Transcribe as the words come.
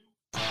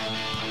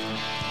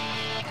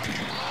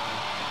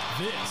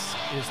This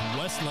is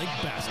Westlake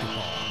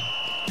Basketball.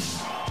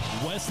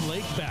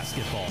 Westlake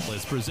Basketball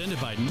is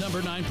presented by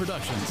Number 9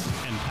 Productions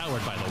and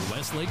powered by the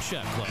Westlake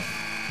Chef Club.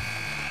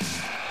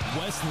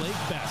 Westlake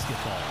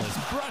Basketball is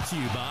brought to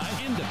you by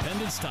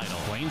Independence Title,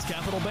 Plains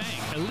Capital Bank,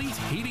 Elite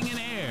Heating and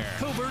Air,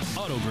 Covert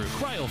Auto Group,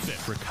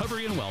 CryoFit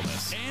Recovery and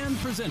Wellness, and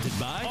presented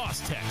by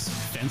Austex,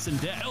 Fence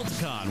and Deck,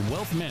 Elticon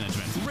Wealth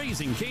Management,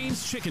 Raising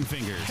Cane's Chicken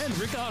Fingers,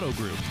 Hendrick Auto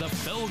Group, the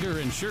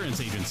Felger Insurance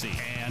Agency,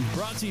 and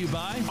brought to you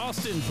by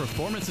Austin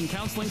Performance and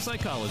Counseling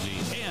Psychology,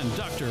 and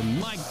Dr.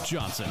 Mike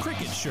Johnson,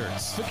 Cricket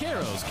Shirts,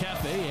 Vaqueros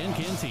Cafe and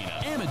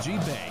Cantina,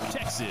 Amagi Bank,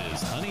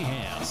 Texas Honey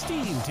Ham,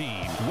 Steam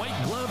Team, White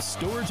Glove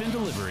Storage and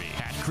Delivery,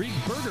 Hat Creek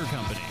Burger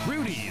Company,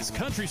 Rudy's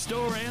Country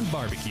Store and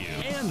Barbecue,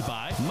 and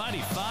by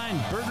Mighty Fine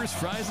Burgers,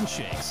 Fries, and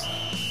Shakes.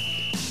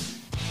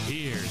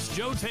 Here's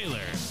Joe Taylor.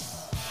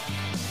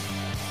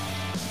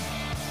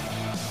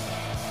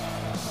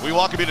 We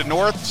welcome you to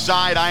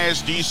Northside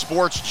ISD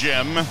Sports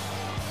Gym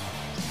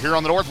here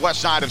on the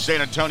northwest side of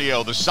San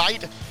Antonio, the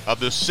site of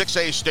the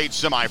 6A state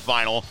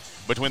semifinal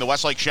between the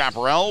Westlake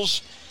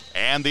Chaparrals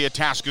and the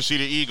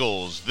Atascocita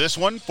Eagles. This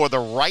one for the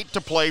right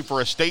to play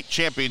for a state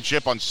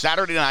championship on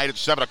Saturday night at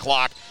 7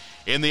 o'clock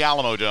in the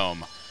Alamo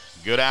Dome.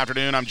 Good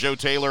afternoon. I'm Joe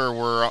Taylor.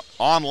 We're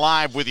on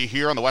live with you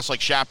here on the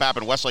Westlake Shap app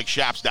and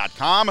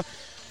westlakeshaps.com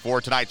for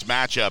tonight's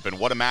matchup. And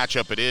what a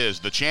matchup it is.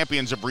 The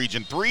champions of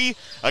Region 3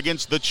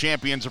 against the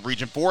champions of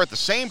Region 4 at the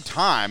same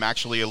time.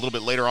 Actually, a little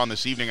bit later on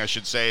this evening, I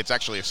should say. It's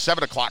actually a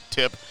 7 o'clock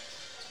tip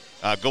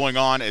going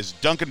on as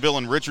Duncanville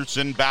and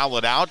Richardson battle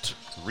it out.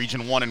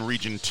 Region 1 and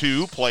Region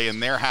 2 play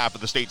in their half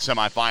of the state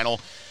semifinal,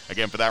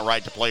 again, for that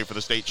right to play for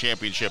the state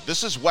championship.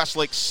 This is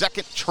Westlake's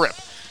second trip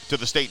to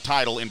the state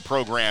title in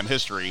program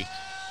history.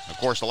 Of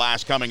course, the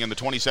last coming in the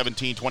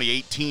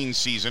 2017-2018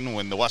 season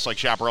when the Westlake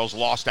Chaparrals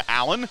lost to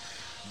Allen.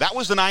 That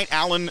was the night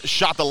Allen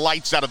shot the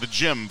lights out of the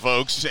gym,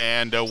 folks,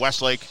 and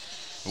Westlake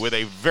with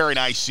a very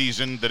nice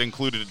season that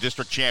included a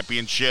district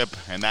championship,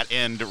 and that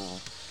end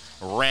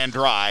ran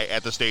dry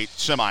at the state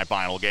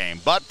semifinal game.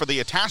 But for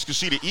the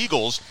Atascocita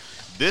Eagles,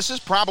 this is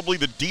probably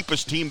the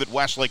deepest team that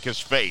Westlake has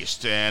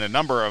faced, and a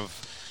number of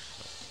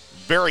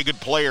very good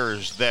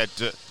players that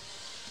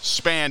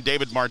span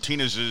David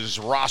Martinez's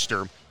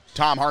roster.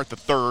 Tom Hart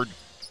III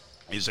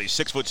is a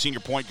 6-foot senior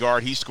point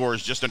guard. He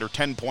scores just under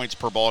 10 points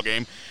per ball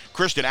game.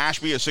 Christian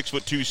Ashby, a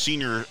 6'2"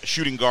 senior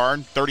shooting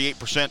guard,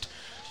 38%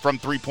 from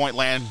three-point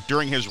land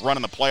during his run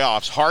in the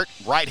playoffs. Hart,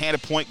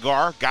 right-handed point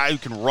guard, guy who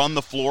can run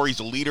the floor. He's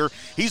a leader.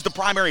 He's the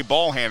primary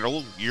ball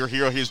handler. You'll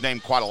hear his name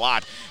quite a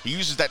lot. He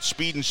uses that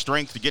speed and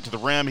strength to get to the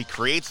rim. He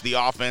creates the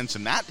offense,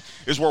 and that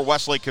is where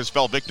Westlake has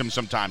fell victim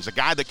sometimes. A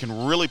guy that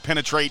can really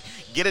penetrate,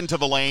 get into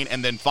the lane,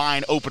 and then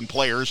find open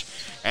players.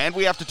 And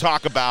we have to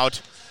talk about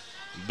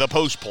the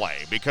post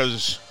play,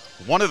 because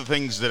one of the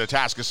things that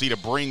Atascocita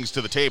brings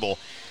to the table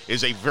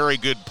is a very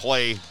good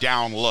play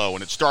down low,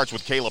 and it starts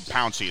with Caleb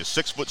Pouncey, a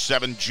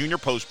 6'7" junior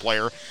post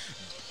player,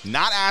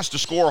 not asked to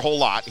score a whole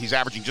lot. He's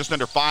averaging just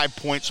under 5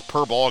 points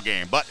per ball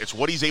game, but it's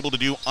what he's able to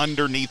do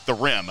underneath the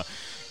rim.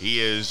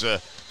 He is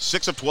a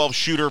 6 of 12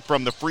 shooter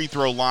from the free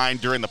throw line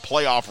during the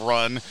playoff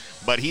run,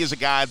 but he is a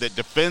guy that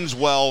defends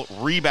well,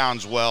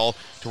 rebounds well.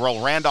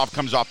 Terrell Randolph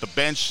comes off the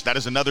bench. That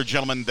is another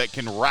gentleman that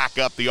can rack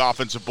up the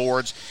offensive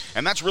boards,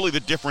 and that's really the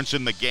difference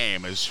in the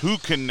game, is who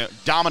can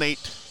dominate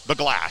the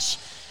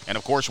glass. And,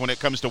 of course, when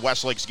it comes to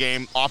Westlake's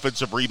game,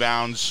 offensive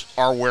rebounds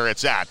are where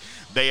it's at.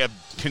 They have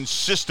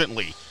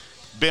consistently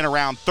been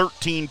around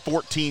 13,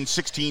 14,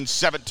 16,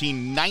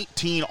 17,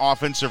 19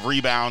 offensive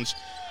rebounds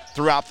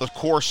throughout the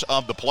course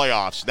of the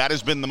playoffs. That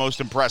has been the most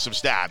impressive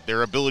stat,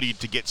 their ability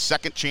to get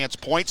second chance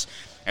points.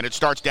 And it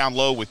starts down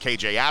low with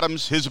KJ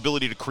Adams, his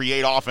ability to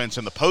create offense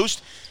in the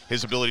post,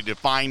 his ability to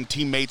find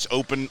teammates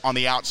open on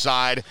the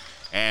outside.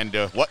 And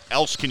what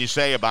else can you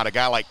say about a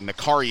guy like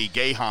Nakari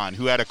Gahan,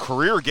 who had a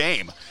career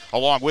game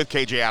along with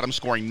KJ Adams,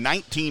 scoring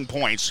 19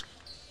 points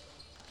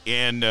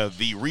in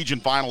the region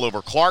final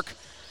over Clark.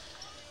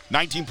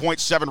 19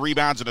 points, 7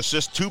 rebounds and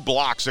assists, 2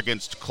 blocks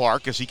against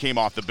Clark as he came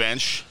off the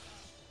bench.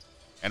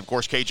 And, of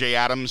course, KJ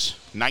Adams,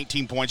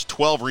 19 points,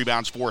 12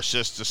 rebounds, 4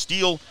 assists, a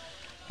steal,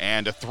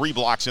 and 3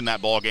 blocks in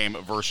that ball game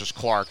versus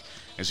Clark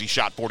as he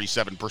shot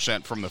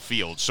 47% from the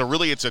field. So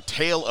really it's a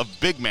tale of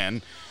big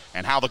men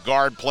and how the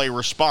guard play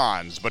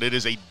responds. But it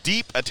is a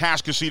deep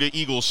Atascocita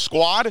Eagles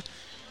squad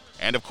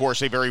and, of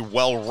course, a very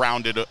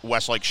well-rounded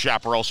Westlake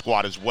Chaparral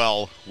squad as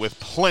well, with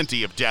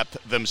plenty of depth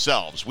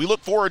themselves. We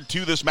look forward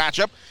to this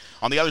matchup.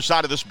 On the other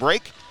side of this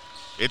break,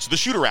 it's the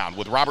shoot-around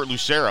with Robert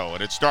Lucero,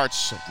 and it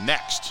starts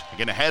next,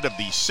 again ahead of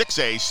the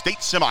 6A state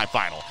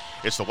semifinal.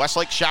 It's the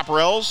Westlake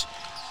Chaparrals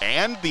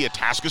and the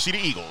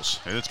Atascocita Eagles.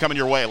 And it's coming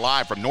your way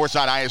live from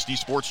Northside ISD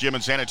Sports Gym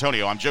in San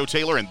Antonio. I'm Joe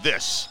Taylor, and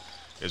this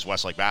is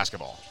Westlake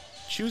Basketball.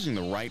 Choosing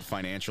the right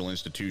financial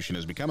institution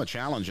has become a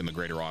challenge in the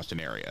greater Austin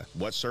area.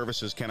 What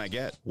services can I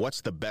get?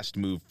 What's the best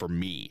move for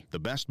me? The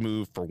best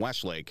move for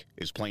Westlake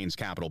is Plains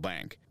Capital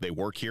Bank. They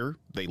work here,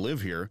 They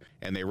live here,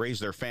 and they raise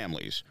their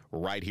families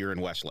right here in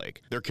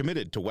Westlake. They're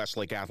committed to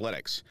Westlake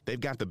athletics. They've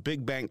got the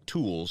big bank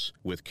tools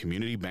with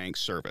community bank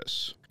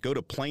service. Go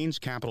to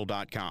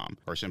plainscapital.com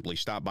or simply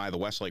stop by the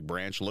Westlake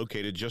branch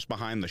located just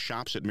behind the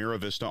shops at Mira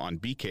Vista on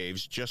Bee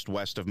Caves just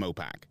west of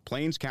Mopac.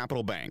 Plains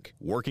Capital Bank,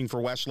 working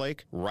for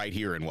Westlake, right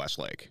here in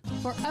Westlake.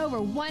 For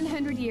over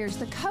 100 years,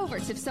 the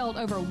Coverts have sold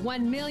over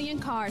 1 million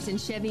cars in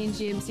Chevy and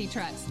GMC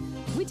trucks.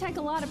 We take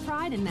a lot of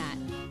pride in that.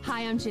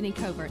 Hi, I'm Jenny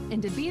Covert,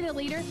 and to be the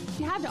leader,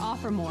 you have to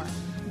offer more.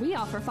 We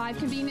offer 5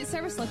 convenient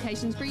service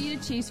locations for you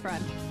to choose from.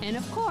 And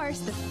of course,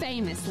 the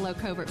famous low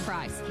covert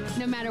price.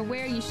 No matter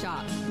where you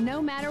shop,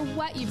 no matter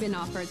what you've been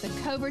offered, the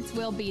Coverts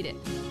will beat it.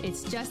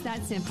 It's just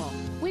that simple.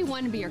 We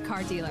want to be your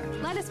car dealer.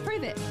 Let us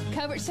prove it.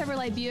 Covert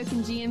Chevrolet Buick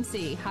and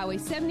GMC, Highway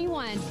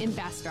 71 in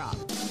Bastrop.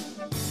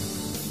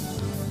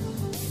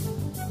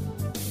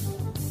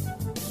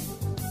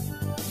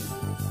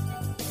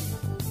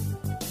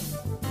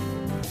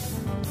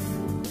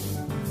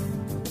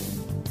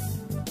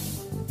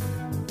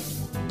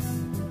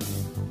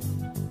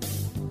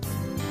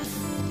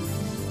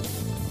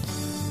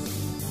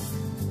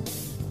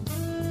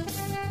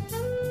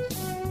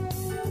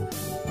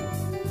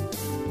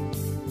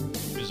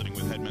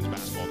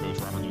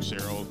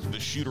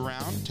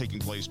 Shoot-around taking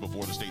place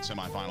before the state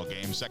semifinal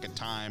game. Second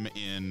time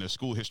in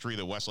school history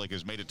that Westlake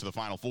has made it to the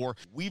Final Four.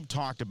 We've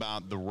talked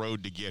about the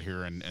road to get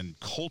here, and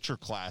culture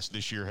class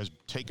this year has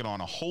taken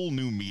on a whole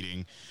new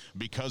meaning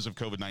because of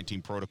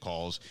COVID-19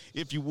 protocols.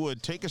 If you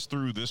would, take us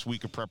through this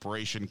week of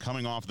preparation,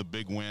 coming off the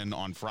big win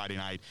on Friday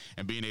night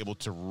and being able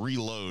to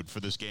reload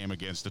for this game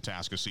against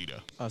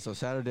Atascocita. So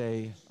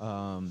Saturday,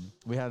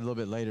 we had a little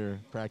bit later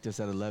practice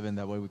at 11.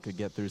 That way we could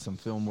get through some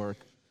film work.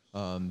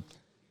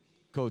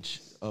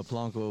 Coach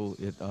Polanco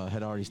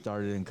had already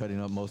started in cutting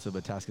up most of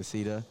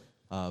Atascocita,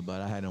 but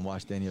I hadn't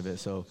watched any of it.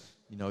 So,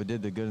 we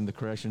did the good and the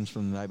corrections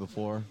from the night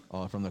before,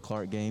 from the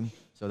Clark game.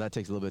 So that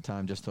takes a little bit of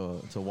time just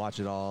to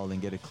watch it all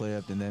and get it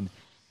clipped. And then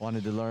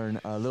wanted to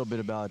learn a little bit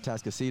about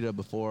Atascocita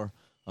before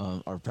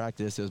our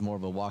practice. It was more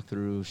of a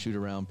walkthrough,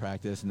 shoot-around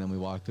practice, and then we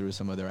walked through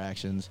some of their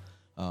actions.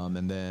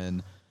 And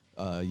then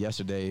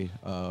yesterday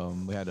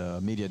we had a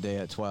media day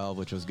at 12,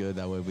 which was good.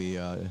 That way we,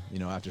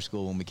 after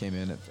school when we came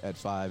in at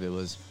 5, it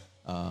was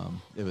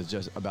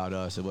just about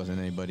us. It wasn't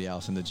anybody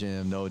else in the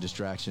gym, no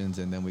distractions.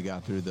 And then we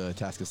got through the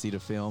Atascocita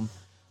film.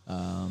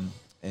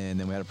 And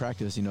then we had a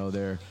practice.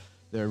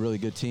 They're a really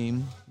good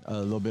team, a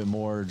little bit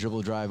more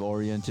dribble drive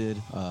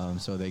oriented.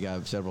 So they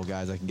got several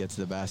guys that can get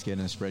to the basket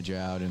and spread you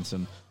out, and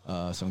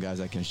some guys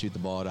that can shoot the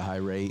ball at a high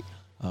rate.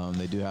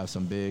 They do have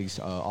some bigs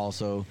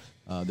also.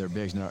 Their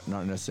bigs not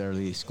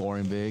necessarily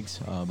scoring bigs,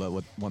 but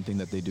one thing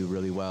that they do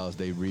really well is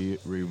they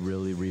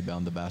really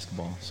rebound the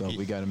basketball. So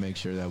we got to make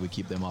sure that we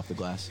keep them off the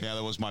glass. Yeah,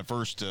 that was my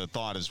first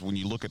thought is when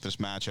you look at this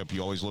matchup,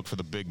 you always look for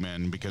the big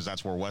men because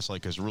that's where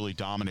Westlake has really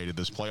dominated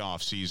this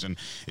playoff season,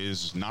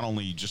 is not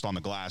only just on the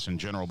glass in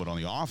general, but on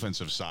the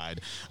offensive side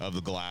of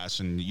the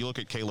glass. And you look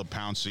at Caleb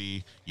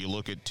Pouncey, you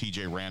look at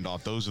TJ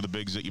Randolph. Those are the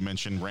bigs that you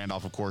mentioned.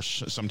 Randolph, of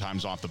course,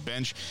 sometimes off the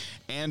bench.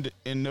 And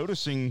in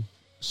noticing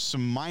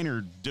some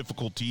minor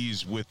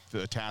difficulties with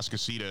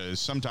Atascocita is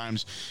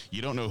sometimes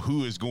you don't know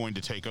who is going to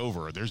take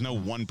over. There's no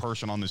one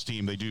person on this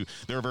team.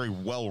 They're a very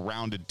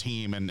well-rounded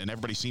team, and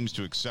everybody seems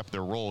to accept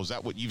their role. Is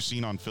that what you've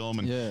seen on film,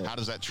 and how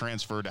does that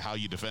transfer to how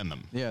you defend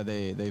them? Yeah,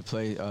 they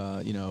play 8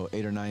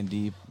 or 9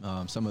 deep.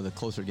 Some of the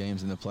closer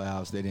games in the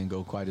playoffs, they didn't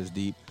go quite as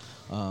deep,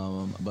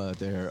 but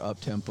they're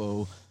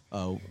up-tempo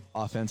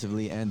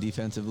offensively and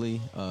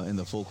defensively in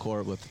the full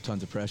court with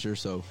tons of pressure.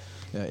 So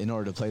in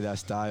order to play that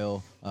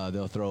style,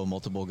 they'll throw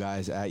multiple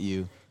guys at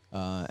you.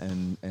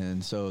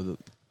 And so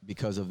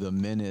because of the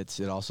minutes,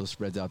 it also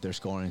spreads out their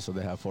scoring. So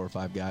they have 4 or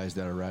 5 guys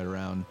that are right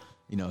around,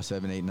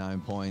 7, 8,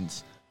 9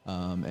 points.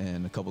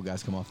 And a couple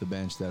guys come off the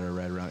bench that are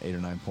right around 8 or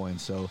 9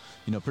 points. So,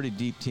 pretty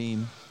deep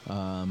team.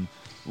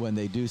 When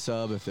they do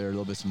sub, if they're a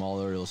little bit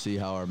smaller, you'll see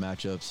how our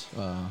matchups,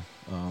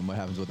 what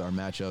happens with our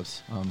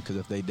matchups. Because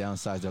if they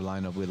downsize their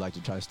lineup, we'd like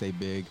to try to stay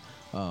big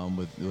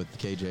with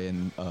KJ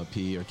and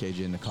P or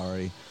KJ and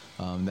Nakari.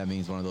 That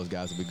means one of those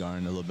guys will be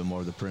guarding a little bit more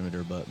of the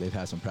perimeter, but they've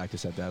had some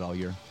practice at that all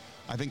year.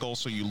 I think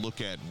also you look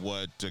at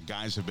what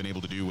guys have been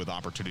able to do with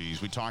opportunities.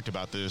 We talked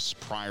about this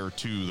prior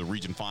to the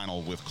region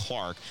final with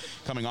Clark.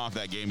 Coming off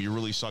that game, you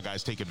really saw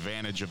guys take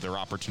advantage of their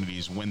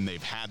opportunities when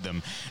they've had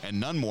them, and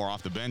none more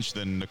off the bench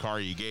than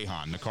Nakari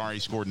Gahan.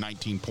 Nakari scored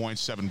 19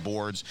 points, 7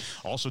 boards,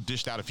 also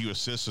dished out a few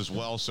assists as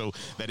well. So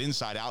that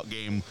inside-out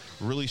game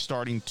really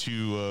starting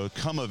to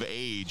come of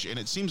age, and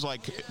it seems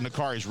like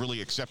Nakari's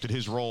really accepted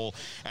his role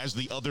as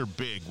the other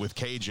big with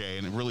KJ,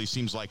 and it really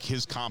seems like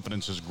his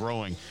confidence is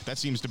growing. That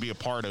seems to be a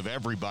part of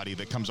everybody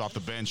that comes off the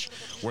bench,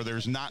 where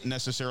there's not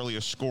necessarily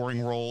a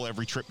scoring role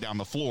every trip down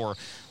the floor.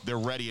 They're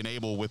ready and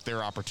able with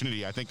their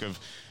opportunity. I think of,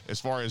 as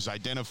far as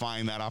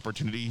identifying that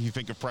opportunity, you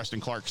think of Preston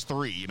Clark's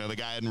 3. The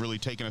guy hadn't really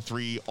taken a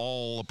 3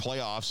 all the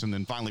playoffs, and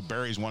then finally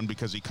buries one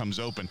because he comes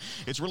open.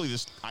 It's really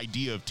this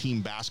idea of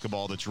team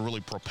basketball that's really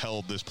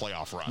propelled this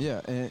playoff run. Yeah,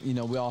 and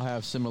we all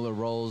have similar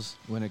roles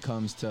when it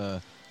comes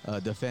to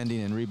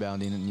defending and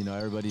rebounding. And,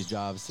 everybody's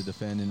job is to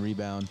defend and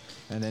rebound.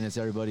 And then it's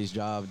everybody's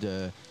job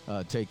to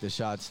take the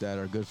shots that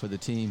are good for the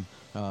team.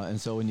 And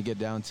so when you get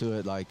down to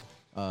it,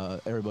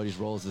 everybody's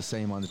role is the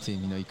same on the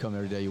team. You come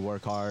every day, you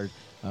work hard,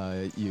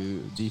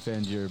 you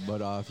defend your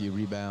butt off, you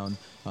rebound,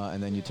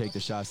 and then you take the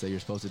shots that you're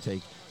supposed to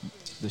take.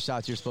 The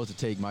shots you're supposed to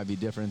take might be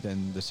different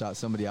than the shots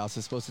somebody else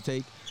is supposed to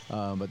take,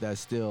 but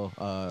that's still,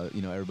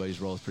 everybody's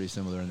role is pretty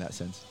similar in that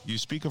sense. You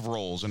speak of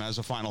roles, and as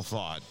a final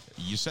thought,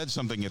 you said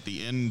something at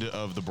the end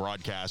of the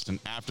broadcast and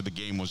after the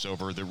game was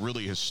over that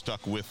really has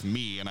stuck with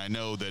me, and I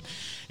know that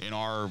in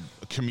our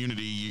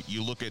community,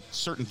 you look at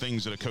certain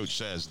things that a coach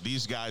says.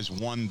 These guys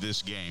won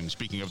this game,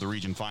 speaking of the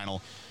region final,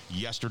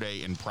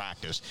 yesterday in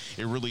practice.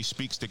 It really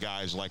speaks to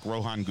guys like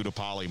Rohan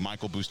Gudapali,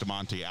 Michael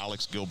Bustamante,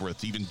 Alex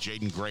Gilbreth, even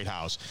Jaden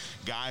Greathouse,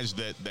 guys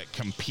that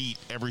compete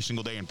every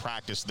single day in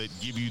practice, that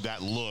give you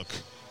that look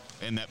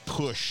and that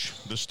push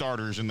the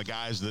starters and the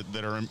guys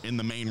that are in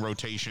the main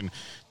rotation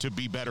to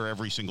be better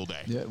every single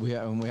day. Yeah, we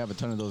have a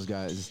ton of those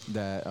guys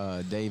that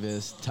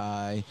Davis,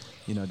 Ty,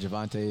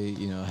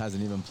 Javante,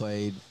 hasn't even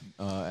played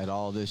at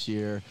all this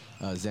year.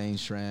 Zane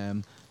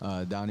Schramm,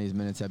 Donnie's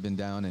minutes have been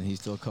down, and he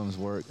still comes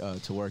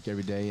to work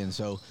every day. And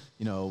so,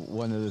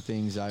 one of the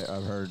things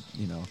I've heard,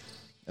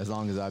 as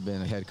long as I've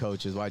been a head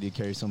coach, is why do you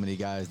carry so many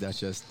guys? That's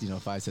just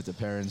 5 sets of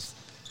parents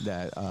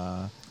that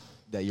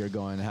you're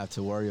going to have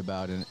to worry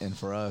about. And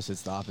for us,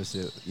 it's the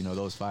opposite.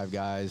 Those 5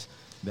 guys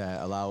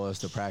that allow us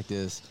to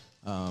practice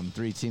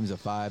 3 teams of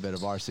 5 at a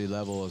varsity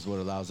level is what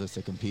allows us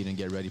to compete and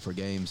get ready for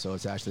games. So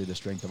it's actually the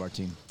strength of our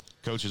team.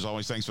 Coach, as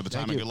always, thanks for the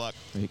time and good luck.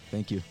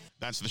 Thank you.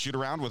 That's the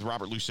Shoot-Around with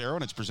Robert Lucero,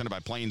 and it's presented by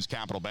Plains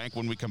Capital Bank.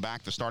 When we come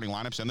back, the starting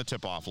lineups and the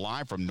tip-off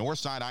live from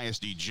Northside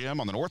ISD Gym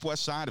on the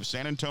northwest side of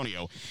San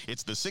Antonio.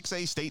 It's the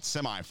 6A state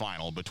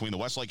semifinal between the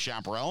Westlake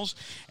Chaparrals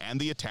and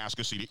the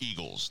Atascocita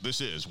Eagles.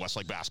 This is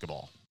Westlake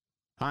basketball.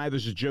 Hi,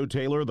 this is Joe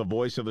Taylor, the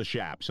voice of the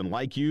Chaps, and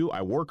like you,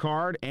 I work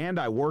hard and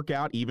I work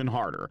out even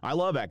harder. I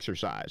love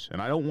exercise,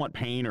 and I don't want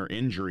pain or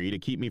injury to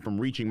keep me from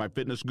reaching my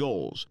fitness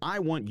goals. I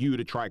want you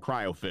to try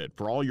CryoFit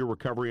for all your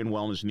recovery and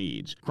wellness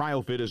needs.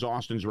 CryoFit is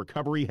Austin's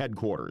recovery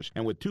headquarters,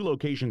 and with 2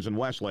 locations in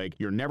Westlake,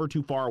 you're never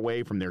too far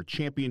away from their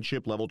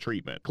championship-level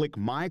treatment. Click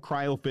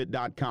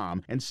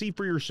mycryofit.com and see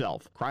for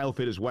yourself.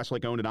 CryoFit is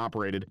Westlake-owned and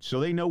operated,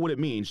 so they know what it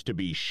means to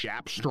be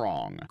Chap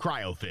strong.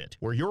 CryoFit,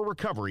 where your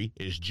recovery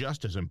is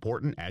just as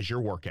important as your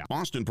workout.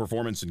 Austin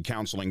Performance and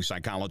Counseling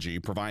Psychology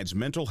provides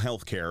mental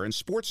health care and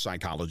sports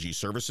psychology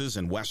services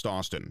in West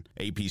Austin.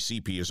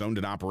 APCP is owned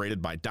and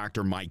operated by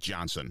Dr. Mike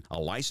Johnson, a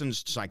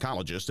licensed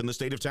psychologist in the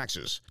state of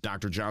Texas.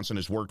 Dr. Johnson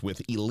has worked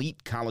with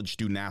elite college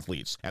student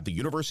athletes at the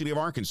University of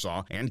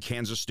Arkansas and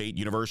Kansas State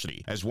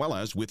University, as well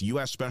as with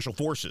U.S. Special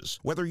Forces.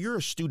 Whether you're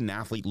a student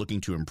athlete looking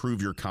to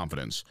improve your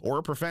confidence or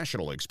a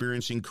professional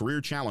experiencing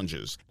career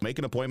challenges, make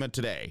an appointment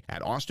today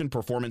at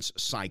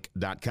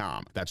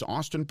austinperformancepsych.com. That's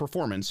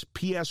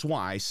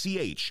austinperformancepsych.com.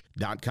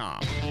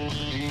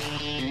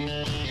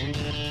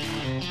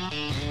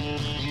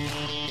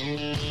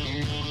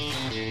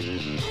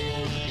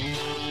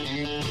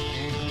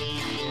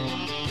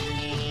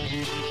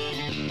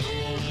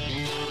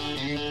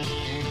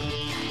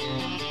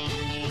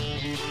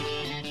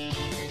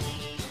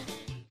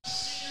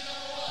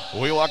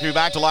 We welcome you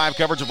back to live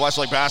coverage of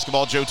Westlake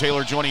basketball. Joe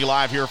Taylor joining you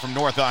live here from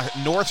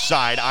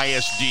Northside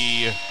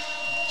ISD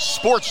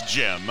Sports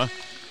Gym,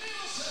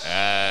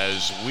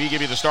 as we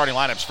give you the starting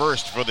lineups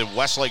first for the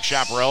Westlake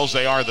Chaparrals.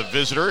 They are the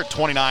visitor,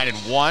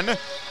 29-1.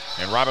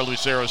 In Robert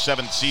Lucero's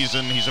 7th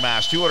season, he's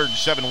amassed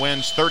 207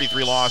 wins,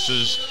 33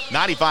 losses,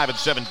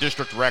 95-7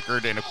 district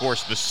record, and of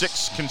course the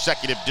 6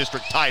 consecutive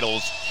district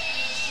titles.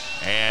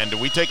 And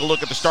we take a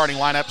look at the starting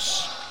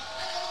lineups.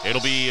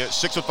 It'll be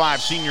 6'5"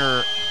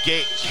 senior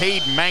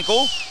Cade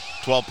Mankel,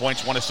 12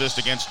 points, 1 assist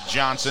against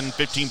Johnson,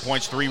 15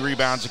 points, 3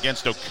 rebounds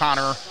against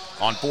O'Connor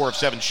on 4 of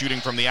 7 shooting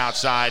from the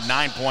outside,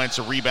 9 points,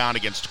 a rebound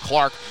against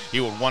Clark. He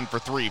went 1 for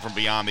 3 from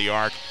beyond the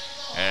arc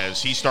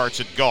as he starts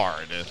at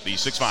guard, the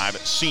 6'5"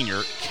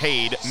 senior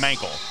Cade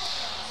Mankel.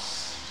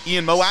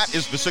 Ian Moat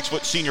is the 6'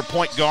 senior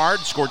point guard,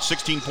 scored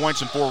 16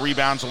 points and 4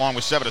 rebounds along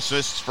with 7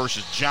 assists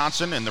versus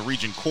Johnson in the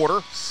region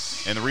quarter.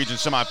 In the region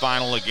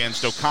semifinal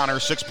against O'Connor,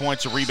 6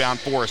 points, a rebound,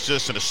 4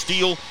 assists, and a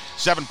steal.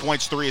 7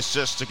 points, 3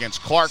 assists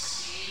against Clark.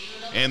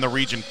 In the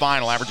region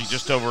final, averaging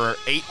just over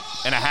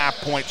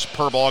 8.5 points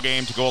per ball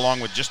game to go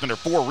along with just under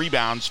 4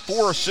 rebounds,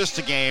 4 assists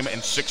a game,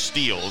 and 6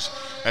 steals.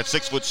 That's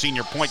 6'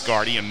 senior point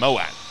guard Ian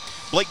Moat.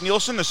 Blake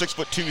Nielsen, the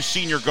 6'2"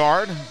 senior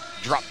guard,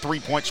 dropped 3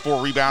 points, 4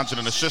 rebounds,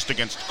 and an assist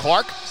against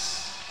Clark.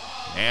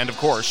 And of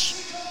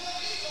course,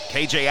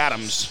 KJ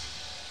Adams,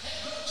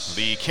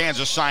 the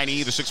Kansas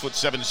signee, the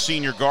 6'7"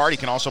 senior guard. He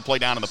can also play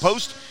down in the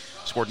post.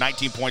 Scored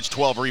 19 points,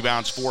 12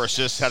 rebounds, 4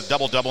 assists. Had a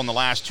double-double in the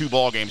last 2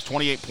 ball games.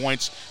 28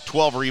 points,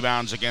 12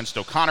 rebounds against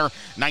O'Connor.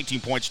 19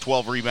 points,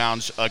 12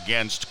 rebounds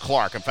against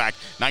Clark. In fact,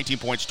 19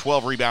 points,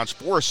 12 rebounds,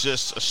 4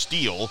 assists, a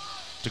steal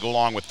to go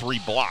along with 3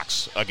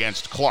 blocks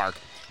against Clark.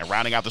 And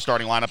rounding out the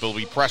starting lineup, it will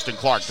be Preston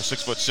Clark, the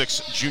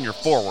 6'6" junior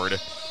forward.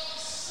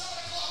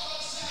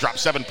 Dropped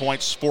 7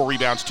 points, 4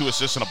 rebounds, 2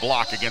 assists, and a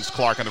block against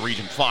Clark in the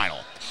region final.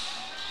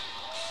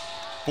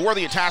 For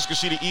the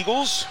Atascocita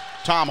Eagles,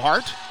 Tom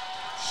Hart,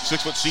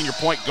 6-foot senior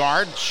point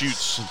guard,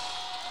 shoots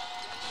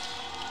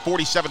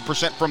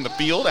 47% from the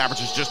field,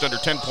 averages just under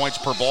 10 points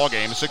per ball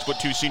game. The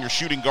 6'2" senior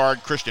shooting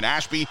guard, Christian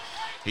Ashby,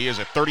 he is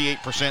a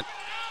 38%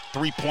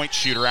 three-point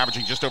shooter,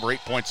 averaging just over 8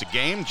 points a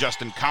game.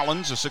 Justin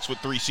Collins, a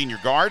 6'3" senior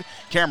guard.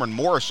 Cameron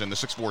Morrison, the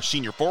 6'4"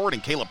 senior forward,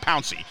 and Caleb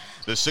Pouncey,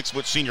 the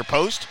 6-foot senior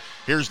post.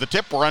 Here's the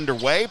tip. We're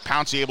underway.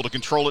 Pouncey able to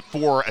control it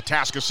for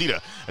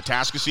Atascocita.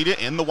 Atascocita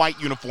in the white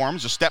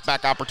uniforms. A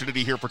step-back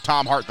opportunity here for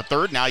Tom Hart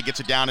III. Now he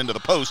gets it down into the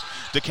post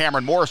to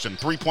Cameron Morrison.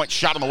 Three-point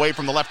shot on the way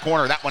from the left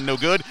corner. That one no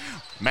good.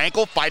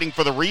 Mankel fighting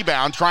for the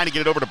rebound, trying to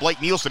get it over to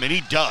Blake Nielsen, and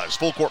he does.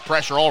 Full court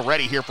pressure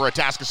already here for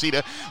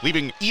Atascocita,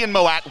 leaving Ian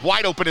Moat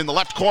wide open in the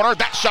left corner.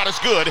 That shot is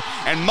good,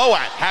 and Moat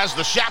has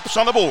the Shaps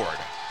on the board.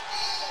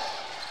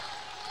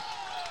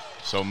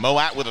 So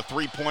Moat with a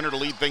three-pointer to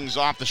lead things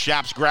off. The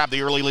Shaps grab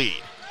the early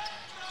lead.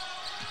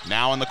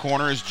 Now in the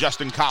corner is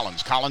Justin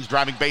Collins. Collins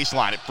driving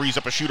baseline. It frees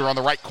up a shooter on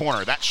the right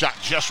corner. That shot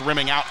just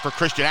rimming out for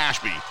Christian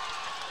Ashby.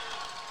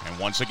 And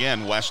once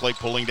again, Westlake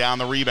pulling down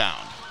the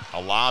rebound. A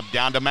lob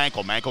down to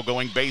Mankel. Mankel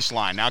going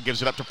baseline. Now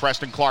gives it up to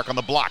Preston Clark on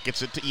the block.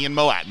 Gets it to Ian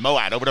Moat.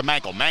 Moat over to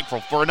Mankel.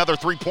 Mankel for another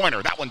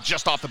three-pointer. That one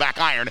just off the back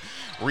iron.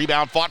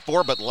 Rebound fought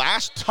for, but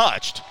last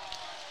touched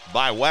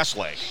by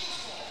Westlake.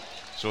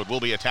 So it will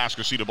be a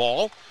Atascocita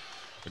ball.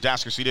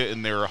 Atascocita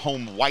in their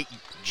home white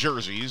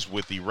jerseys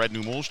with the red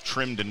numerals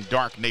trimmed in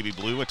dark navy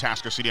blue.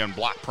 Atascocita in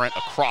block print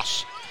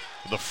across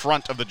the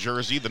front of the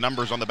jersey. The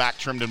numbers on the back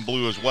trimmed in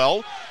blue as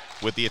well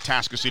with the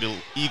Atascocita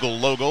Eagle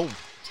logo.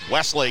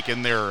 Westlake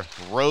in their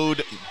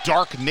road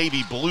dark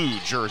navy blue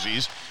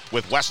jerseys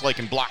with Westlake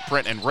in block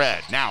print and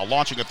red. Now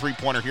launching a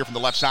three-pointer here from the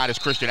left side is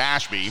Christian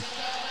Ashby.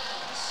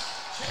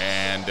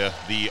 And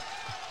the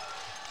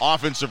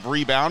offensive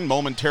rebound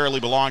momentarily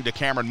belonged to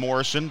Cameron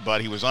Morrison,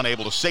 but he was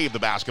unable to save the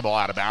basketball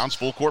out of bounds.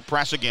 Full court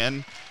press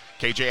again.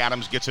 KJ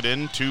Adams gets it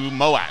in to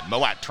Moat.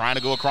 Moat trying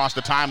to go across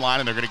the timeline,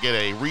 and they're going to get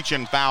a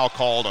reach-in foul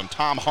called on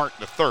Tom Hart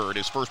III,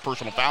 his first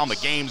personal foul, and the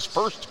game's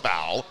first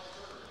foul.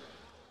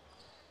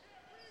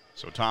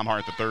 So Tom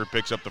Hart III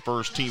picks up the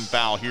first team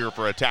foul here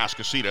for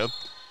Atascocita.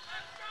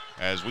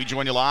 As we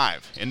join you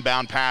live,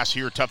 inbound pass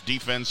here, tough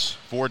defense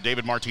for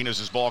David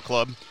Martinez's ball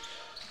club.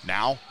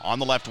 Now on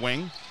the left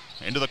wing,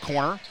 into the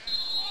corner,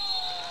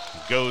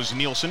 goes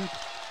Nielsen.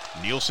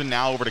 Nielsen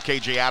now over to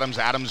KJ Adams.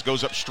 Adams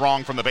goes up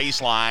strong from the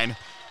baseline,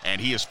 and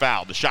he is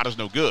fouled. The shot is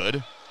no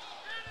good.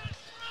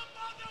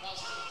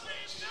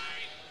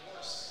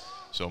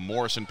 So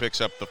Morrison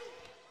picks up the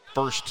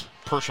first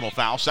personal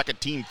foul,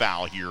 second team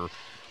foul here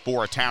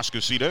for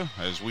Atascocita,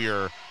 as we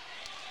are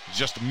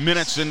just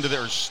minutes into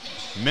there's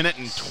minute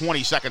and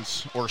 20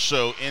 seconds or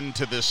so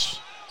into this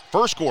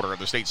first quarter of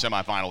the state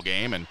semifinal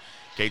game. And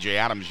KJ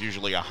Adams,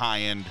 usually a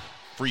high-end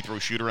free throw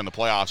shooter in the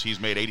playoffs. He's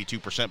made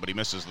 82%, but he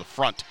misses the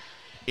front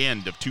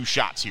end of two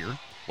shots here.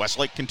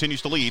 Westlake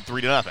continues to lead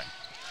 3-0.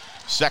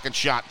 Second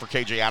shot for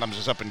KJ Adams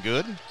is up and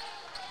good.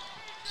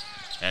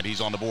 And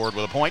he's on the board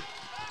with a point.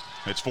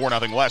 It's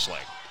 4-0 Westlake.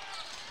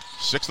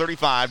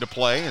 6:35 to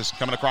play. Is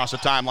coming across the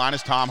timeline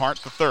is Tom Hart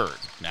III.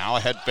 Now a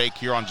head fake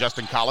here on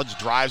Justin Collins.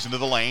 Drives into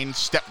the lane.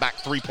 Step back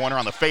three-pointer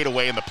on the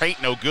fadeaway in the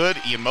paint. No good.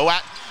 Ian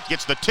Moat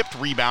gets the tipped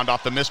rebound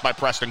off the miss by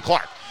Preston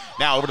Clark.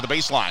 Now over to the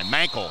baseline.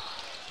 Mankel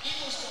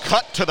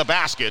cut to the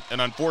basket.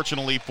 And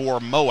unfortunately for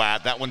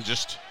Moat, that one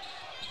just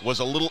was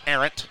a little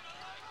errant.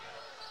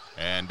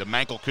 And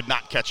Mankel could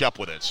not catch up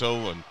with it.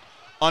 So an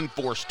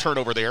unforced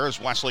turnover there as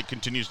Westlake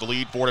continues to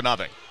lead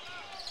 4-0.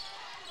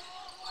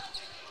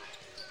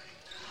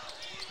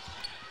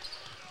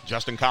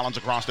 Justin Collins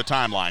across the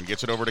timeline,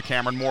 gets it over to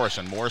Cameron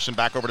Morrison. Morrison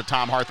back over to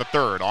Tom Hart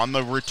III. On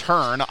the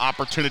return,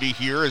 opportunity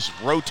here is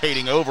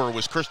rotating over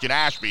was Christian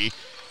Ashby.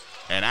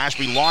 And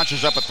Ashby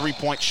launches up a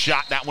three-point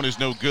shot. That one is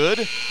no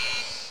good.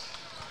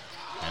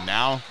 And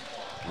now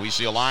we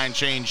see a line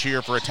change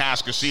here for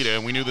Atascocita,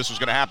 and we knew this was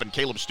going to happen.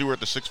 Caleb Stewart,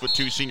 the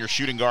 6'2" senior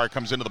shooting guard,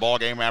 comes into the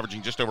ballgame,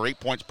 averaging just over 8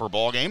 points per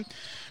ballgame.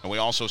 And we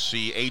also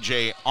see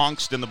A.J.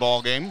 Ongst in the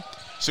ballgame,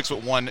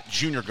 6'1"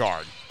 junior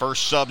guard.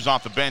 First subs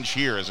off the bench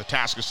here as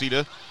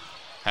Atascocita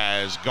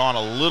has gone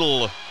a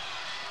little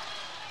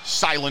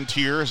silent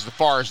here as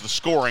far as the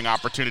scoring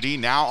opportunity.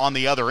 Now on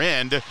the other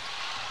end,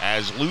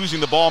 as losing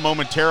the ball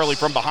momentarily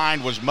from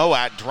behind was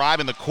Moat,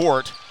 driving the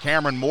court.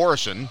 Cameron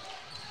Morrison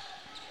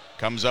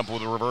comes up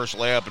with a reverse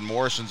layup, and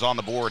Morrison's on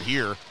the board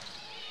here.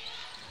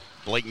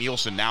 Blake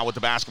Nielsen now with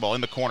the basketball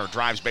in the corner,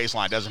 drives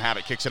baseline, doesn't have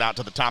it, kicks it out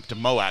to the top to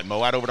Moat.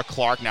 Moat over to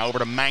Clark, now over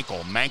to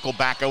Mankel. Mankel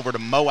back over to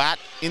Moat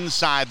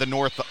inside the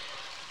North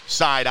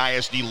Side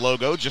ISD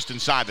logo, just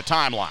inside the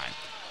timeline.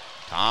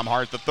 Tom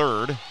Hart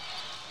III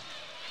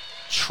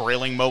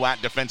trailing Moat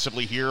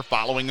defensively here,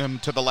 following him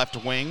to the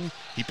left wing.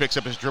 He picks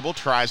up his dribble,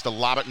 tries to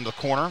lob it in the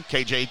corner.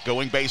 KJ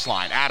going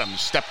baseline.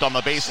 Adams stepped on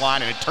the baseline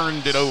and it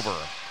turned it over.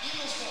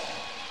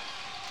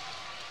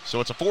 So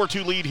it's a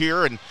 4-2 lead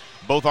here, and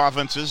both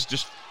offenses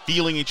just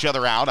feeling each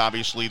other out.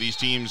 Obviously, these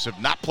teams have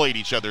not played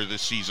each other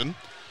this season.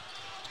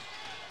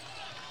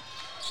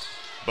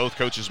 Both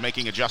coaches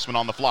making adjustment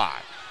on the fly.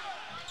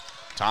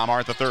 Tom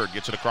Hart III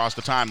gets it across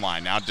the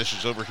timeline. Now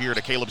dishes over here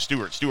to Caleb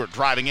Stewart. Stewart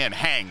driving in,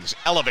 hangs,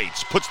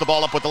 elevates, puts the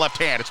ball up with the left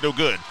hand. It's no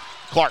good.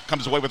 Clark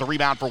comes away with a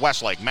rebound for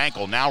Westlake.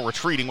 Mankel now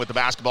retreating with the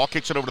basketball,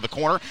 kicks it over to the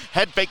corner.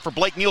 Head fake for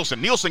Blake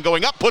Nielsen. Nielsen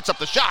going up, puts up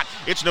the shot.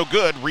 It's no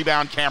good.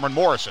 Rebound Cameron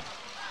Morrison.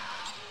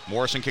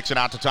 Morrison kicks it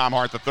out to Tom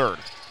Hart III.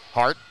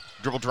 Hart,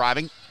 dribble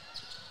driving,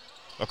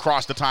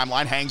 across the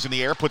timeline, hangs in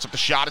the air, puts up the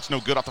shot. It's no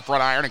good off the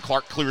front iron, and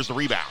Clark clears the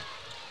rebound.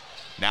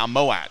 Now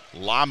Moat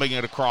lobbing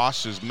it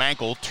across is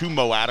Mankel to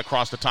Moat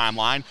across the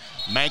timeline.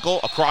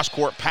 Mankel, across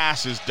court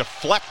pass is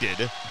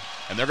deflected,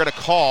 and they're going to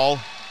call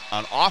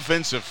an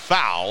offensive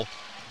foul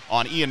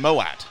on Ian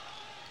Moat.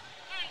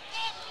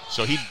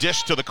 So he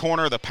dished to the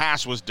corner, the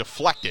pass was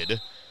deflected,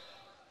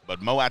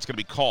 but Moat's going to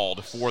be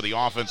called for the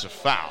offensive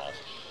foul.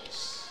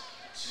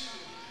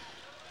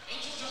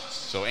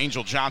 So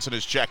Angel Johnson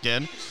is checked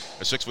in,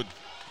 a 6-foot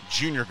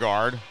junior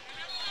guard,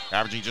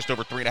 averaging just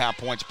over 3.5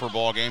 points per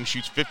ball game,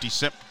 shoots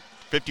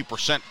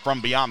 50%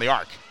 from beyond the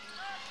arc.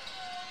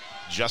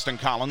 Justin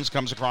Collins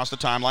comes across the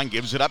timeline,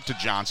 gives it up to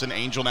Johnson.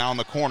 Angel now in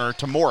the corner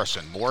to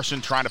Morrison.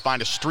 Morrison trying to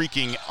find a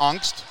streaking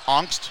Ongst.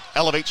 Ongst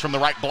elevates from the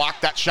right block.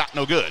 That shot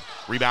no good.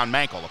 Rebound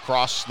Mankel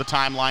across the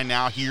timeline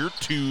now here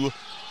to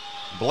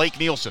Blake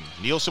Nielsen.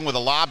 Nielsen with a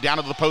lob down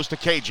to the post to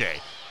KJ.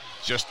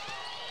 Just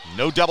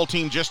no double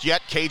team just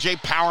yet.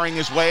 KJ powering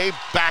his way,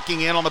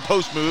 backing in on the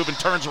post move and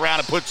turns around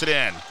and puts it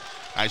in.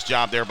 Nice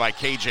job there by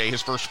KJ.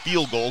 His first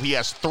field goal, he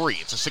has 3.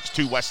 It's a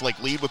 6-2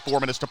 Westlake lead with 4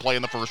 minutes to play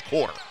in the first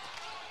quarter.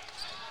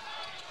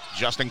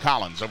 Justin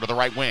Collins over to the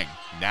right wing.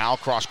 Now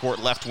cross-court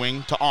left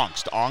wing to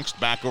Ongst. Ongst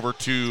back over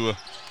to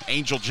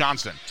Angel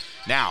Johnson.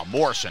 Now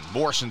Morrison.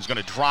 Morrison's going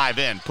to drive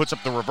in, puts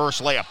up the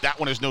reverse layup. That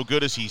one is no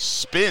good as he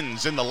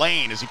spins in the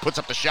lane as he puts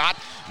up the shot.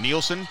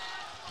 Nielsen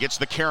gets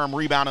the carom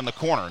rebound in the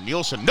corner.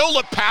 Nielsen,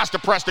 no-look pass to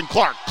Preston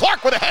Clark.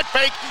 Clark with a head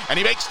fake, and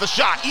he makes the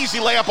shot. Easy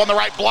layup on the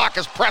right block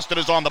as Preston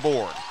is on the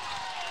board.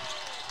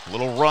 A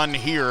little run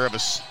here of a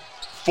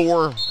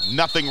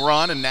 4-0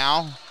 run, and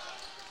now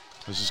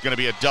this is going to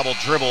be a double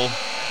dribble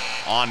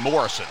on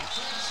Morrison.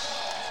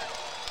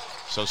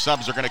 So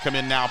subs are going to come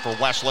in now for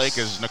Westlake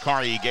as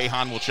Nakari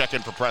Gahan will check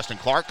in for Preston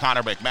Clark.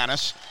 Connor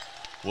McManus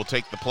will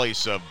take the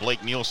place of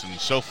Blake Nielsen.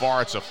 So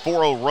far, it's a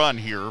 4-0 run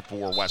here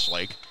for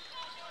Westlake.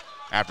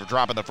 After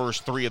dropping the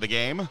first 3 of the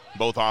game,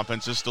 both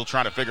offenses still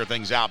trying to figure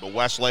things out, but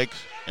Westlake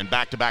in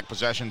back-to-back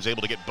possessions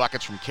able to get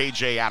buckets from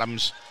KJ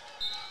Adams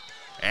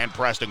and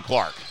Preston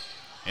Clark.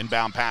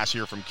 Inbound pass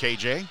here from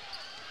KJ.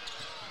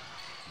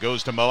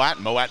 Goes to Moat.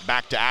 Moat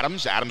back to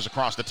Adams. Adams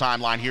across the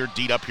timeline here.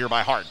 D'd up here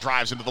by Hart.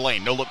 Drives into the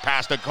lane. No look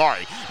pass to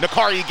Nakari.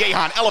 Nakari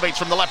Gahan elevates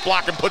from the left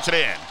block and puts it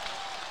in.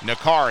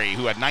 Nakari,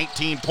 who had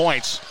 19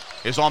 points,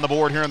 is on the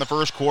board here in the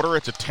first quarter.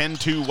 It's a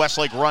 10-2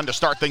 Westlake run to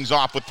start things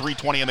off with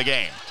 3:20 in the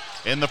game.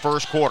 In the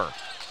first quarter.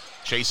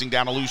 Chasing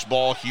down a loose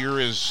ball here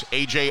is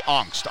A.J.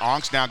 Ongst.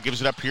 Ongst now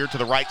gives it up here to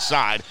the right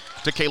side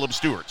to Caleb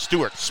Stewart.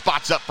 Stewart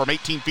spots up from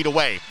 18 feet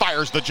away.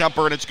 Fires the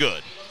jumper and it's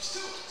good.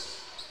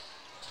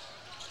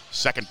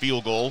 Second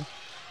field goal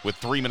with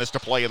 3 minutes to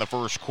play in the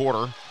first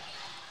quarter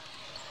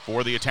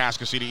for the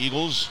Atascocita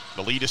Eagles.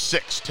 The lead is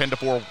 6,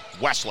 10-4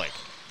 Westlake.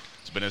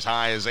 It's been as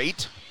high as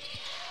 8.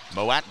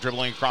 Moat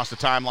dribbling across the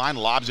timeline,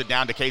 lobs it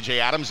down to KJ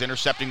Adams.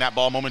 Intercepting that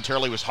ball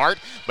momentarily was Hart,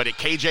 but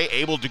KJ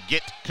able to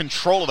get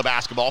control of the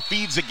basketball,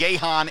 feeds a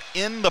Gahan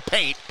in the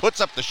paint,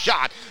 puts up the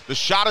shot. The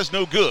shot is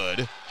no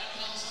good.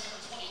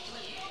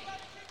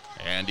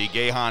 Andy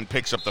Gahan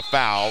picks up the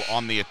foul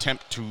on the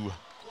attempt to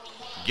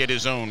get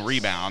his own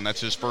rebound.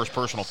 That's his first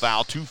personal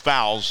foul. 2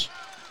 fouls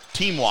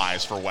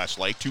team-wise for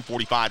Westlake.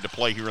 2:45 to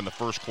play here in the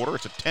first quarter.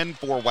 It's a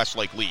 10-4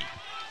 Westlake lead.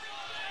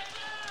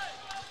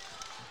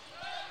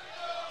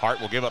 Hart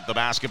will give up the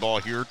basketball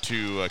here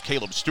to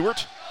Caleb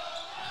Stewart.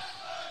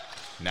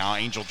 Now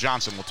Angel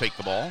Johnson will take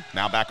the ball.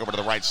 Now back over to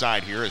the right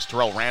side here as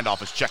Terrell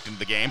Randolph is checked into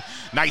the game.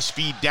 Nice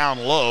feed down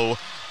low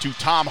to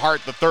Tom Hart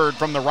III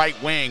from the right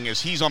wing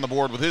as he's on the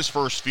board with his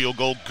first field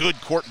goal.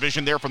 Good court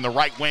vision there from the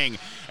right wing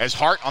as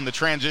Hart on the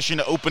transition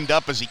opened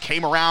up as he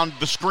came around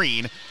the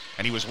screen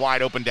and he was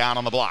wide open down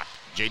on the block.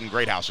 Jaden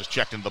Greathouse is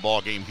checked into the ball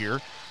game here.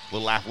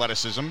 Little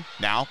athleticism.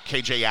 Now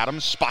KJ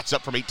Adams spots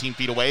up from 18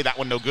 feet away. That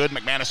one no good.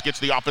 McManus gets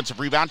the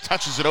offensive rebound,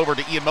 touches it over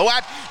to Ian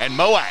Moat, and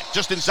Moat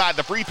just inside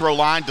the free throw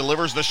line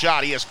delivers the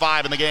shot. He has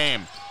 5 in the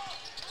game.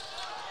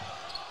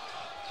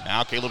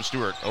 Now Caleb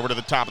Stewart over to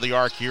the top of the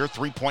arc here.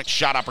 3-point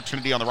shot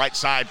opportunity on the right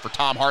side for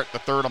Tom Hart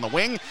III on the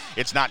wing.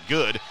 It's not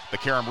good. The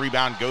carom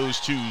rebound goes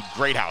to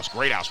Greathouse.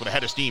 Greathouse with a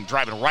head of steam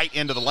driving right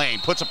into the lane.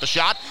 Puts up the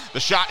shot. The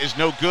shot is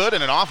no good,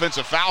 and an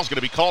offensive foul is going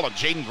to be called on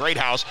Jaden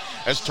Greathouse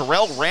as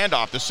Terrell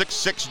Randolph, the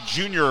 6'6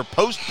 junior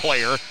post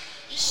player,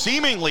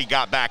 seemingly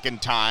got back in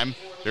time.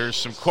 There's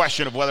some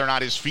question of whether or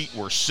not his feet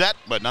were set,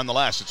 but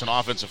nonetheless, it's an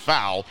offensive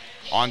foul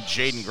on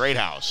Jaden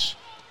Greathouse.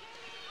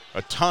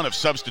 A ton of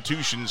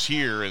substitutions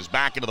here as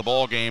back into the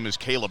ball game is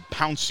Caleb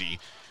Pouncey.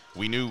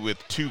 We knew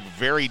with 2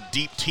 very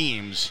deep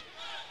teams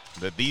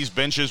that these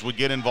benches would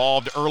get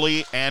involved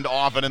early and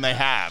often, and they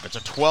have. It's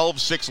a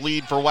 12-6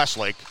 lead for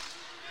Westlake.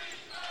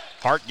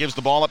 Hart gives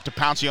the ball up to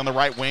Pouncey on the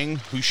right wing,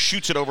 who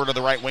shoots it over to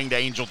the right wing to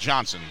Angel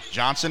Johnson.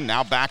 Johnson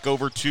now back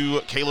over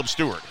to Caleb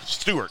Stewart.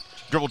 Stewart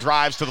dribble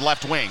drives to the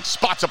left wing,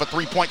 spots up a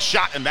three-point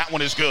shot, and that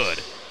one is good.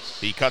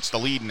 He cuts the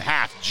lead in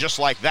half just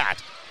like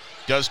that.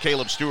 Does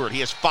Caleb Stewart.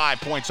 He has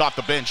 5 points off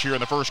the bench here in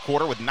the first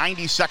quarter with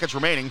 90 seconds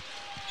remaining.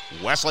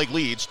 Westlake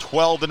leads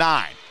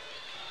 12-9.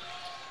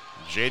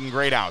 Jaden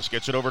Greathouse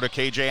gets it over to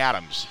KJ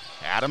Adams.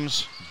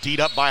 Adams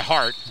D'd up by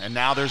Hart, and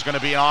now there's going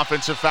to be an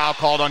offensive foul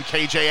called on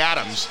KJ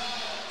Adams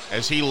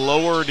as he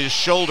lowered his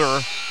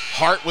shoulder.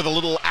 Hart with a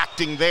little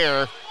acting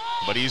there,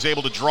 but he's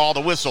able to draw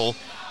the whistle.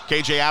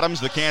 KJ Adams,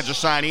 the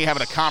Kansas signee,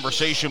 having a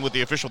conversation with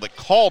the official that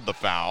called the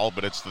foul,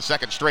 but it's the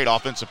second straight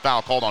offensive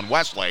foul called on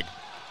Westlake.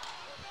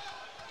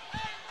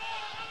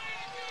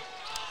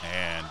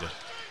 And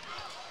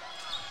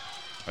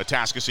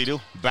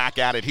Atascocita back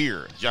at it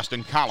here.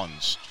 Justin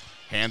Collins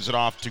hands it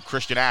off to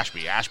Christian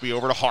Ashby. Ashby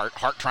over to Hart.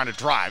 Hart trying to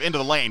drive into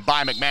the lane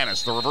by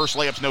McManus. The reverse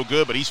layup's no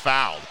good, but he's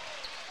fouled.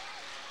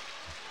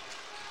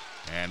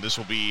 And this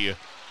will be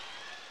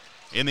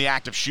in the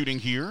act of shooting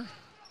here.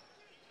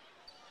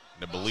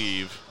 I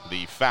believe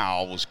the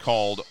foul was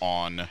called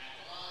on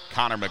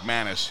Connor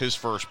McManus, his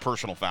first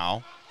personal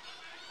foul.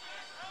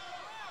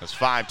 That's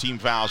 5 team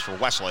fouls for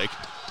Westlake.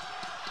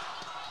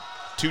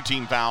 2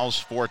 team fouls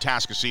for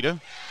Atascocita.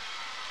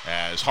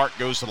 As Hart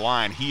goes to the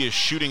line, he is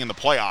shooting in the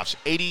playoffs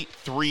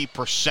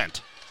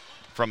 83%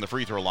 from the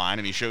free throw line,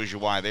 and he shows you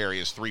why there. He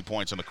has 3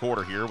 points in the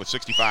quarter here with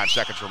 65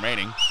 seconds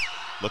remaining.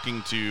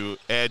 Looking to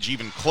edge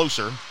even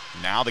closer.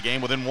 Now the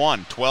game within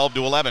 1,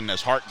 12-11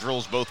 as Hart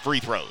drills both free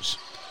throws.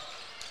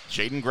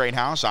 Jaden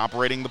Greathouse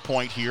operating the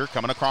point here,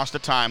 coming across the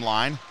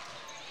timeline.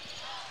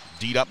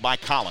 D'd up by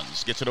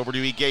Collins, gets it over to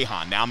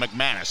Igehan. Now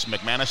McManus.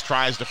 McManus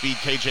tries to feed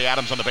KJ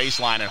Adams on the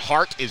baseline, and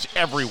Hart is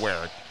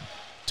everywhere.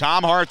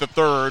 Tom Hart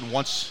III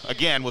once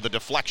again with a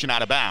deflection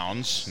out of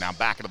bounds. Now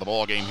back into the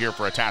ball game here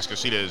for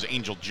Atascocita is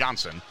Angel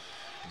Johnson.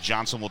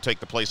 Johnson will take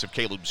the place of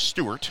Caleb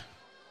Stewart.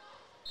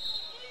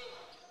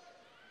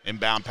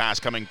 Inbound pass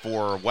coming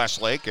for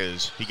Westlake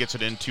as he gets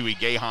it into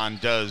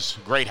Igehan, does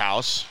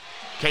Greathouse.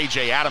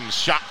 KJ Adams'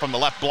 shot from the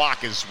left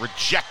block is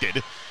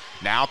rejected.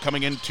 Now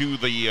coming into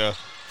the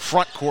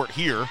front court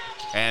here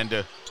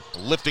and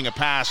lifting a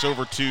pass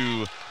over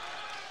to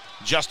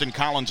Justin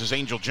Collins is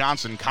Angel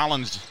Johnson.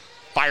 Collins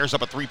fires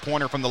up a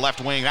three-pointer from the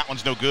left wing. That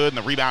one's no good, and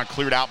the rebound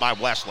cleared out by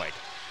Westlake.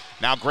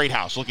 Now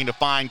Greathouse looking to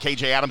find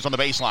KJ Adams on the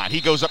baseline. He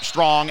goes up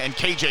strong, and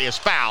KJ is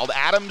fouled.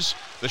 Adams,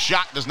 the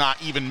shot does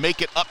not even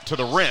make it up to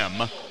the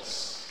rim.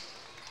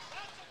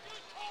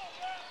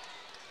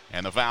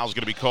 And the foul is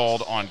going to be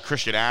called on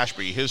Christian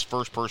Ashby, his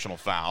first personal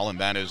foul, and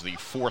that is the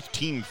 4th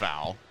team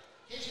foul.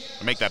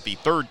 To make that the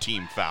 3rd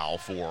team foul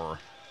for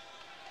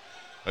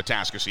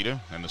Atascocita,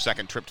 and the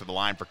second trip to the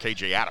line for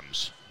KJ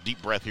Adams.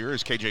 Deep breath here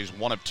as KJ's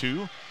 1 of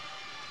 2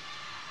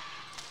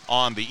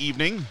 on the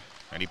evening,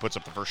 and he puts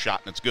up the first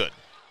shot, and it's good.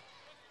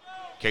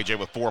 KJ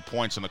with 4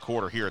 points in the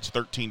quarter here. It's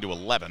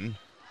 13-11.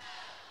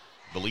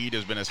 The lead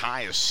has been as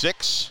high as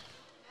 6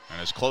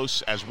 and as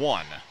close as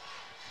 1.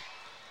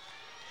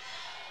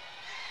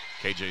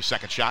 KJ's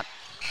second shot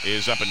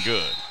is up and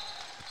good.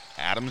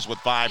 Adams with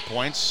 5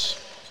 points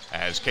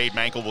as Cade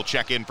Mankel will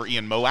check in for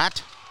Ian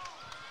Moat.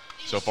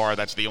 So far,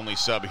 that's the only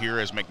sub here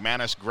as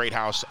McManus,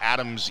 Greathouse,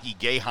 Adams,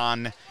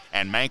 Igehan,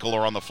 and Mankel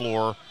are on the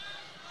floor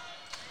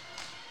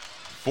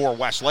for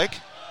Westlake.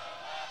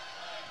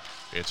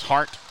 It's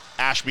Hart,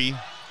 Ashby,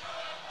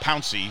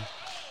 Pouncey,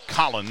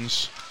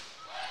 Collins,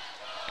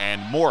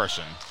 and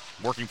Morrison.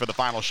 Working for the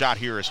final shot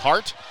here is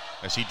Hart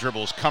as he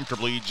dribbles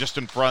comfortably just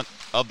in front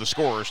of the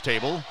scorer's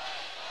table,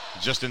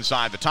 just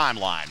inside the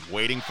timeline.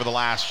 Waiting for the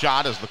last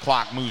shot as the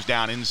clock moves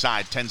down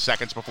inside 10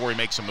 seconds before he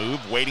makes a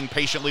move. Waiting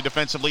patiently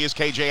defensively is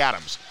KJ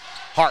Adams.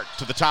 Hart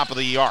to the top of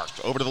the arc,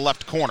 over to the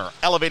left corner,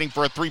 elevating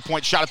for a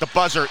three-point shot at the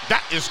buzzer.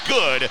 That is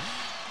good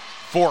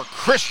for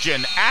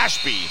Christian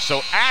Ashby.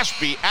 So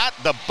Ashby at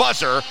the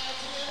buzzer,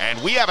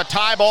 and we have a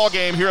tie ball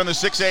game here in the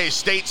 6A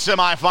state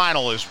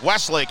semifinal as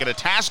Westlake and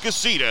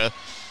Atascocita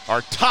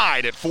are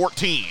tied at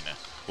 14.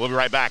 We'll be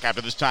right back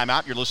after this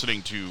timeout. You're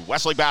listening to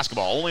Westlake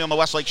Basketball, only on the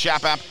Westlake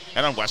Shap app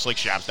and on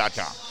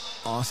WestlakeShaps.com.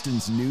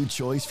 Austin's new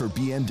choice for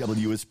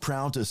BMW is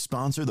proud to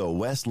sponsor the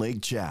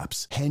Westlake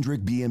Chaps.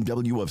 Hendrick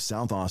BMW of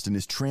South Austin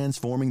is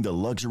transforming the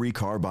luxury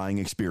car buying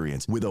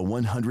experience with a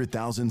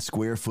 100,000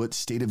 square foot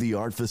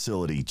state-of-the-art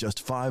facility just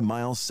 5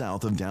 miles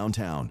south of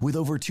downtown. With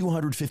over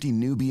 250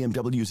 new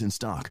BMWs in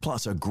stock,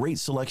 plus a great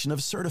selection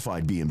of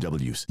certified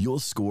BMWs, you'll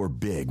score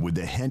big with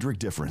the Hendrick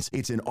difference.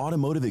 It's an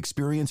automotive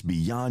experience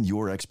beyond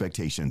your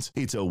expectations.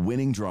 It's a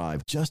winning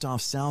drive just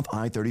off South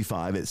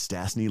I-35 at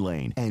Stastny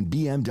Lane, and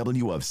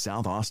BMW of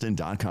South Austin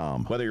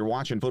SportsMedicine.com. Whether you're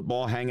watching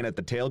football, hanging at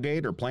the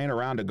tailgate, or playing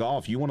around to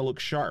golf, you want to look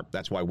sharp.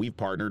 That's why we've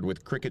partnered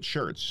with Cricket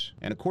Shirts.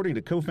 And according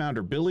to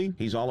co-founder Billy,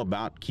 he's all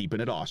about keeping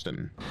it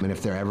Austin. And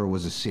if there ever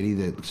was a city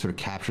that sort of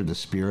captured the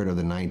spirit of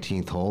the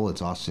 19th hole,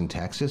 it's Austin,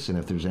 Texas. And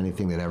if there's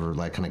anything that ever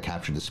kind of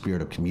captured the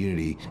spirit of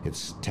community,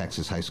 it's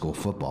Texas high school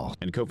football.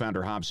 And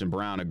co-founder Hobson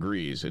Brown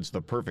agrees. It's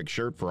the perfect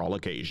shirt for all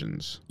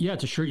occasions. Yeah,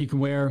 it's a shirt you can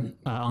wear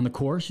on the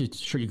course. It's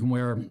a shirt you can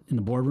wear in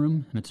the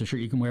boardroom. And it's a shirt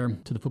you can wear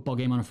to the football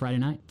game on a Friday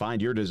night.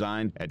 Find your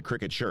design at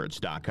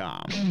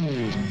cricketshirts.com.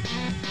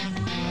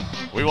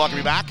 We welcome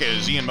you back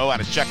as Ian Moat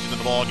has checked into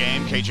the ball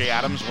game. KJ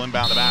Adams will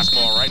inbound the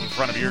basketball right in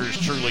front of yours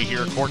truly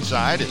here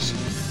courtside. Is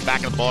back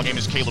into the ball game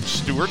is Caleb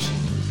Stewart.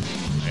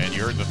 And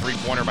you heard the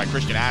three-pointer by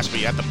Christian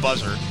Ashby at the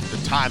buzzer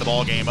to tie the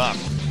ball game up.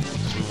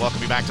 As we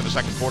welcome you back to the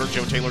second quarter,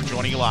 Joe Taylor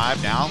joining you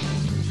live now.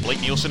 Blake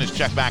Nielsen is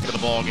checked back into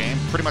the ball game.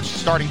 Pretty much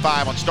starting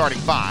five on starting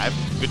five.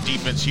 Good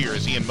defense here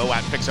as Ian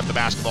Moat picks up the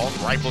basketball,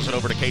 rifles it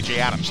over to KJ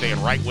Adams.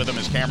 Staying right with him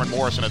is Cameron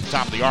Morrison at the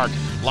top of the arc,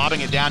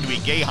 lobbing it down to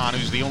Igahan,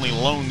 who's the only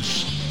lone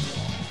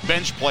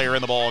bench player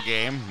in the ball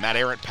game. That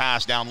errant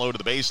pass down low to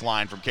the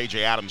baseline from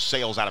KJ Adams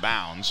sails out of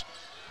bounds.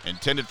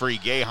 Intended for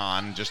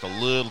Igahan, just a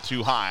little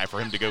too high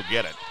for him to go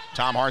get it.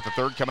 Tom Hart, the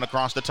third, coming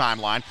across the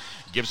timeline,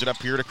 gives it up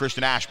here to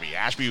Christian Ashby.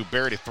 Ashby, who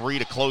buried a three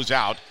to close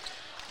out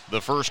the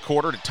first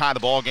quarter to tie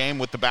the ball game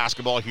with the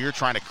basketball here,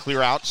 trying to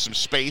clear out some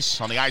space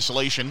on the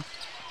isolation.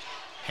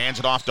 Hands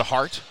it off to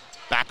Hart.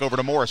 Back over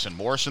to Morrison.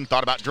 Morrison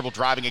thought about dribble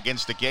driving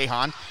against the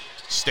Igahan.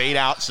 Stayed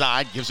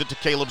outside, gives it to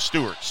Caleb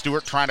Stewart.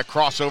 Stewart trying to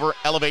cross over,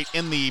 elevate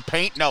in the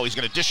paint. No, he's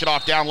going to dish it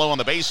off down low on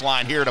the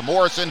baseline here to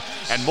Morrison.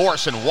 And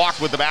Morrison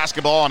walked with the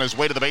basketball on his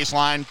way to the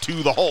baseline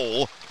to the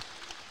hole.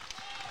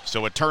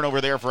 So a turnover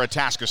there for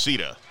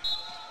Atascocita.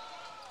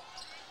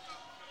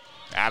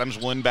 Adams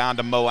will inbound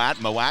to Moat.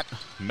 Moat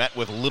met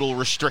with little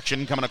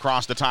restriction coming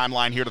across the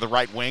timeline here to the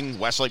right wing.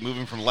 Westlake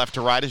moving from left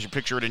to right as you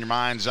picture it in your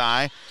mind's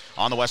eye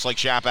on the Westlake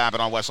Shap app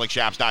and on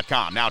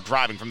westlakeshaps.com. Now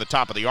driving from the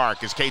top of the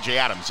arc is KJ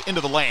Adams into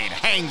the lane,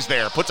 hangs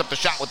there, puts up the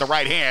shot with the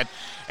right hand,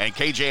 and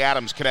KJ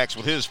Adams connects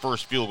with his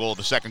first field goal of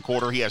the second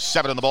quarter. He has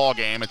 7 in the ball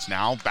game. It's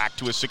now back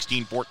to a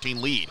 16-14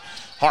 lead.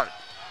 Hart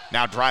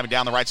now driving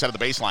down the right side of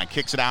the baseline,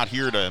 kicks it out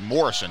here to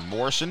Morrison.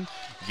 Morrison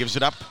gives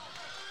it up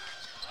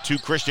to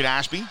Christian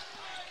Ashby,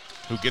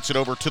 who gets it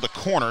over to the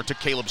corner to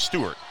Caleb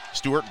Stewart.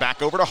 Stewart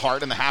back over to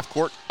Hart in the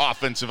half-court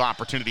offensive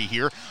opportunity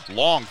here.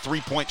 Long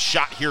three-point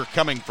shot here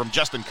coming from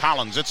Justin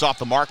Collins. It's off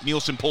the mark.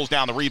 Nielsen pulls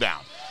down the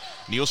rebound.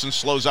 Nielsen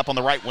slows up on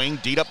the right wing,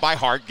 D'd up by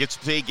Hart, gets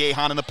to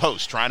Igahan in the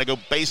post, trying to go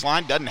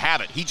baseline, doesn't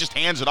have it. He just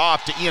hands it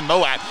off to Ian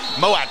Moat.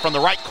 Moat from the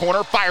right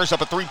corner fires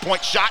up a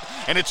three-point shot,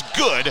 and it's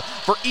good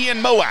for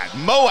Ian Moat.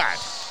 Moat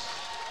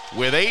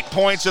with 8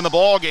 points in the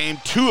ball game,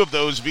 2 of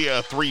those via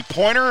a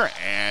three-pointer,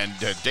 and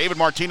David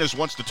Martinez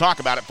wants to talk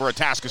about it for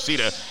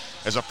Atascocita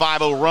as a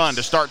 5-0 run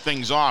to start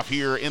things off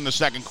here in the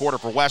second quarter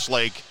for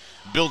Westlake.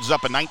 Builds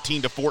up a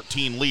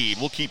 19-14 lead.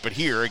 We'll keep it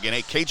here. Again,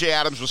 KJ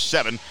Adams with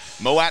 7,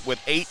 Moat with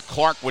 8,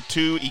 Clark with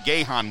 2,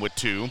 Igahan with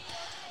 2.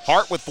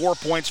 Hart with 4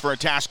 points for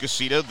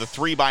Atascocita, the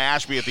 3 by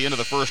Ashby at the end of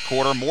the first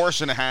quarter.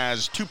 Morrison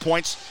has 2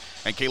 points,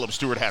 and Caleb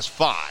Stewart has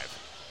 5.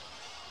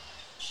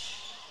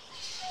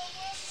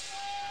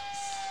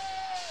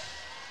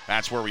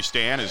 That's where we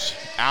stand, is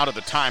out of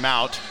the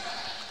timeout.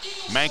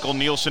 Mankel,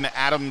 Nielsen,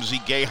 Adams,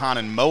 Igahan,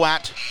 and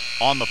Moat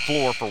on the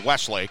floor for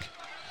Westlake.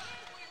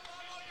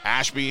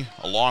 Ashby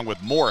along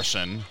with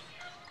Morrison.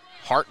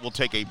 Hart will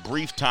take a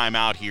brief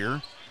timeout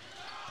here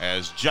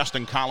as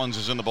Justin Collins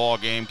is in the ball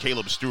game.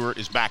 Caleb Stewart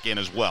is back in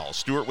as well.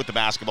 Stewart with the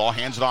basketball,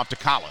 hands it off to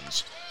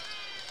Collins.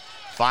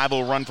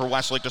 5-0 run for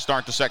Westlake to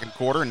start the second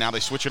quarter, and now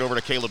they switch it over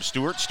to Caleb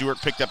Stewart. Stewart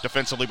picked up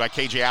defensively by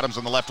KJ Adams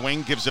on the left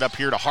wing, gives it up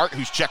here to Hart,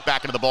 who's checked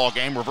back into the ball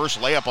game. Reverse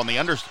layup on the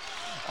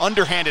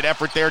underhanded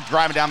effort there,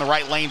 driving down the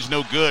right lane's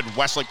no good.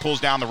 Westlake pulls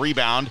down the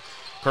rebound,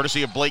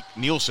 courtesy of Blake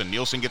Nielsen.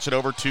 Nielsen gets it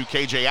over to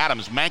KJ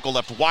Adams. Mankel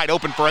left wide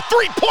open for a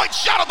three-point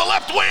shot on the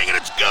left wing, and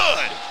it's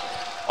good.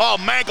 Oh,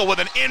 Mankel with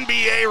an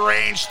NBA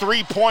range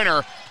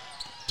three-pointer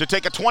to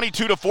take a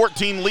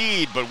 22-14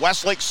 lead, but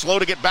Westlake slow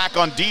to get back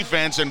on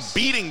defense, and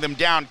beating them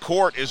down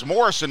court is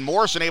Morrison.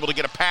 Morrison able to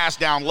get a pass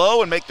down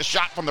low and make the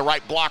shot from the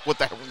right block with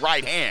the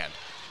right hand.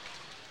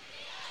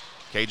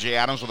 KJ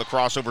Adams with a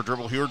crossover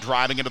dribble here,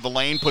 driving into the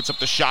lane, puts up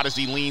the shot as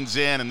he leans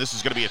in, and this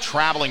is going to be a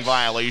traveling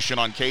violation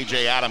on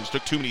KJ Adams.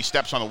 Took too many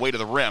steps on the way to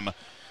the rim,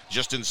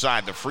 just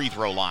inside the free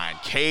throw line.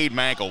 Cade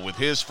Mankel with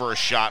his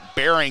first shot,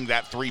 burying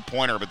that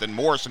three-pointer, but then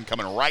Morrison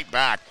coming right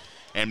back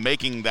and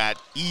making that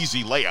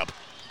easy layup.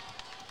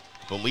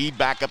 The lead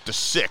back up to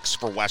 6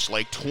 for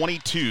Westlake,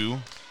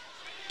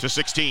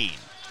 22-16.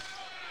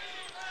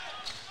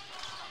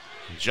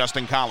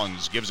 Justin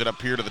Collins gives it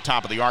up here to the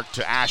top of the arc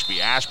to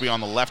Ashby. Ashby on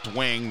the left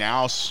wing.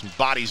 Now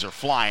bodies are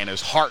flying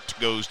as Hart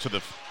goes to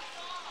the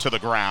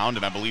ground,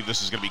 and I believe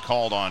this is going to be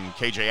called on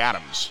KJ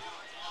Adams.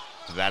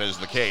 If that is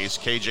the case,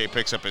 KJ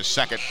picks up his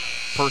second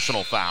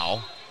personal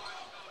foul.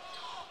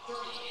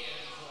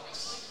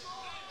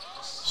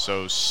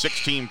 So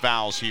 16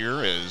 fouls here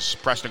as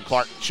Preston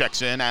Clark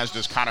checks in, as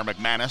does Connor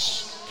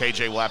McManus.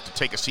 KJ will have to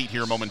take a seat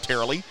here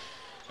momentarily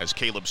as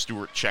Caleb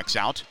Stewart checks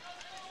out.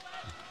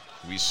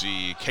 We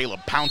see Caleb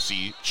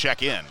Pouncey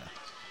check in.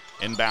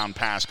 Inbound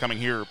pass coming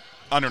here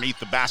underneath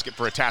the basket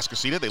for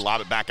Atascocita. They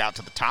lob it back out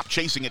to the top.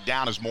 Chasing it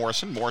down is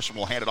Morrison. Morrison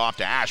will hand it off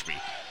to Ashby.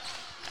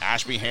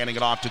 Ashby handing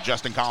it off to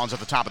Justin Collins at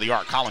the top of the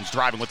arc. Collins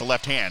driving with the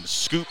left hand.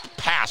 Scoop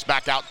pass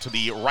back out to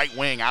the right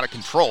wing, out of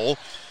control.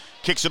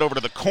 Kicks it over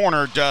to the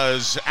corner,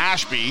 does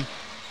Ashby.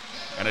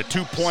 And a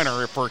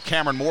two-pointer for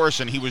Cameron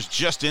Morrison. He was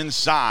just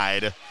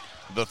inside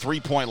the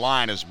three-point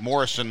line as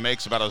Morrison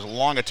makes about as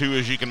long a two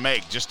as you can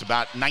make, just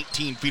about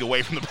 19 feet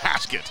away from the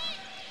basket.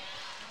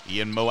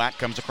 Ian Moat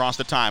comes across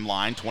the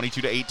timeline.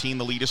 22-18,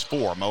 the lead is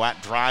 4.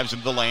 Moat drives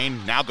into the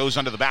lane, now goes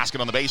under the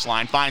basket on the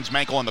baseline, finds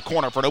Mankel in the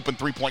corner for an open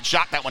three-point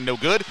shot. That one no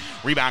good.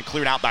 Rebound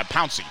cleared out by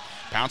Pouncey.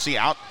 Pouncey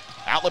out,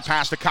 outlet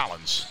pass to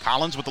Collins.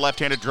 Collins with the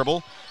left-handed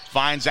dribble,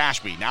 finds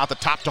Ashby. Now at the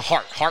top to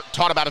Hart. Hart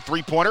taught about a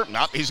three-pointer.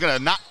 No, he's going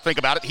to not think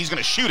about it. He's going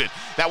to shoot it.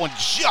 That one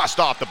just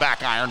off the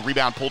back iron.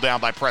 Rebound pulled down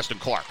by Preston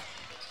Clark.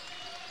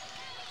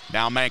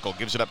 Now Mankel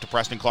gives it up to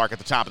Preston Clark at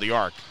the top of the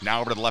arc. Now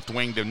over to the left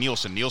wing to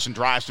Nielsen. Nielsen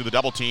drives through the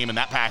double team, and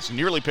that pass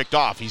nearly picked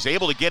off. He's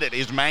able to get it,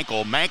 is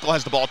Mankel. Mankel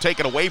has the ball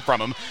taken away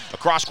from him. A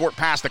cross-court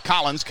pass to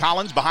Collins.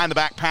 Collins behind the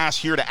back pass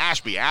here to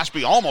Ashby.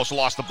 Ashby almost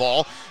lost the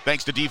ball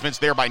thanks to defense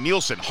there by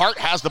Nielsen. Hart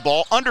has the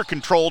ball under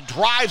control,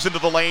 drives into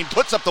the lane,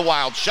 puts up the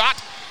wild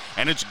shot,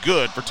 and it's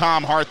good for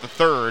Tom Hart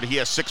III. He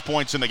has 6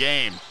 points in the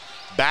game.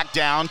 Back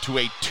down to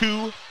a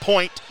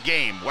 2-point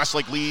game.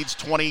 Westlake leads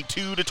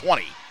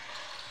 22-20.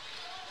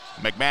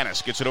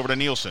 McManus gets it over to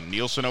Nielsen.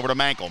 Nielsen over to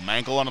Mankel.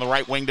 Mankel on the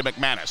right wing to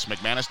McManus.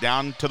 McManus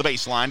down to the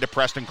baseline to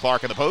Preston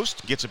Clark in the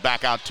post. Gets it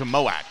back out to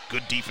Moat.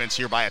 Good defense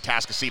here by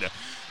Atascocita.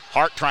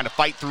 Hart trying to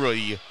fight through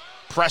a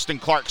Preston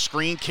Clark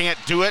screen. Can't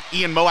do it.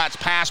 Ian Moat's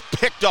pass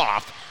picked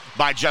off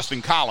by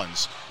Justin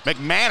Collins.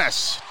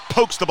 McManus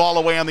pokes the ball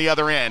away on the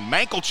other end.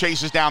 Mankel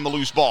chases down the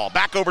loose ball.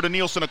 Back over to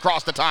Nielsen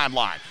across the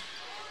timeline.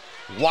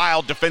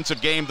 Wild defensive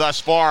game thus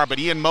far, but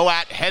Ian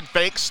Moat head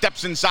fake,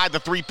 steps inside the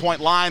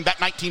three-point line. That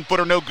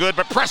 19-footer no good,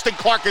 but Preston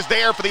Clark is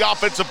there for the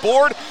offensive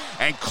board,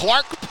 and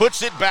Clark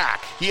puts it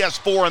back. He has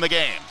 4 in the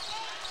game.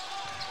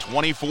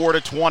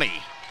 24-20.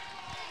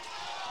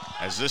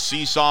 As this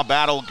seesaw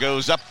battle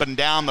goes up and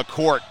down the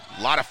court,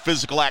 a lot of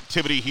physical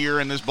activity here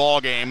in this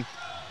ball game.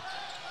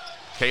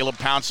 Caleb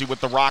Pouncey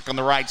with the rock on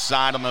the right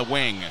side on the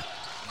wing.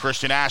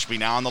 Christian Ashby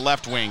now on the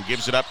left wing,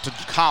 gives it up to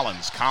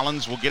Collins.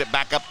 Collins will get it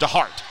back up to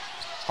Hart.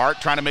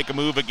 Hart trying to make a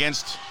move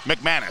against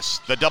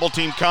McManus. The double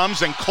team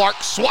comes, and Clark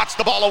swats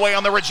the ball away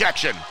on the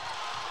rejection.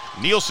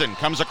 Nielsen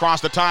comes across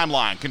the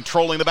timeline,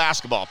 controlling the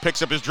basketball,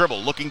 picks up his dribble,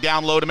 looking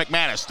down low to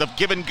McManus. The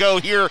give and go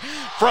here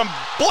from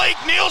Blake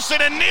Nielsen,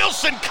 and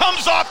Nielsen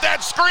comes off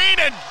that screen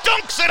and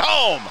dunks it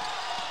home.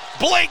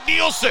 Blake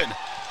Nielsen.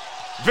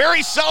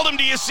 Very seldom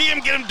do you see him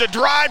get him to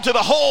drive to the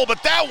hole,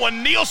 but that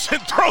one, Nielsen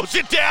throws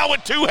it down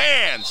with 2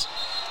 hands.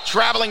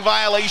 Traveling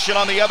violation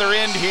on the other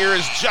end here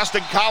as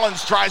Justin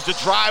Collins tries to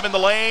drive in the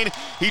lane.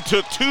 He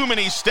took too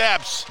many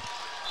steps.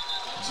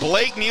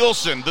 Blake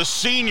Nielsen, the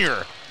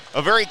senior,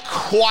 a very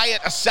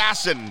quiet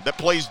assassin that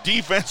plays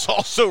defense,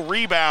 also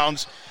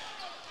rebounds,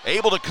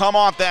 able to come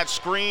off that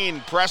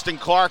screen. Preston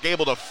Clark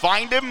able to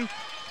find him,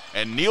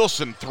 and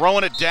Nielsen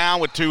throwing it down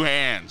with 2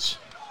 hands.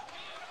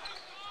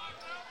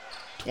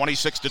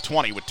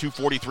 26-20 with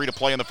 2:43 to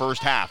play in the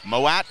first half.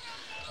 Moat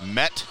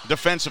met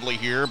defensively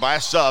here by a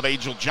sub,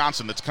 Angel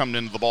Johnson, that's coming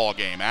into the ball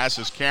game, as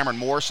is Cameron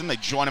Morrison. They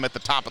join him at the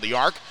top of the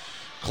arc.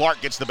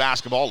 Clark gets the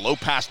basketball. Low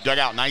pass dug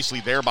out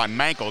nicely there by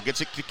Mankel.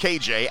 Gets it to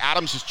KJ.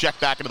 Adams is checked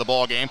back into the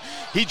ball game.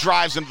 He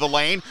drives into the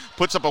lane,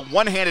 puts up a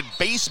one-handed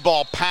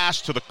baseball pass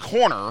to the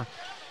corner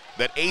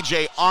that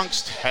A.J.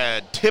 Ongst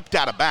had tipped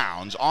out of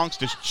bounds.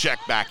 Ongst is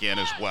checked back in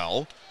as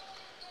well.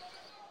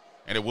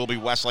 And it will be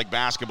Westlake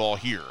basketball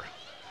here.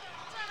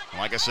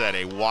 Like I said,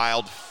 a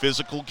wild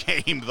physical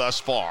game thus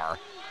far,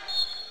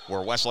 where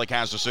Westlake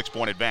has a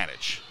 6-point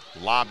advantage.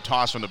 Lob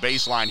toss from the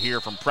baseline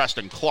here from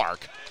Preston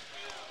Clark.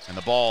 And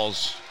the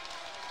ball's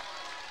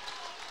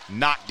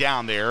knocked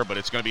down there, but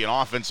it's going to be an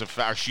offensive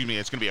foul. It's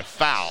going to be a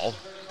foul.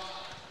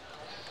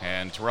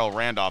 And Terrell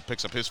Randolph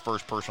picks up his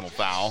first personal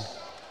foul.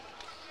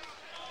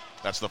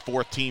 That's the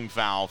 4th team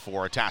foul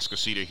for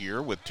Atascocita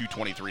here with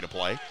 2:23 to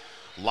play.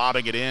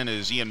 Lobbing it in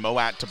is Ian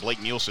Moat to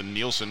Blake Nielsen.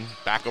 Nielsen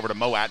back over to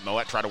Moat.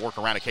 Moat tried to work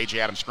around a KJ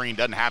Adams screen.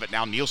 Doesn't have it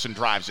now. Nielsen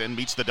drives in,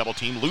 meets the double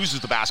team,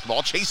 loses the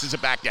basketball, chases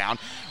it back down,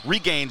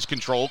 regains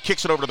control,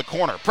 kicks it over to the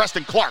corner.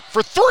 Preston Clark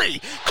for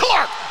 3.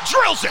 Clark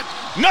drills it.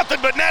 Nothing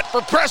but net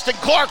for Preston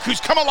Clark,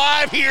 who's come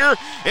alive here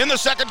in the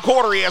second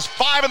quarter. He has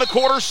 5 in the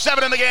quarter,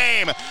 7 in the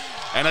game.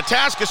 And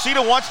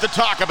Atascocita wants to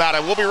talk about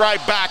it. We'll be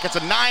right back. It's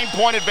a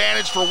 9-point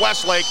advantage for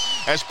Westlake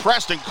as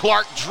Preston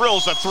Clark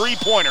drills a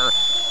 3-pointer.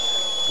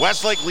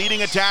 Westlake leading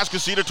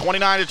Atascocita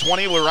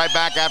 29-20. We're right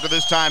back after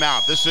this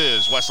timeout. This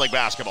is Westlake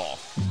basketball.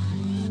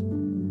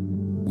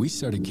 We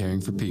started caring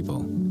for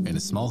people in a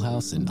small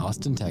house in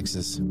Austin,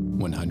 Texas,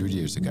 100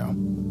 years ago.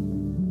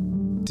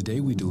 Today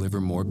we deliver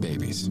more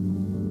babies,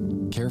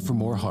 care for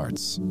more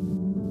hearts,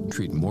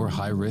 treat more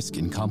high-risk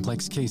and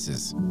complex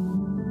cases,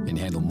 and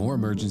handle more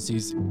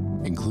emergencies,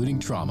 including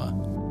trauma,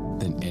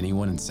 than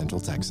anyone in Central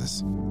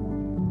Texas.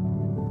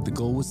 The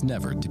goal was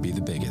never to be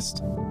the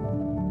biggest,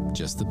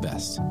 just the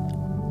best.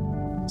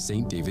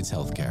 St. David's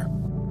Healthcare.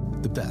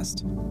 The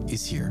best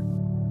is here.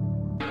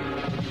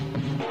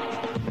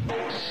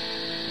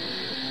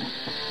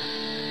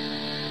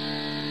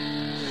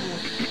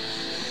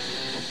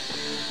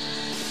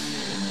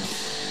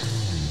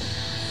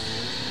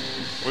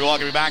 We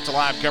welcome you back to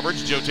live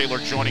coverage. Joe Taylor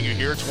joining you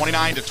here.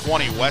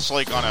 29-20,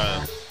 Westlake on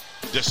a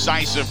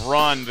decisive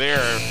run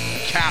there,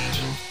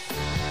 capped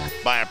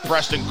by a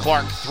Preston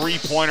Clark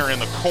three-pointer in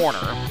the corner.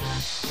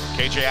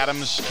 KJ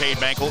Adams, Cade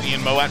Bankel,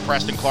 Ian Moat,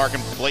 Preston Clark,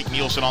 and Blake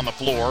Nielsen on the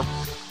floor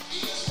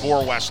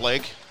for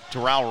Westlake.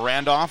 Terrell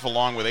Randolph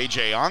along with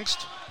A.J.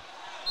 Ongst,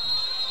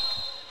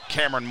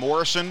 Cameron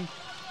Morrison,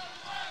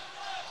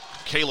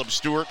 Caleb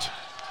Stewart,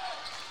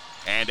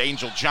 and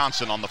Angel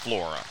Johnson on the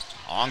floor.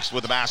 Ongst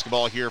with the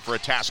basketball here for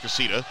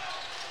Atascocita.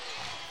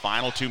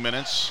 Final 2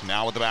 minutes.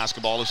 Now with the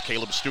basketball is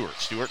Caleb Stewart.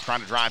 Stewart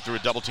trying to drive through a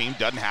double team.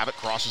 Doesn't have it.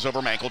 Crosses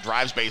over Mankel.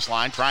 Drives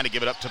baseline. Trying to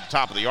give it up to the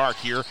top of the arc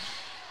here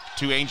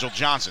to Angel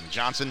Johnson.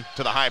 Johnson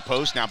to the high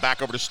post. Now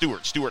back over to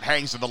Stewart. Stewart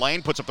hangs in the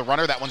lane. Puts up the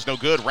runner. That one's no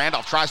good.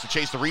 Randolph tries to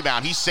chase the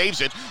rebound. He saves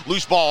it.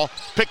 Loose ball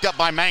picked up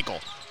by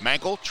Mankel.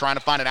 Mankel trying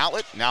to find an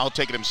outlet. Now he'll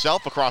take it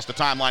himself across the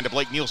timeline to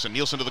Blake Nielsen.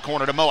 Nielsen to the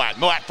corner to Moat.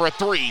 Moat for a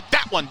three.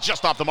 That one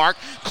just off the mark.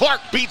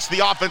 Clark beats the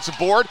offensive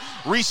board.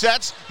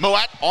 Resets.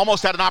 Moat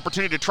almost had an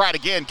opportunity to try it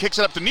again. Kicks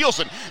it up to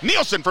Nielsen.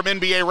 Nielsen from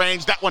NBA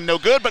range. That one no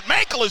good, but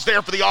Mankel is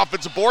there for the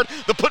offensive board.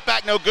 The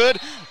putback no good.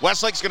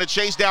 Westlake's going to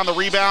chase down the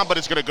rebound, but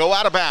it's going to go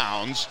out of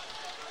bounds.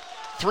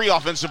 3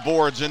 offensive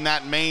boards in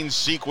that main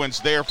sequence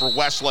there for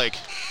Westlake.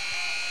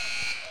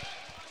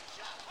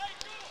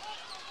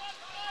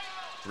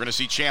 We're going to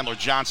see Chandler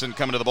Johnson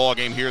coming to the ball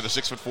game here, the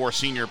 6'4"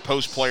 senior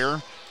post player,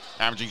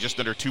 averaging just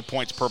under 2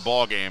 points per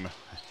ball game.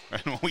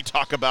 And when we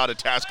talk about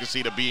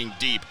Atascocita being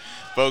deep,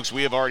 folks,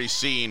 we have already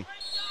seen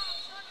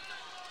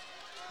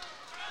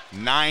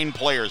 9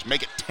 players,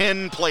 make it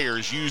 10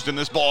 players used in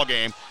this ball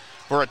game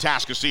for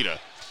Atascocita.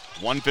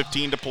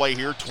 1:15 to play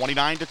here,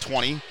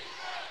 29-20.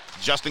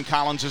 Justin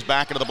Collins is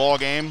back into the ball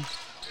game.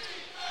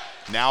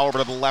 Now over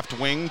to the left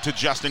wing to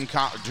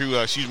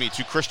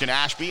to Christian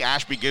Ashby.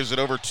 Ashby gives it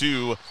over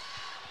to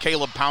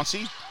Caleb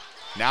Pouncey.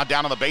 Now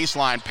down on the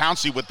baseline,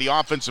 Pouncey with the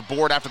offensive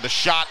board after the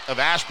shot of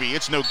Ashby.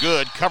 It's no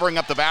good. Covering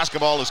up the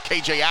basketball is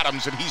KJ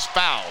Adams, and he's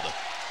fouled.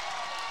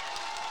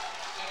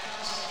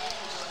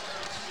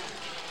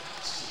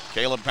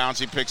 Caleb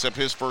Pouncey picks up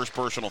his first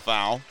personal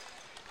foul.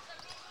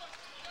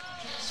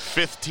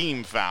 5th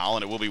team foul,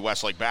 and it will be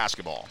Westlake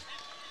basketball.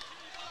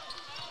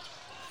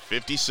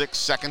 56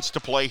 seconds to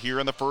play here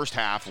in the first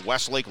half.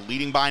 Westlake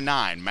leading by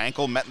 9.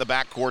 Mankel met in the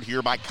backcourt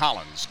here by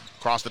Collins.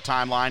 Across the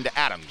timeline to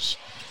Adams.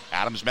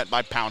 Adams met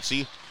by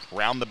Pouncey.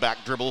 Round the back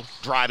dribble,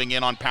 driving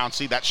in on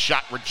Pouncey. That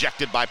shot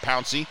rejected by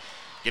Pouncey.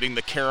 Getting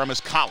the carom is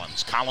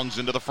Collins. Collins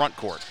into the front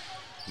court.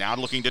 Now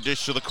looking to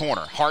dish to the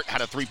corner. Hart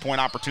had a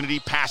three-point opportunity,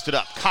 passed it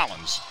up.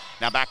 Collins.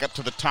 Now back up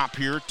to the top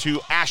here to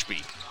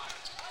Ashby.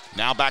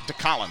 Now back to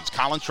Collins.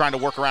 Collins trying to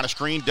work around a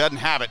screen, doesn't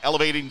have it.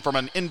 Elevating from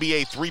an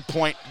NBA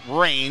three-point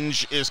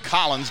range is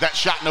Collins. That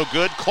shot no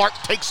good. Clark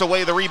takes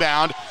away the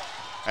rebound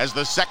as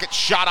the second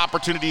shot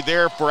opportunity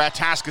there for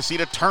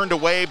Atascocita turned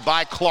away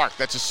by Clark.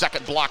 That's his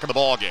second block of the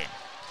ball game.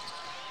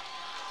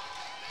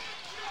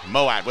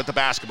 Moat with the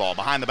basketball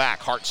behind the back.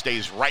 Hart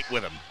stays right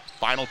with him.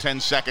 Final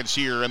 10 seconds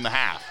here in the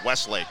half.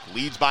 Westlake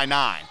leads by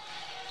 9.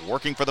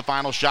 Working for the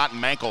final shot,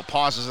 and Mankel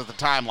pauses at the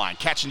timeline.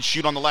 Catch and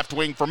shoot on the left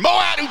wing for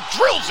Moat, who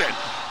drills it.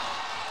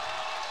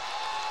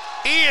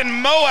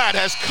 Ian Moat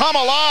has come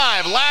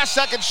alive. Last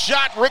second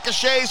shot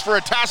ricochets for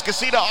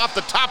Atascocita off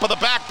the top of the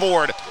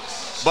backboard.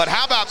 But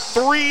how about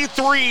 3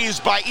 threes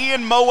by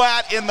Ian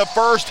Moat in the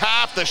first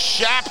half? The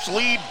Shaps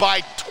lead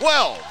by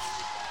 12.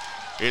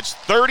 It's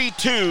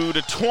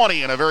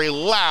 32-20 in a very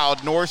loud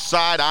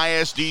Northside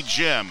ISD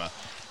gym.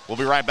 We'll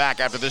be right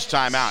back after this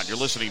timeout. You're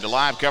listening to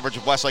live coverage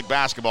of Westlake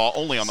basketball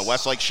only on the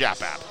Westlake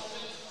Shap app.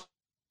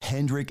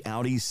 Hendrick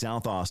Audi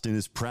South Austin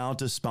is proud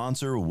to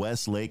sponsor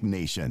Westlake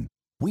Nation.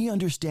 We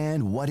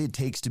understand what it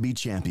takes to be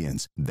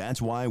champions.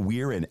 That's why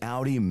we're an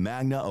Audi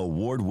Magna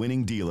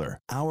award-winning dealer.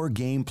 Our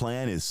game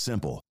plan is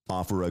simple.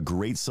 Offer a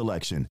great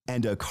selection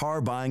and a car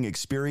buying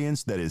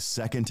experience that is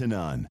second to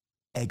none.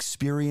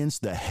 Experience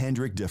the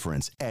Hendrick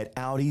difference at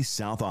Audi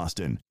South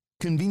Austin.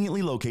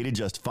 Conveniently located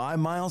just 5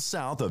 miles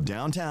south of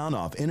downtown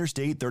off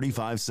Interstate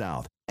 35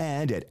 South.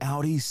 And at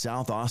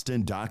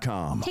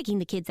AudiSouthAustin.com. Taking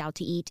the kids out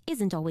to eat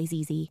isn't always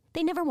easy.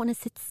 They never want to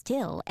sit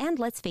still, and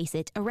let's face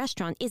it, a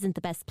restaurant isn't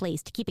the best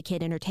place to keep a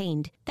kid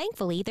entertained.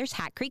 Thankfully, there's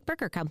Hat Creek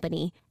Burger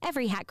Company.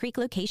 Every Hat Creek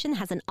location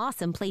has an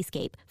awesome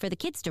playscape for the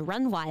kids to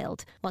run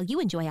wild, while you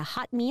enjoy a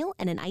hot meal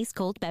and an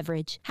ice-cold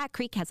beverage. Hat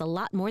Creek has a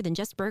lot more than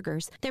just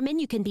burgers. Their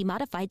menu can be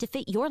modified to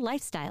fit your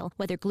lifestyle,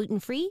 whether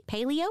gluten-free,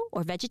 paleo,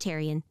 or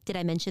vegetarian. Did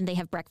I mention they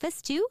have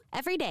breakfast, too?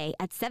 Every day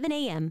at 7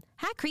 a.m.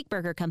 Hat Creek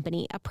Burger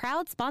Company, a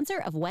proud sponsor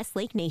of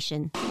Westlake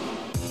Nation.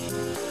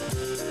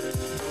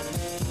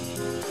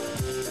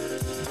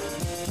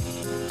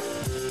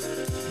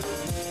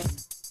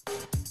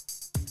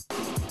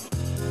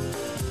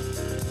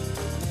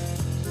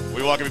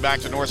 We welcome you back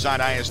to Northside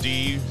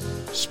ISD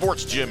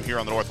Sports Gym here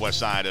on the northwest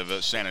side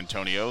of San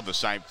Antonio, the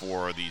site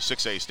for the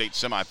 6A state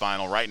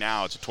semifinal. Right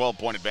now, it's a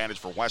 12-point advantage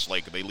for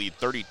Westlake. They lead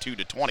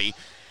 32-20.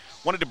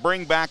 Wanted to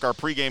bring back our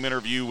pregame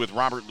interview with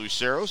Robert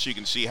Lucero so you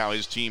can see how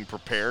his team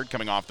prepared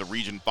coming off the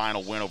region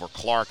final win over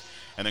Clark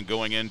and then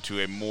going into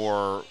a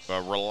more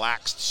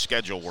relaxed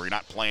schedule where you're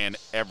not playing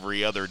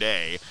every other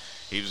day.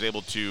 He was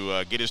able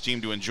to get his team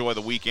to enjoy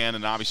the weekend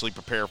and obviously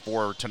prepare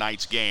for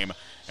tonight's game.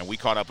 And we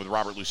caught up with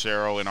Robert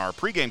Lucero in our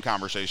pregame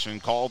conversation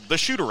called The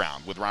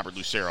Shoot-Around with Robert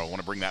Lucero. I want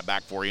to bring that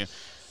back for you.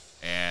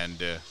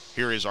 And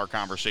here is our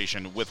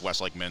conversation with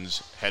Westlake men's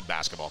head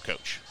basketball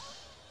coach.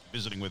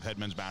 Visiting with head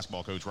men's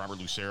basketball coach Robert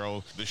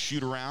Lucero. The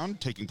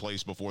shoot-around taking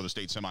place before the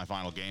state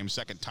semifinal game.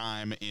 Second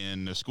time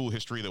in school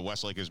history that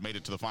Westlake has made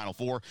it to the Final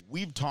Four.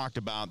 We've talked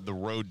about the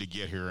road to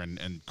get here,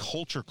 and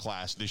culture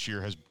class this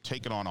year has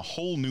taken on a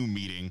whole new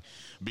meaning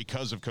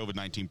because of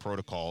COVID-19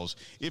 protocols.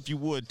 If you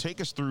would,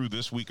 take us through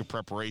this week of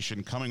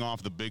preparation, coming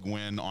off the big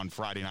win on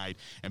Friday night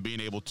and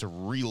being able to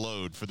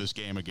reload for this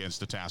game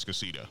against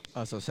Atascocita.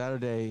 So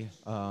Saturday,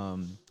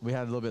 we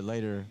had a little bit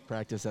later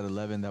practice at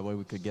 11. That way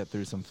we could get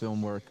through some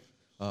film work.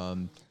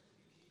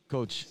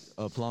 Coach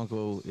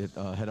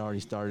Polanco had already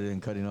started in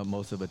cutting up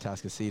most of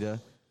Atascocita,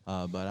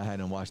 but I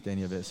hadn't watched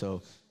any of it.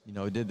 So,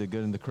 we did the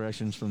good and the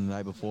corrections from the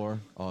night before,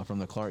 from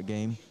the Clark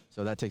game.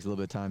 So that takes a little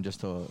bit of time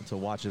just to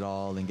watch it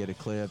all and get it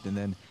clipped. And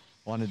then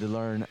wanted to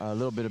learn a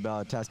little bit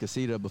about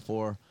Atascocita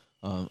before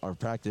our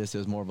practice. It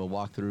was more of a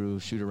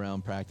walkthrough,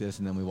 shoot-around practice,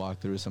 and then we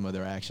walked through some of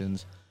their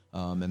actions.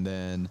 And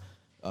then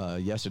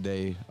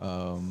yesterday,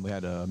 we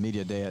had a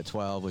media day at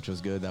 12, which was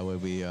good. That way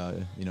we,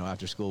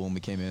 after school when we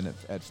came in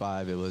at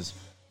 5, it was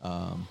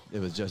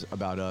just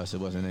about us. It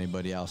wasn't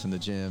anybody else in the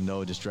gym,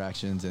 no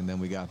distractions. And then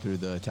we got through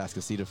the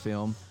Atascocita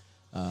film.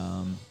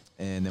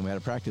 And then we had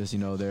a practice.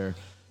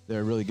 They're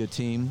a really good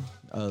team,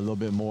 a little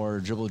bit more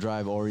dribble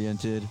drive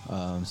oriented.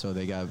 So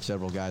they got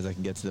several guys that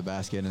can get to the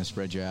basket and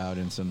spread you out,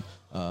 and some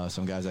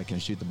guys that can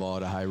shoot the ball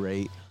at a high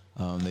rate.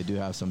 They do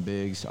have some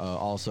bigs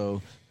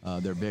also.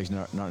 Their bigs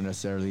not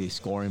necessarily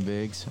scoring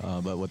bigs,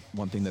 but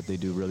one thing that they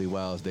do really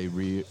well is they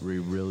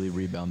really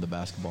rebound the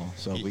basketball.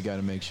 So we got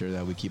to make sure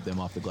that we keep them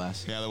off the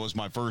glass. Yeah, that was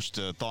my first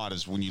thought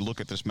is when you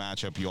look at this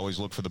matchup, you always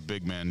look for the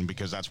big men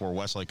because that's where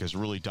Westlake has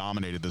really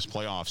dominated this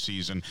playoff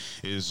season,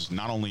 is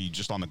not only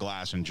just on the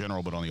glass in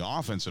general, but on the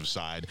offensive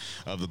side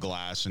of the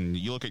glass. And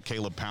you look at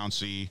Caleb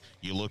Pouncey,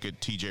 you look at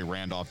TJ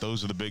Randolph.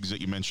 Those are the bigs that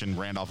you mentioned.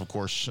 Randolph, of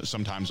course,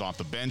 sometimes off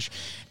the bench.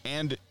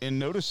 And in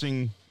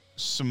noticing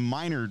some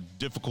minor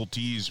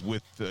difficulties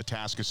with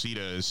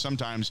Atascocita is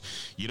sometimes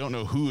you don't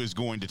know who is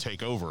going to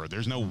take over.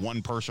 There's no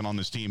one person on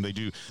this team.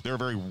 They're a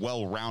very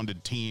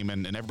well-rounded team,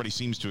 and everybody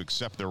seems to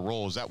accept their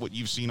role. Is that what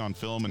you've seen on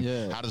film,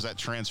 and how does that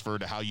transfer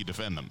to how you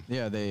defend them?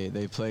 Yeah,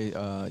 they play 8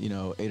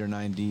 or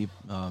 9 deep.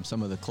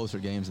 Some of the closer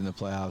games in the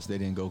playoffs, they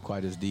didn't go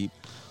quite as deep,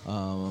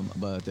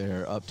 but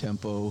they're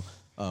up-tempo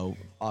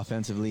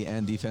offensively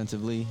and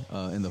defensively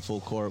in the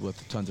full court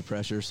with tons of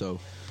pressure. So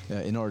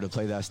in order to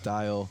play that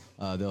style,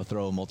 they'll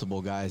throw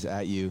multiple guys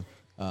at you.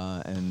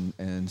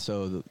 And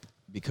so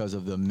because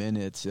of the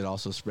minutes, it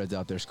also spreads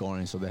out their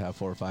scoring. So they have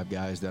 4 or 5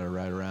 guys that are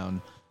right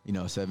around,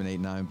 7, 8,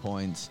 9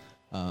 points.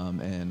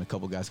 And a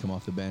couple guys come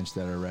off the bench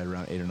that are right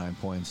around 8 or 9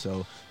 points.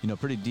 So,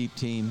 pretty deep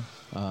team.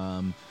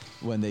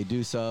 When they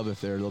do sub, if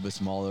they're a little bit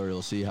smaller,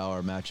 you'll see how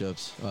our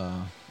matchups,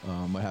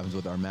 what happens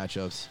with our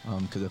matchups.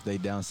 Because if they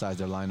downsize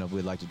their lineup,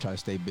 we'd like to try to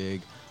stay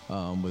big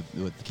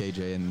with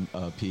KJ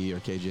and P or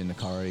KJ and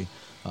Nakari.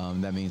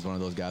 That means one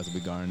of those guys will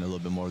be guarding a little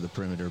bit more of the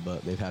perimeter,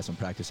 but they've had some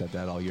practice at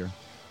that all year.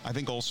 I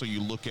think also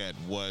you look at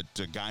what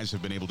guys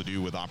have been able to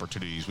do with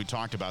opportunities. We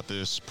talked about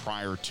this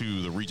prior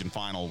to the region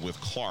final with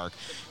Clark.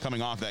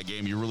 Coming off that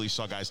game, you really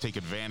saw guys take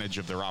advantage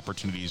of their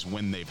opportunities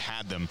when they've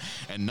had them,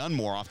 and none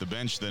more off the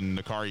bench than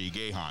Nakari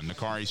Gahan.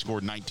 Nakari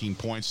scored 19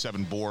 points,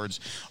 7 boards,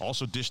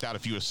 also dished out a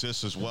few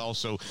assists as well.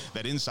 So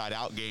that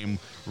inside-out game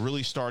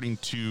really starting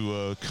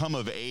to come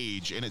of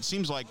age, and it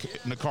seems like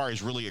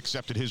Nakari's really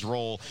accepted his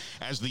role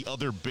as the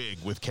other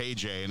big with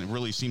KJ, and it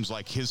really seems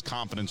like his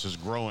confidence is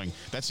growing.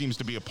 That seems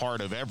to be a part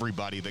of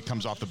everybody that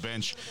comes off the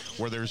bench,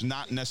 where there's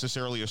not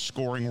necessarily a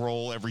scoring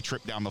role every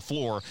trip down the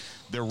floor.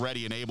 They're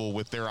ready and able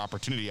with their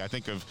opportunity. I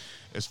think of,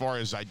 as far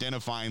as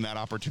identifying that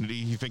opportunity,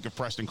 you think of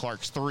Preston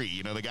Clark's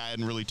 3. The guy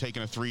hadn't really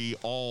taken a 3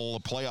 all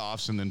the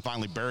playoffs and then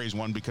finally buries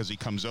one because he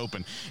comes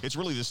open. It's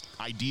really this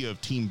idea of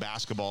team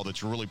basketball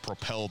that's really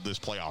propelled this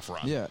playoff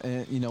run. Yeah,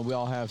 and, we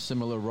all have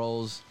similar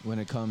roles when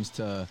it comes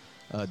to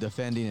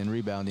defending and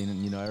rebounding,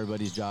 and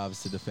everybody's job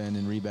is to defend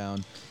and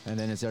rebound, and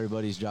then it's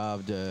everybody's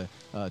job to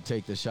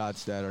take the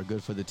shots that are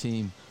good for the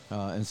team.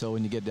 And so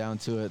when you get down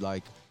to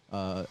it,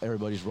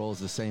 everybody's role is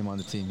the same on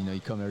the team.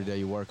 You come every day,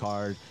 you work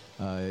hard,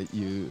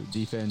 You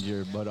defend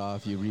your butt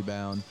off, you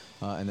rebound,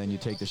 and then you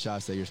take the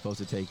shots that you're supposed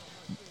to take.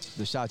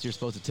 The shots you're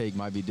supposed to take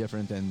might be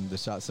different than the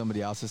shots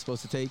somebody else is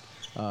supposed to take,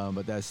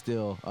 but that's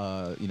still,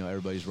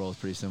 everybody's role is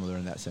pretty similar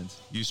in that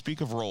sense. You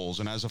speak of roles,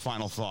 and as a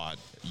final thought,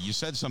 you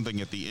said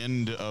something at the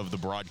end of the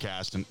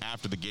broadcast and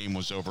after the game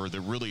was over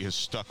that really has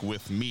stuck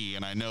with me,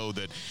 and I know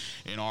that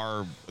in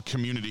our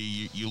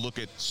community, you look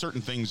at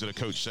certain things that a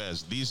coach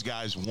says. These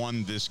guys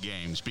won this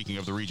game, speaking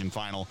of the region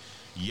final,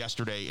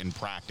 yesterday in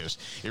practice.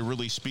 It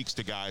really speaks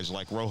to guys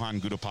like Rohan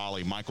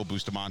Gudapali, Michael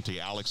Bustamante,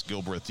 Alex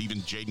Gilbreth, even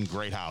Jaden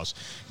Greathouse,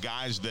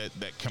 guys that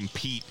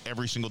compete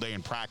every single day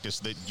in practice,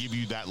 that give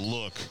you that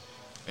look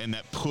and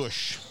that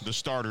push the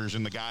starters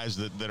and the guys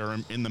that are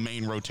in the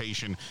main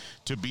rotation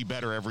to be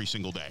better every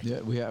single day.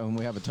 Yeah, we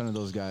have a ton of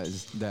those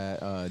guys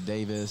that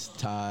Davis,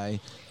 Ty,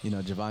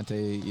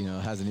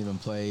 Javante, hasn't even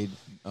played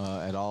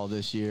at all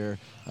this year.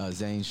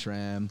 Zane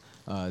Schramm,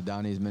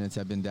 Donnie's minutes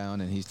have been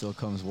down, and he still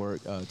comes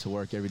to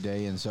work every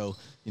day. And so,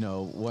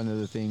 one of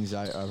the things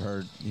I've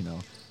heard,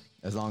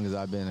 as long as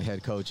I've been a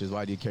head coach, is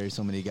why do you carry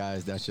so many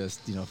guys? That's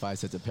just 5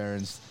 sets of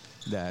parents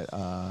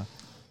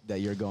that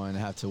you're going to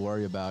have to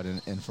worry about.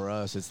 And for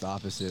us, it's the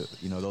opposite.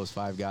 Those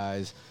 5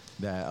 guys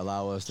that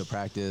allow us to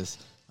practice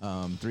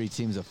 3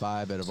 teams of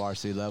 5 at a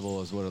varsity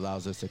level is what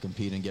allows us to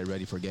compete and get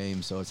ready for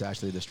games. So it's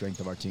actually the strength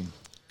of our team.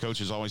 Coach,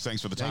 as always,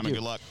 thanks for the time and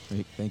good luck.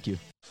 Thank you.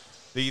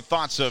 The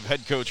thoughts of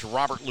head coach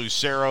Robert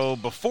Lucero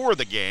before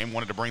the game.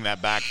 Wanted to bring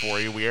that back for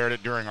you. We aired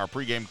it during our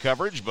pregame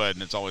coverage, but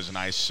it's always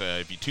nice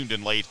if you tuned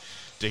in late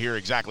to hear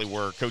exactly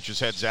where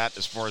coach's head's at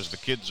as far as the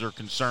kids are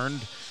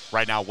concerned.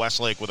 Right now,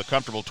 Westlake with a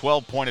comfortable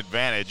 12-point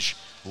advantage.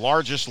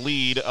 Largest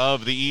lead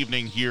of the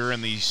evening here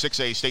in the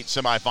 6A state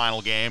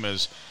semifinal game,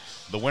 as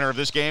the winner of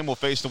this game will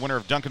face the winner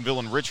of Duncanville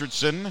and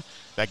Richardson.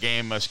 That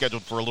game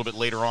scheduled for a little bit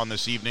later on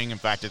this evening. In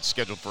fact, it's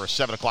scheduled for a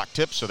 7 o'clock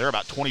tip, so they're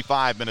about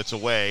 25 minutes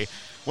away.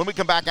 When we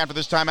come back after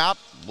this timeout,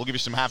 we'll give you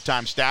some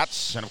halftime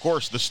stats. And, of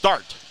course, the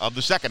start of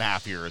the second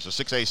half here as the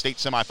 6A state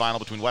semifinal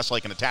between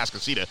Westlake and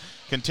Atascocita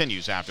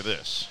continues after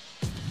this.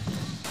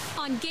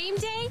 On game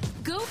day,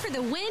 go for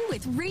the win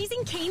with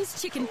Raising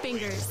Cane's Chicken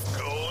Fingers.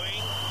 Going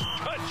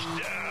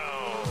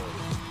touchdown.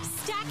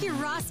 Stack your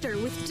roster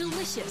with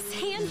delicious,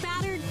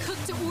 hand-battered,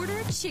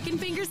 cooked-to-order chicken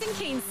fingers and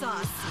cane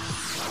sauce.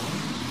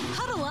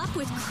 Huddle up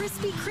with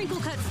crispy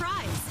crinkle-cut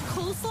fries,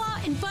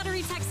 coleslaw, and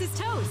buttery Texas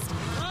toast.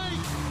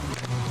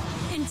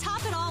 And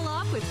top it all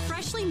off with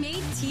freshly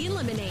made tea and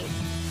lemonade.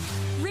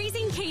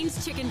 Raising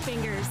Cane's Chicken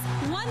Fingers.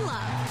 One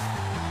love.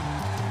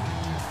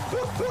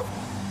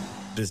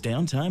 Does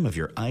downtime of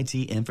your IT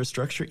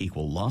infrastructure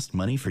equal lost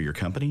money for your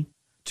company?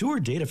 Tour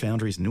Data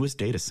Foundry's newest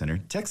data center,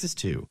 Texas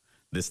 2.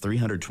 This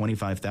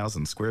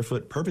 325,000 square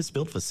foot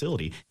purpose-built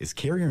facility is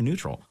carrier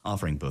neutral,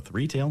 offering both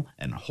retail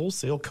and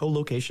wholesale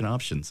co-location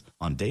options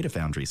on Data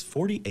Foundry's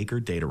 40-acre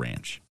data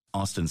ranch.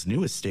 Austin's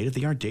newest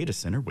state-of-the-art data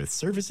center with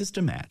services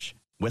to match.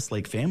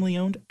 Westlake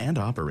family-owned and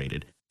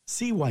operated.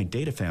 See why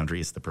Data Foundry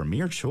is the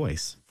premier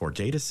choice for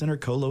data center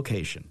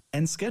co-location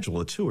and schedule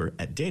a tour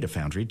at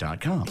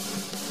datafoundry.com.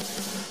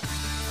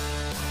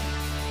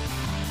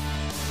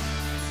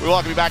 We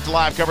welcome you back to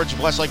live coverage of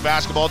Westlake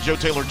basketball. Joe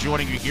Taylor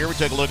joining you here. We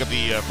take a look at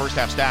the first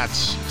half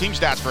stats, team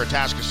stats for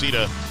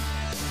Atascocita.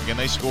 Again,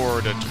 they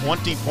scored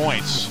 20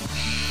 points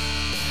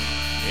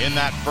in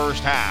that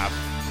first half.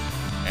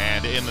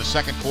 And in the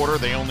second quarter,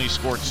 they only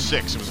scored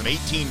 6. It was an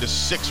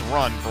 18-6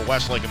 run for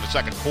Westlake in the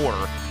second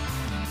quarter.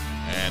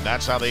 And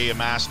that's how they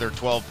amassed their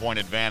 12-point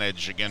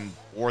advantage. Again,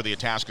 for the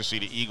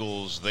Atascocita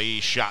Eagles, they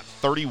shot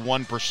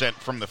 31%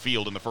 from the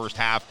field in the first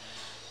half,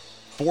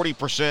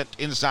 40%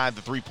 inside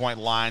the three-point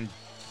line,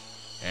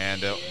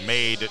 and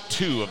made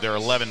 2 of their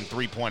 11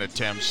 three-point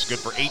attempts, good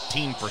for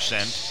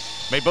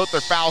 18%. Made both their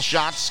foul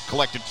shots,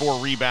 collected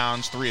 4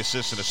 rebounds, 3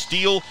 assists, and a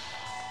steal,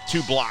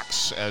 2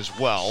 blocks as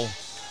well.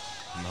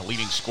 And the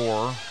leading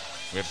scorer,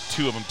 we have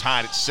 2 of them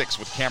tied at 6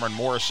 with Cameron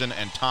Morrison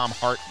and Tom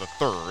Hart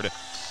III.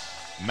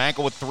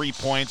 Mankel with 3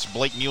 points,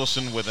 Blake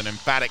Nielsen with an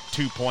emphatic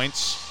 2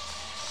 points,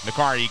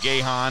 Nakari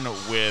Gahan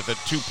with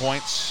 2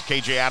 points,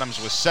 KJ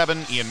Adams with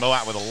 7, Ian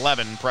Moat with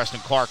 11, Preston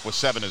Clark with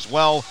 7 as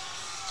well.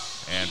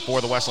 And for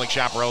the Westlake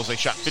Chaparrals, they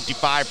shot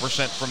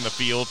 55% from the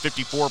field,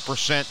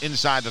 54%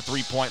 inside the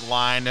three-point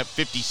line,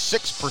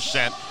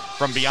 56%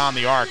 from beyond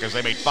the arc as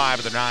they made 5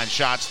 of the 9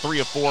 shots, 3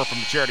 of 4 from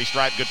the charity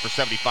stripe, good for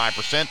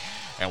 75%.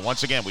 And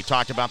once again, we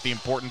talked about the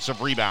importance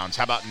of rebounds.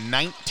 How about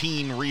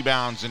 19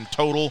 rebounds in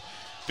total?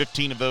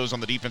 15 of those on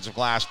the defensive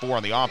glass, 4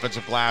 on the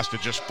offensive glass, to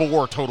just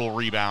 4 total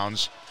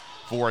rebounds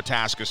for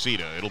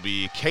Atascocita. It'll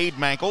be Cade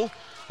Mankel,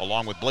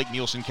 along with Blake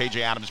Nielsen,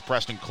 KJ Adams,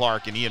 Preston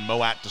Clark, and Ian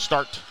Moat to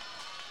start.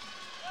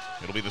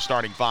 It'll be the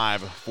starting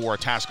 5 for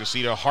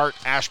Atascocita: Hart,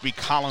 Ashby,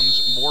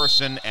 Collins,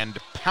 Morrison, and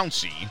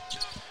Pouncey.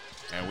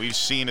 And we've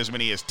seen as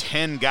many as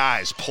 10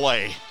 guys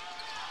play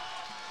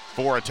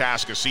for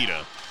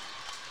Atascocita.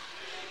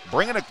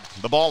 Bringing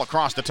the ball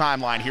across the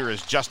timeline here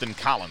is Justin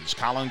Collins.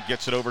 Collins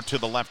gets it over to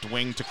the left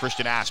wing to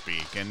Christian Ashby.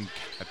 And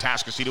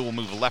Atascocita will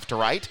move left to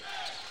right.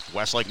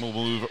 Westlake will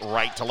move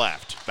right to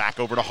left. Back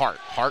over to Hart.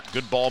 Hart,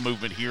 good ball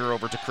movement here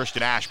over to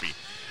Christian Ashby.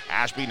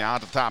 Ashby now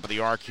at the top of the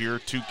arc here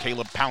to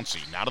Caleb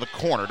Pouncey. Now to the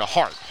corner to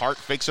Hart. Hart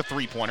fakes a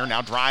three-pointer,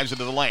 now drives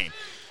into the lane.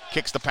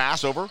 Kicks the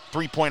pass over.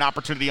 Three-point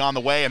opportunity on the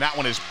way, and that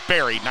one is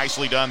buried.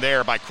 Nicely done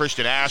there by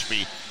Christian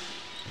Ashby.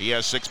 He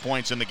has 6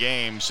 points in the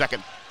game.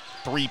 Second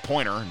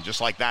three-pointer, and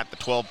just like that, the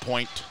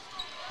 12-point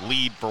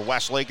lead for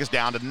Westlake is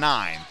down to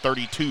 9,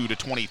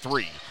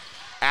 32-23.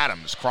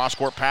 Adams,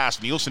 cross-court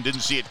pass. Nielsen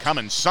didn't see it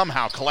coming.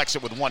 Somehow collects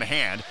it with one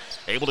hand.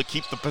 Able to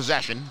keep the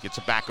possession. Gets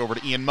it back over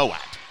to Ian Moat.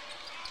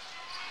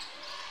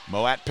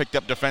 Moat picked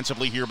up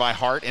defensively here by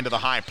Hart into the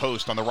high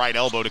post on the right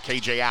elbow to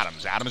KJ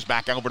Adams. Adams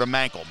back over to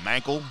Mankel.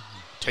 Mankel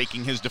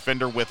taking his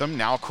defender with him.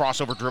 Now a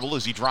crossover dribble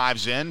as he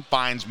drives in.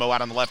 Finds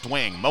Moat on the left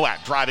wing.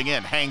 Moat driving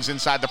in. Hangs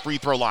inside the free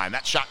throw line.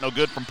 That shot no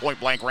good from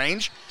point-blank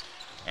range.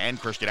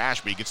 And Christian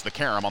Ashby gets the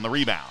carom on the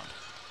rebound.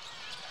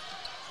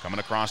 Coming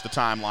across the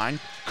timeline,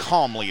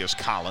 calmly is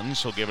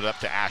Collins. He'll give it up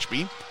to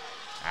Ashby.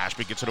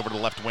 Ashby gets it over to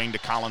the left wing to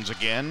Collins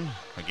again.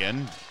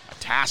 Again,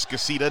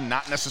 Atascocita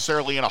not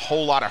necessarily in a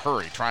whole lot of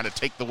hurry, trying to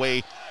take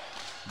away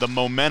the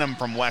momentum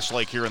from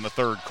Westlake here in the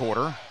third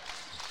quarter.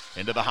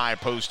 Into the high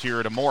post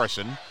here to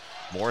Morrison.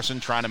 Morrison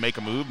trying to make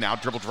a move. Now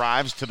dribble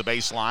drives to the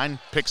baseline.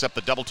 Picks up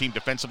the double team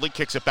defensively.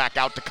 Kicks it back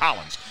out to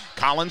Collins.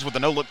 Collins with a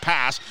no-look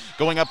pass.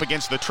 Going up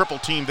against the triple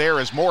team there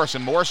is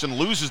Morrison. Morrison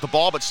loses the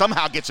ball but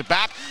somehow gets it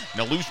back.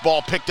 And a loose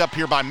ball picked up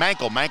here by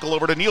Mankel. Mankel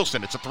over to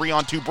Nielsen. It's a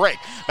 3-on-2 break.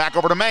 Back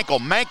over to Mankel.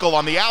 Mankel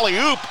on the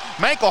alley-oop.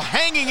 Mankel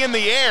hanging in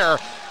the air.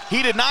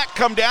 He did not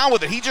come down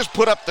with it. He just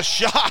put up the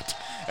shot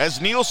as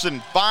Nielsen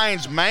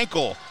finds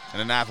Mankel.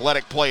 And an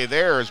athletic play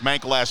there as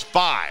Mankel has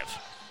 5.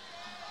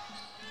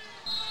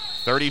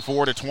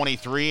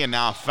 34-23, and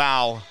now a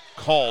foul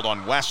called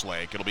on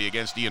Westlake. It'll be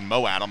against Ian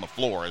Moat on the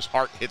floor as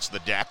Hart hits the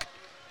deck.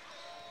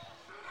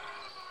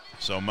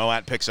 So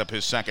Moat picks up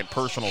his second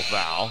personal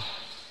foul.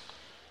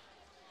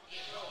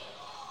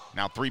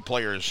 Now 3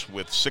 players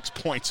with 6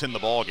 points in the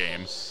ball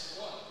game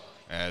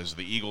as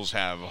the Eagles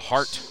have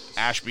Hart,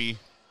 Ashby,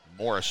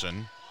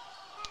 Morrison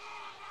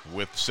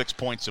with 6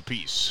 points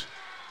apiece.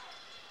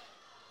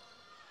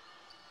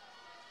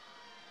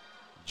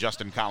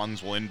 Justin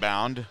Collins will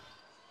inbound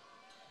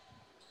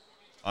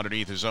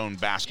underneath his own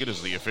basket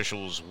as the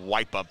officials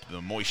wipe up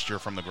the moisture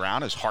from the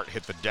ground as Hart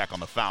hit the deck on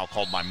the foul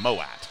called by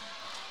Moat.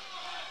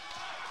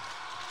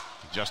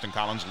 Justin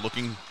Collins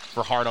looking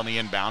for Hart on the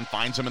inbound,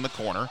 finds him in the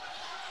corner.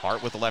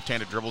 Hart with the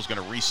left-handed dribble is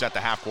going to reset the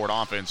half-court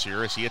offense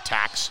here as he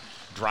attacks,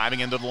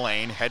 driving into the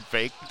lane, head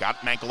fake, got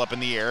Mankel up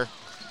in the air.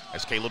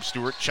 As Caleb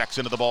Stewart checks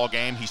into the ball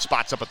game, he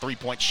spots up a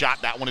three-point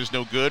shot. That one is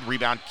no good.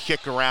 Rebound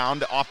kick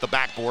around off the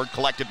backboard,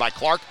 collected by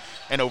Clark,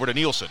 and over to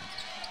Nielsen.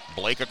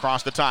 Blake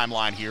across the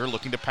timeline here,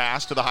 looking to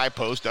pass to the high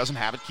post. Doesn't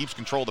have it, keeps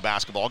control of the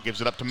basketball, gives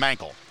it up to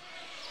Mankel.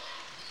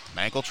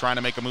 Mankel trying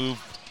to make a move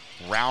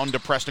round to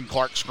Preston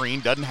Clark's screen.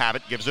 Doesn't have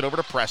it, gives it over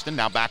to Preston.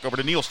 Now back over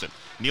to Nielsen.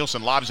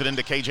 Nielsen lobs it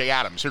into KJ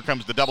Adams. Here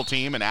comes the double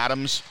team, and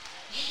Adams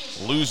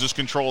loses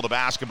control of the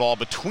basketball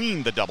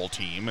between the double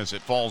team as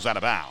it falls out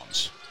of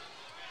bounds.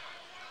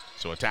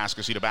 So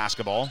Atascocita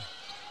basketball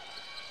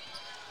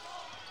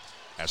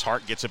as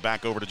Hart gets it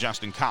back over to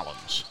Justin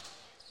Collins.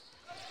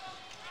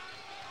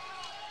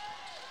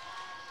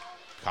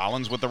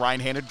 Collins with the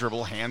right-handed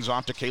dribble, hands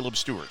off to Caleb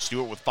Stewart.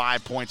 Stewart with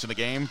 5 points in the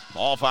game.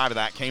 All 5 of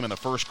that came in the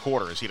first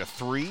quarter as he had a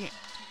 3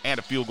 and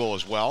a field goal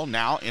as well.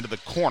 Now into the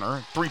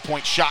corner.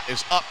 Three-point shot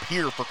is up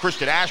here for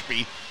Christian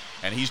Ashby,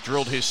 and he's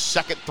drilled his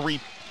second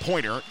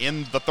three-pointer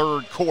in the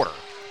third quarter.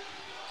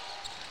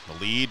 The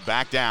lead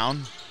back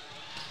down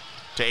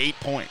to 8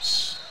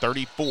 points.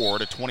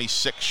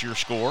 34-26 your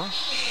score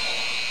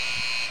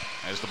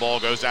as the ball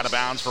goes out of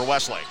bounds for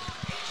Westlake.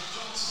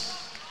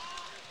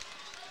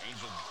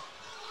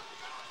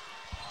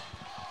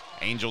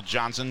 Angel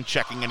Johnson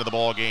checking into the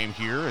ball game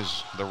here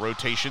as the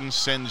rotation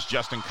sends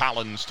Justin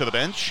Collins to the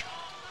bench.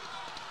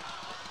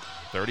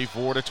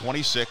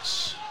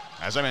 34-26.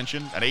 As I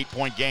mentioned, an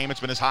 8-point game. It's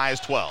been as high as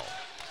 12.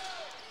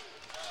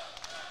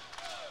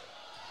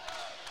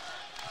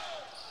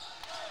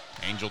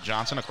 Angel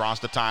Johnson across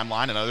the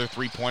timeline. Another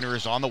three-pointer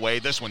is on the way.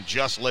 This one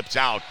just lips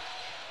out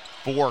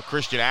for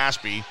Christian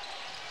Ashby.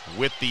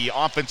 With the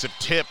offensive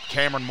tip,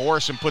 Cameron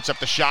Morrison puts up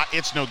the shot.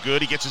 It's no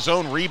good. He gets his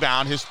own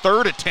rebound. His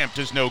third attempt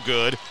is no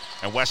good,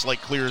 and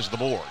Westlake clears the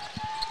board.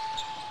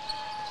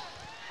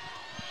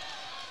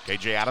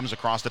 KJ Adams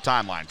across the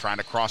timeline, trying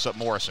to cross up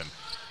Morrison.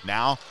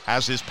 Now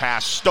has his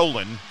pass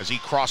stolen as he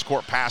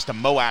cross-court pass to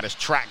Moat is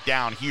tracked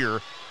down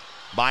here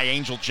by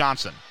Angel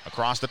Johnson.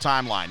 Across the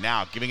timeline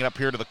now, giving it up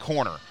here to the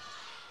corner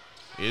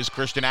is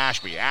Christian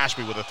Ashby.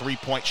 Ashby with a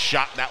three-point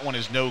shot. That one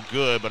is no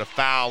good, but a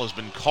foul has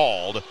been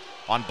called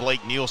on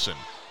Blake Nielsen.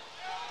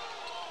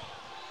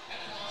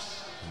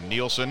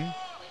 Nielsen,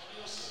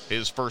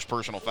 his first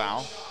personal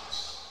foul.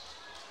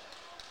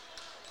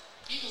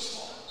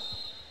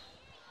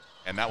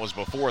 And that was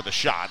before the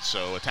shot,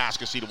 so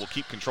Atascocita will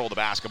keep control of the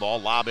basketball.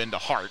 Lob into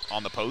Hart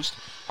on the post.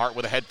 Hart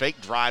with a head fake,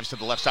 drives to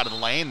the left side of the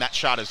lane. That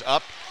shot is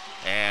up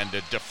and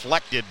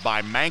deflected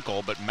by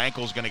Mankel, but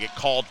Mankel's going to get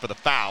called for the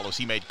foul as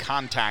he made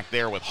contact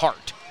there with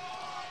Hart.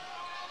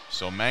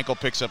 So Mankel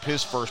picks up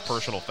his first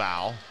personal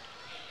foul.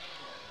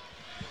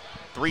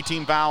 3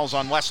 team fouls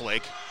on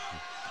Westlake.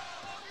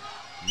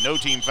 No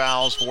team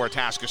fouls for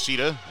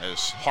Atascocita,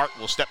 as Hart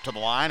will step to the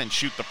line and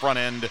shoot the front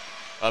end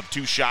of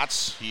 2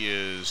 shots. He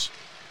is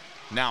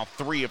now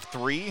 3 of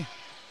 3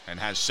 and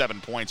has 7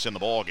 points in the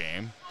ball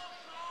game.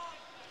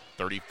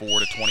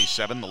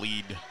 34-27, the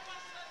lead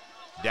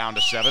down to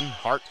 7.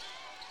 Hart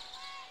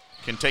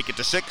can take it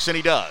to 6, and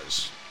he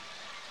does.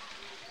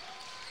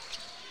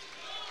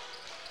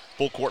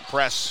 Full court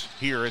press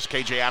here as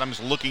KJ Adams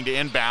looking to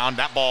inbound.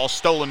 That ball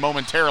stolen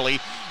momentarily.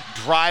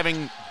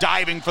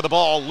 Diving for the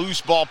ball.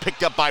 Loose ball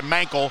picked up by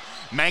Mankel.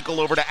 Mankel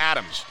over to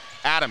Adams.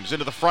 Adams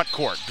into the front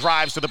court.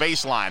 Drives to the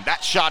baseline.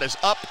 That shot is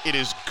up. It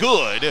is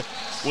good.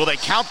 Will they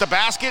count the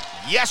basket?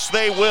 Yes,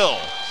 they will.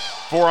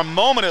 For a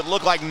moment, it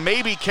looked like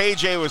maybe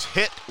KJ was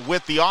hit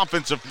with the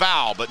offensive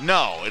foul, but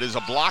no, it is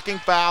a blocking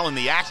foul in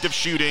the act of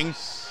shooting.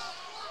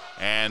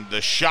 And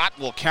the shot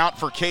will count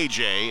for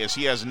KJ as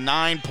he has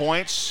 9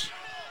 points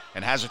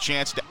and has a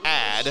chance to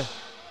add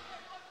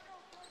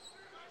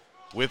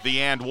with the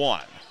and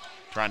one.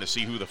 Trying to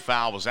see who the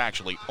foul was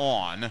actually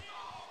on.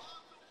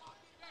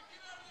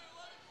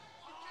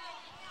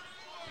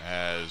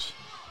 As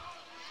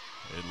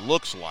it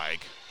looks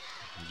like,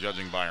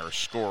 judging by our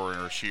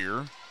scorers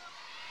here,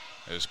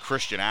 as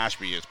Christian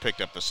Ashby has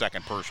picked up the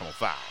second personal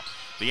foul.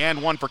 The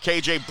and one for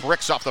KJ,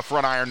 bricks off the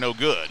front iron, no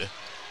good.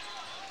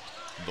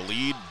 The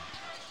lead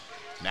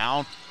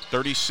now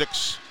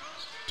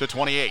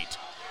 36-28.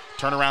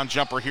 Turnaround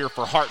jumper here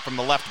for Hart from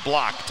the left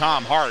block.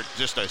 Tom Hart,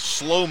 just a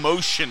slow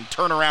motion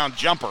turnaround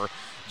jumper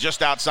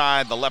just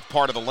outside the left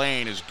part of the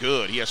lane is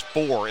good. He has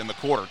 4 in the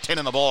quarter, 10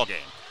 in the ball game.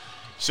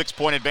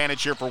 6-point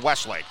advantage here for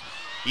Westlake.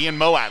 Ian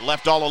Moat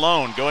left all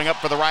alone, going up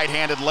for the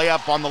right-handed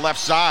layup on the left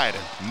side.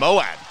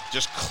 Moat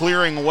just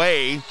clearing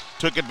way,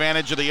 took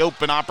advantage of the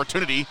open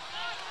opportunity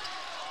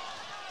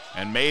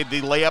and made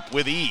the layup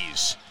with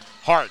ease.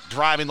 Hart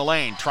driving the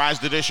lane, tries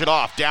to dish it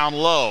off down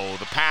low.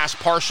 The pass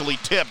partially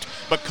tipped,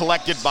 but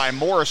collected by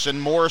Morrison.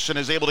 Morrison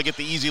is able to get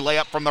the easy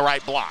layup from the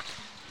right block.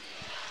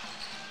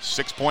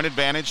 6-point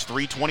advantage,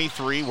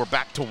 3:23. We're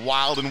back to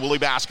Wild and Woolley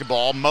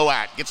basketball.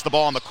 Moat gets the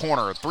ball in the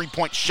corner.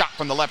 3-point shot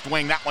from the left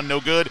wing. That one no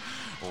good.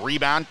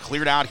 Rebound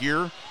cleared out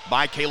here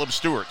by Caleb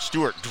Stewart.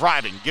 Stewart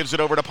driving, gives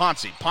it over to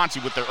Ponce.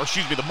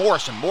 The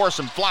Morrison.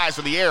 Morrison flies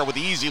in the air with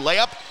the easy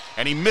layup,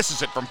 and he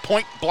misses it from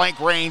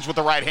point-blank range with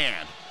the right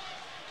hand.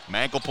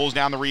 Mankel pulls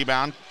down the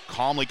rebound,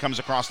 calmly comes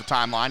across the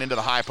timeline into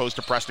the high post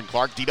to Preston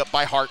Clark, beat up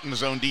by Hart in the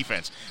zone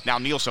defense. Now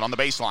Nielsen on the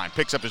baseline,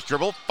 picks up his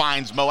dribble,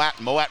 finds Moat.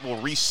 Moat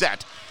will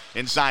reset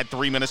inside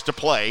 3 minutes to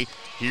play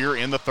here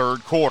in the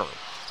third quarter.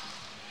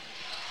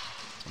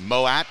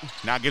 Moat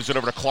now gives it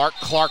over to Clark.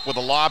 Clark with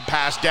a lob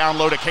pass down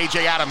low to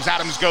KJ Adams.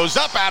 Adams goes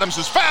up, Adams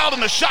is fouled,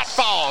 and the shot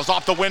falls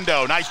off the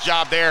window. Nice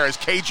job there as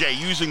KJ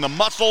using the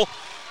muscle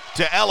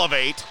to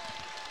elevate.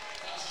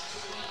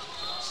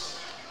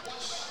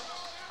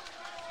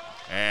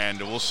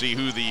 And we'll see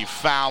who the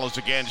foul is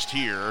against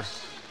here,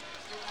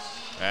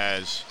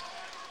 as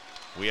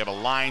we have a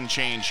line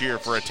change here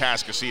for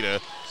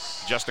Atascocita.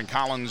 Justin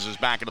Collins is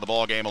back into the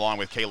ball game along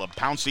with Caleb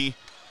Pouncey.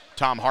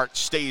 Tom Hart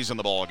stays in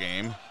the ball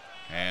game.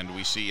 And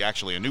we see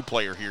actually a new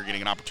player here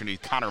getting an opportunity,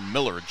 Connor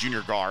Miller,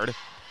 junior guard.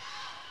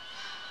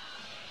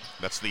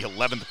 That's the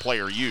 11th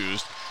player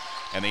used.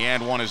 And the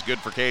and one is good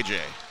for KJ.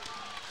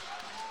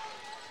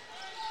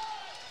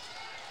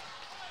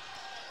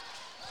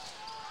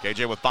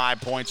 KJ with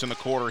 5 points in the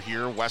quarter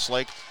here.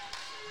 Westlake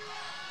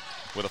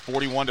with a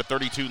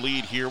 41-32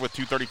 lead here with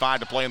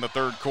 2:35 to play in the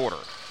third quarter.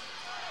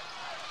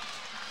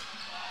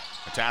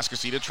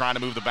 Atascocita trying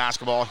to move the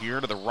basketball here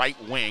to the right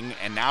wing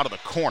and now to the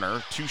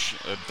corner.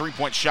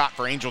 3-point shot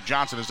for Angel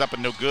Johnson is up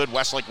and no good.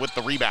 Westlake with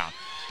the rebound.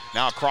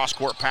 Now a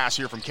cross-court pass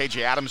here from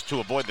KJ Adams to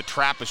avoid the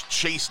trap is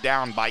chased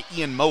down by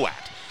Ian Moat.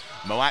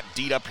 Moat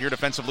D'd up here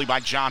defensively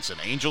by Johnson.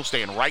 Angel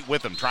staying right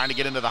with him, trying to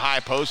get into the high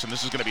post, and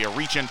this is going to be a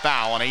reach-in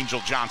foul on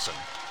Angel Johnson.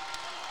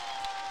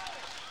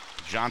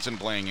 Johnson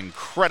playing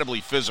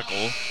incredibly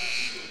physical.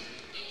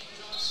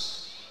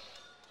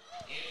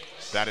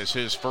 That is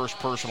his first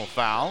personal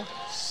foul.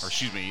 Or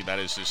excuse me, that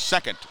is his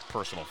second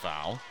personal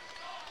foul.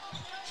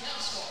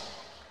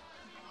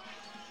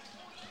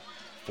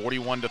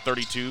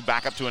 41-32,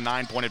 back up to a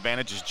 9-point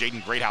advantage as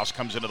Jaden Greathouse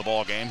comes into the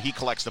ball game. He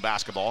collects the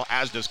basketball,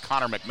 as does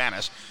Connor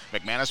McManus.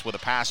 McManus with a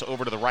pass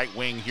over to the right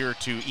wing here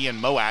to Ian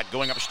Moat.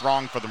 Going up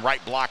strong for the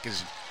right block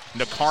is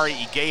Nakari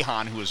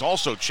Igehan, who is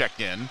also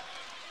checked in.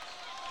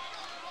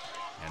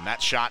 And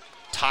that shot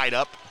tied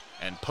up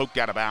and poked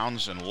out of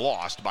bounds and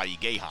lost by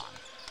Igehan.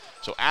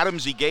 So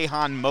Adams,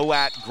 Igehan,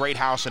 Moat,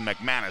 Greathouse, and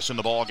McManus in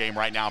the ball game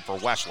right now for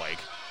Westlake.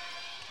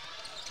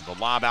 The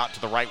lob out to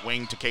the right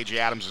wing to KJ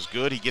Adams is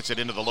good. He gets it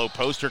into the low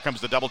post. Here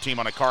comes the double team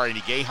on Akari and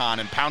Igehan,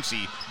 and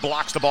Pouncey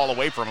blocks the ball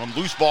away from him.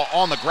 Loose ball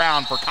on the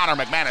ground for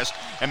Connor McManus,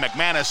 and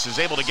McManus is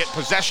able to get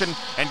possession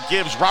and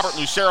gives Robert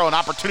Lucero an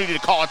opportunity to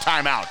call a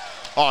timeout.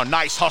 Oh,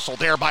 nice hustle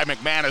there by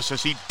McManus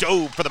as he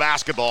dove for the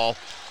basketball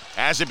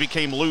as it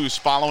became loose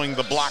following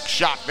the block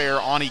shot there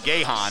on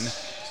Igehan.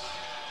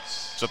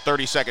 It's a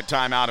 30-second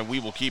timeout, and we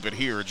will keep it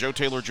here. Joe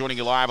Taylor joining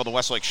you live on the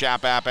Westlake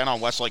Shap app and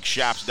on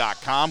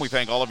westlakeshaps.com. We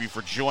thank all of you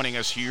for joining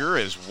us here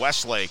as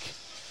Westlake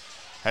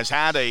has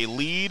had a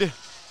lead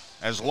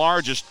as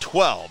large as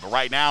 12.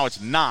 Right now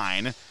it's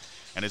 9,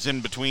 and it's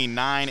in between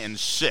 9 and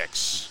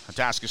 6.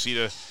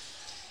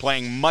 Atascocita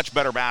playing much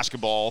better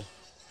basketball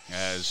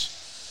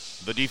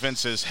as the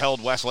defense has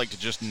held Westlake to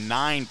just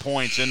 9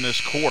 points in this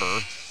quarter.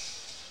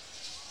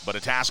 But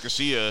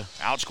Atascocita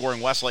outscoring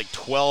Westlake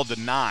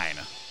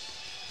 12-9.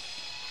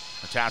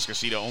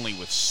 Atascocita only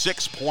with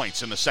 6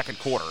 points in the second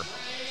quarter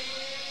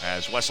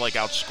as Westlake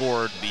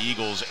outscored the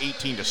Eagles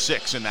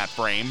 18-6 in that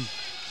frame,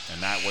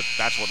 and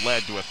that's what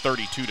led to a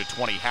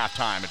 32-20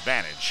 halftime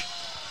advantage.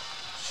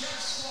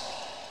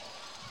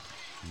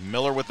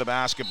 Miller with the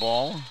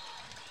basketball,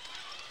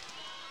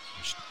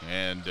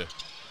 and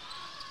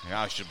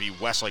it should be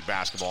Westlake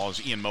basketball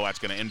as Ian Moat's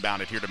going to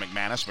inbound it here to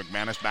McManus.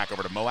 McManus back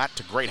over to Moat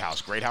to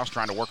Greathouse. Greathouse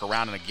trying to work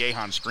around in a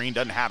Gahan screen.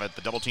 Doesn't have it.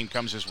 The double team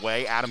comes his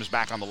way. Adams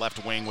back on the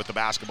left wing with the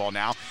basketball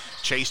now.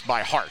 Chased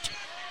by Hart.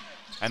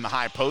 And the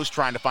high post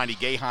trying to find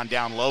Gahan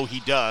down low. He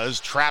does.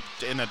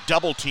 Trapped in a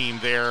double team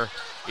there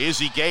is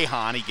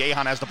Gahan.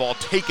 Gahan has the ball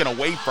taken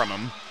away from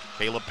him.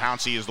 Caleb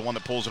Pouncey is the one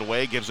that pulls it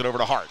away, gives it over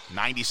to Hart.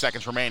 90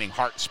 seconds remaining.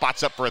 Hart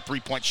spots up for a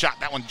three-point shot.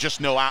 That one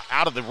just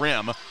out of the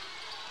rim.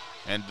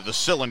 And the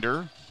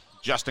cylinder.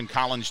 Justin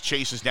Collins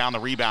chases down the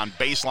rebound.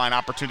 Baseline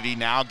opportunity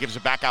now. Gives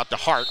it back out to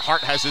Hart. Hart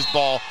has his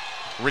ball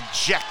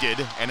rejected,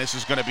 and this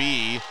is going to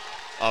be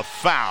a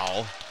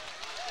foul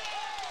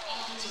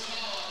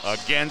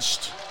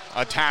against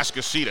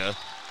Atascocita,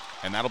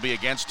 and that'll be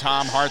against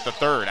Tom Hart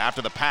III.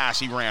 After the pass,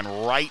 he ran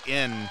right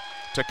in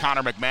to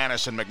Connor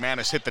McManus, and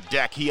McManus hit the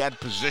deck. He had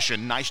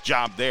position. Nice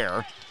job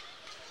there.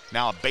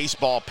 Now a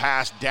baseball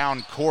pass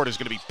down court is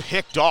going to be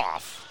picked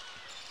off.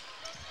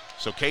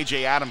 So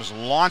KJ Adams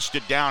launched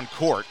it down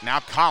court. Now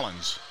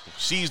Collins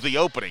sees the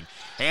opening,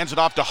 hands it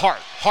off to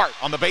Hart. Hart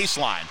on the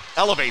baseline,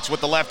 elevates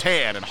with the left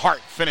hand, and Hart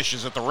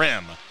finishes at the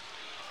rim.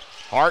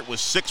 Hart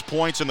was 6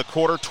 points in the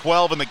quarter,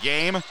 12 in the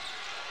game.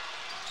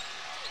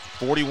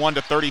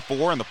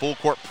 41-34, and the full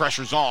court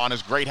pressure's on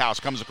as Greathouse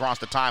comes across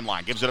the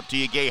timeline. Gives it up to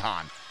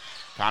Gahan.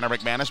 Connor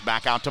McManus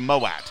back out to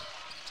Moat.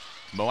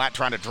 Moat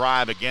trying to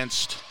drive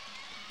against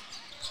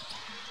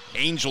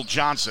Angel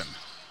Johnson.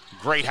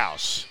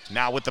 Greathouse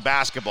now with the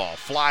basketball,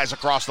 flies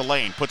across the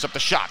lane, puts up the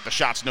shot. The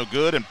shot's no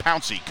good, and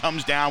Pouncey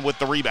comes down with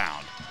the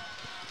rebound.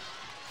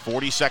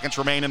 40 seconds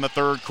remain in the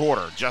third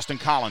quarter. Justin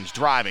Collins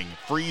driving,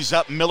 frees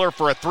up Miller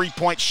for a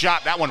three-point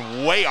shot. That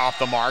one way off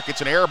the mark. It's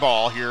an air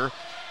ball here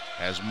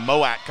as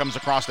Moat comes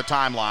across the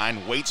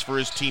timeline, waits for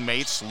his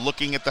teammates,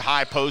 looking at the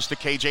high post to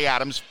KJ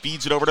Adams,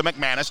 feeds it over to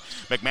McManus.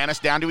 McManus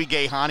down to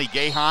Gahan.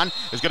 Gahan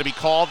is going to be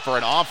called for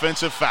an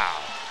offensive foul.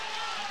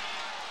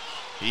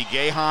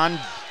 Gahan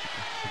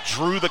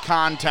drew the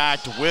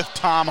contact with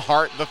Tom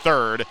Hart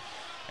III,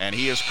 and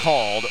he is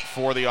called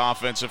for the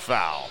offensive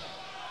foul.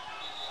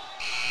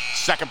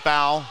 Second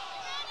foul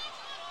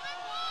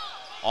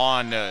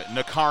on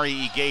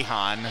Nakari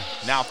Gahan.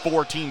 Now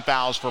 14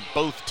 fouls for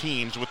both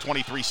teams with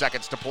 23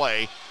 seconds to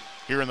play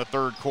here in the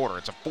third quarter.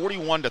 It's a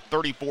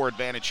 41-34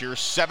 advantage here.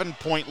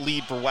 7-point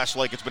lead for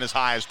Westlake. It's been as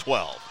high as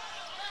 12.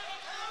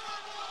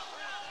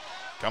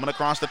 Coming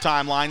across the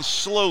timeline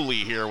slowly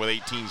here with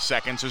 18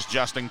 seconds is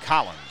Justin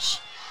Collins.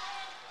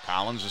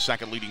 Collins, the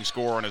second leading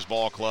scorer in his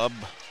ball club,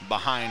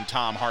 behind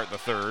Tom Hart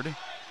III.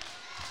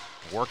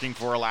 Working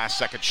for a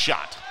last-second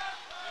shot.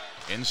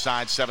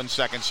 Inside 7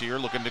 seconds here,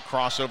 looking to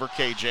cross over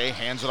KJ.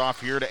 Hands it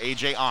off here to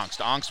A.J. Ongst.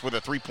 Ongst with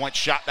a three-point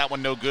shot. That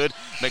one no good.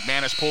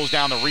 McManus pulls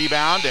down the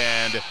rebound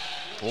and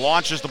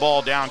launches the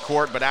ball down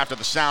court, but after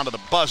the sound of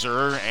the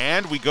buzzer,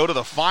 and we go to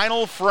the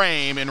final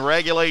frame in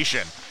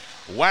regulation.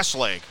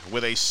 Westlake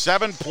with a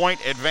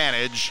 7-point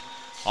advantage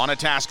on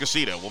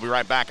Atascocita. We'll be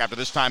right back after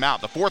this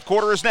timeout. The fourth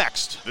quarter is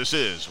next. This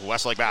is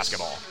Westlake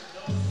basketball.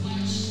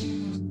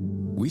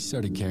 We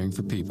started caring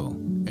for people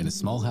in a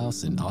small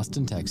house in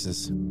Austin,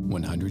 Texas,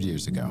 100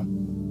 years ago.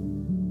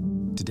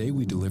 Today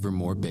we deliver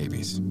more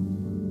babies,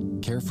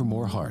 care for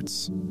more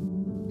hearts,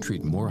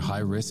 treat more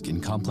high-risk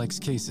and complex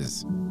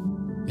cases,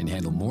 and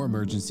handle more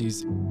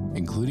emergencies,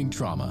 including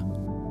trauma,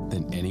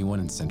 than anyone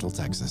in Central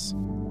Texas.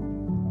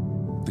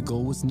 The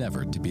goal was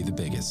never to be the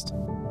biggest,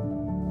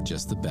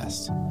 just the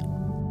best.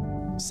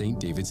 St.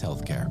 David's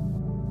Healthcare.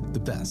 The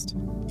best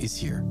is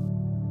here.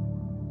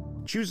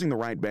 Choosing the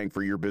right bank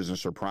for your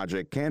business or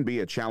project can be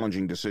a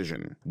challenging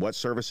decision. What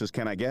services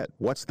can I get?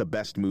 What's the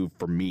best move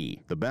for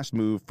me? The best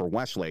move for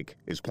Westlake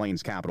is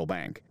Plains Capital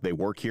Bank. They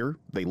work here,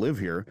 they live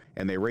here,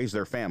 and they raise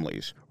their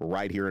families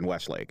right here in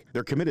Westlake.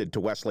 They're committed to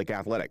Westlake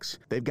athletics.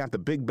 They've got the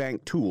big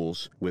bank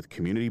tools with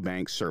community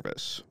bank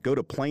service. Go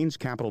to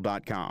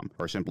plainscapital.com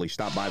or simply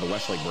stop by the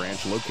Westlake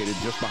branch located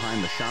just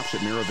behind the shops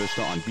at Mira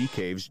Vista on Bee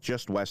Caves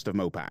just west of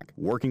Mopac.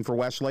 Working for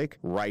Westlake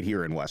right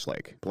here in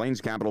Westlake.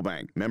 Plains Capital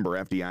Bank,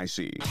 member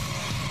FDIC.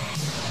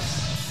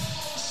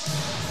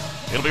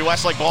 It'll be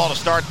Westlake ball to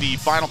start the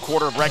final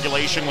quarter of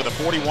regulation with a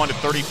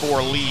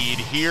 41-34 lead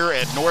here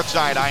at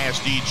Northside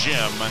ISD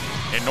Gym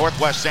in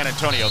Northwest San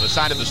Antonio, the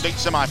site of the state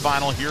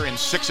semifinal here in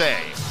 6A.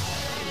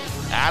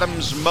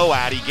 Adams,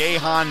 Moat,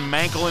 Gahan,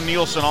 Mankel, and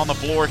Nielsen on the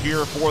floor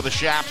here for the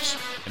Shaps.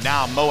 And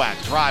now Moat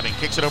driving,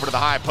 kicks it over to the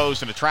high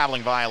post, and a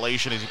traveling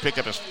violation as he picked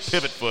up his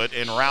pivot foot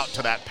en route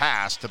to that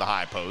pass to the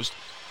high post.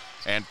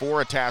 And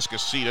for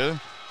Atascocita,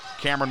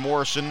 Cameron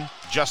Morrison,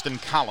 Justin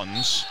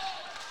Collins,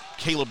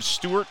 Caleb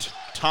Stewart,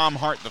 Tom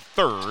Hart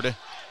III,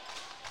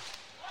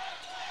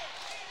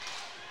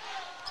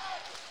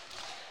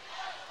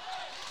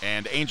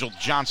 and Angel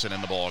Johnson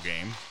in the ball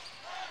game.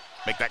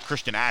 Make that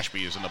Christian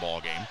Ashby is in the ball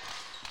game.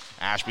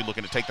 Ashby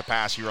looking to take the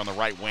pass here on the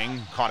right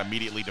wing. Caught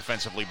immediately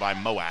defensively by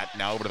Moat.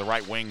 Now over to the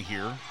right wing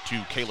here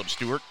to Caleb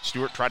Stewart.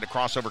 Stewart tried to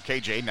cross over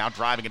KJ. Now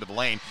driving into the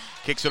lane.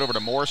 Kicks it over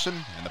to Morrison.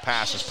 And the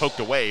pass is poked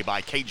away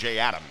by KJ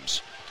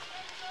Adams.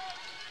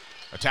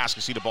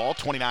 Atascocita ball,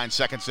 29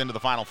 seconds into the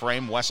final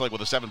frame. Westlake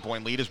with a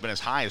 7-point lead has been as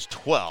high as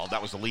 12.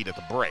 That was the lead at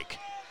the break.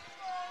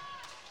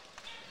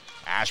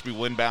 Ashby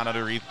will inbound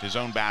underneath his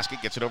own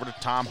basket. Gets it over to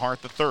Tom Hart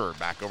III.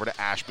 Back over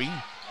to Ashby.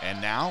 And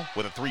now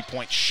with a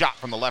 3-point shot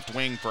from the left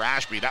wing for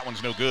Ashby. That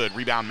one's no good.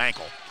 Rebound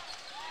Mankel.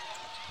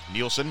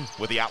 Nielsen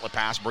with the outlet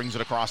pass brings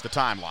it across the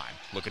timeline.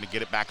 Looking to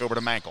get it back over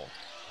to Mankel.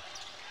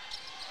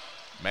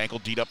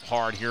 Mankel D'd up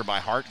hard here by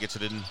Hart. Gets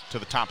it into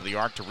the top of the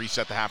arc to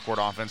reset the half-court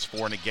offense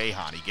for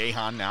Gahan.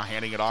 Gahan now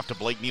handing it off to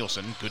Blake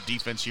Nielsen. Good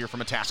defense here from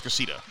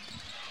Atascocita.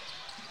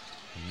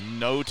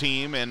 No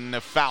team in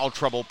foul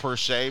trouble per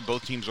se.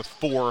 Both teams with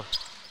 4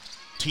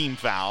 team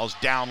fouls.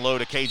 Down low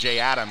to KJ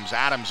Adams.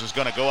 Adams is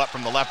going to go up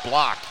from the left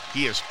block.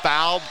 He is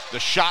fouled. The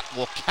shot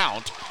will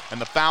count, and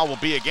the foul will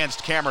be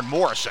against Cameron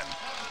Morrison.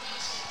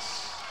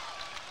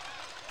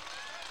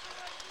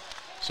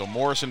 So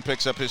Morrison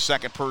picks up his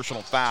second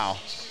personal foul.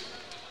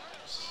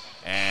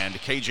 And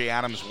KJ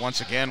Adams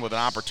once again with an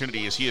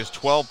opportunity as he has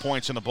 12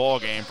 points in the ball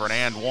game for an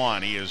and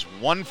one. He is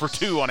 1 for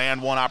 2 on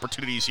and one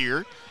opportunities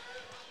here.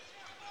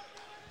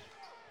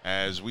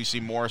 As we see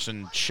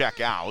Morrison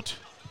check out.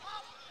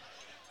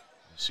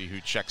 See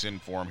who checks in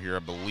for him here. I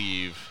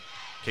believe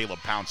Caleb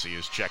Pouncey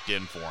is checked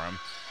in for him.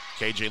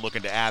 KJ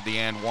looking to add the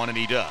and one, and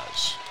he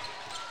does.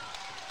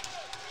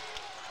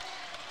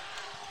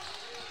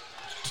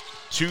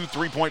 2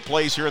 3-point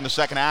plays here in the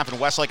second half, and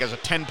Westlake has a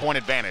 10-point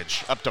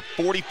advantage, up to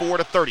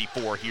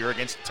 44-34 here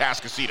against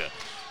Atascocita.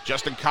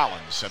 Justin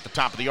Collins at the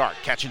top of the arc,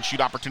 catch and shoot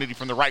opportunity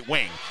from the right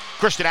wing.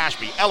 Christian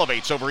Ashby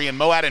elevates over Ian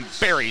Moat and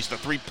buries the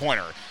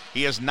three-pointer.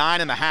 He has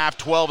 9 in the half,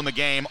 12 in the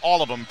game,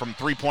 all of them from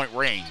three-point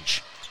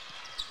range.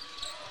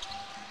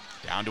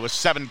 Down to a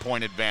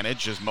 7-point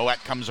advantage as Moat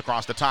comes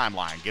across the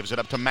timeline, gives it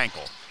up to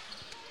Mankel.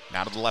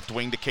 Now to the left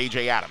wing to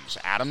KJ Adams.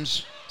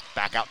 Adams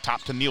back out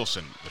top to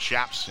Nielsen. The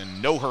Shaps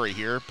in no hurry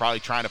here, probably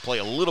trying to play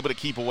a little bit of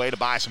keep away to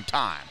buy some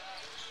time.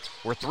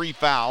 We're 3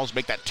 fouls,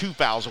 make that 2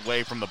 fouls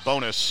away from the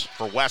bonus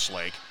for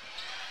Westlake.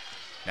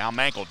 Now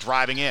Mankel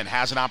driving in,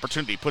 has an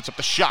opportunity, puts up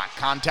the shot.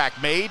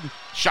 Contact made,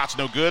 shot's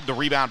no good. The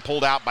rebound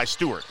pulled out by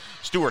Stewart.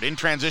 Stewart in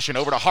transition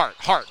over to Hart.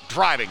 Hart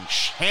driving,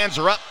 hands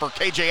are up for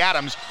KJ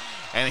Adams,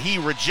 and he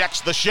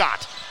rejects the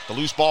shot. The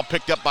loose ball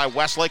picked up by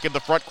Westlake in the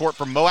front court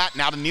from Moat.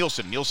 Now to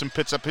Nielsen. Nielsen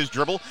picks up his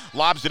dribble,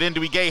 lobs it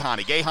into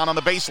Gahan. Gahan on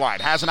the baseline,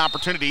 has an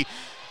opportunity,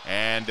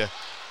 and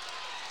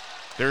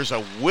there's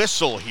a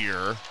whistle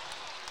here.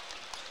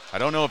 I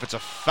don't know if it's a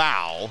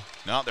foul.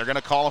 No, they're going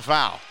to call a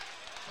foul.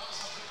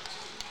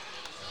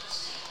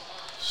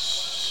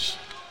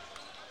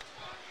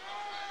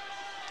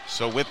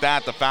 So with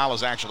that, the foul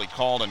is actually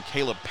called on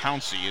Caleb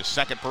Pouncey, his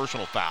second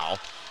personal foul.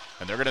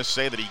 And they're going to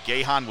say that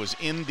Gahan was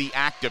in the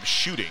act of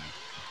shooting.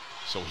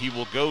 So he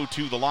will go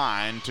to the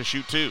line to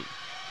shoot 2.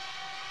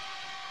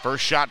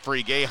 First shot for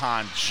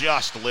Gahan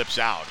just lips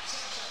out.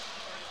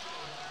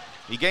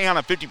 Gahan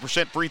a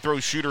 50% free throw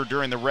shooter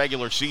during the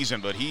regular season,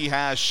 but he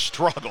has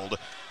struggled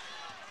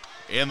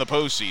in the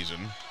postseason.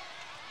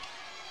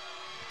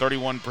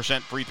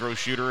 31% free throw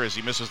shooter as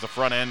he misses the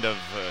front end of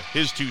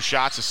his 2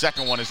 shots. The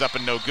second one is up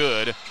and no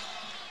good.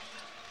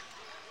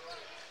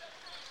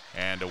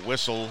 And a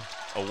whistle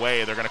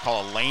away. They're going to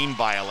call a lane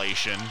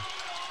violation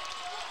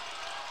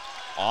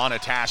on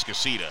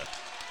Atascocita.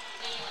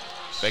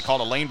 They called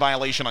a lane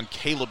violation on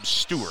Caleb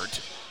Stewart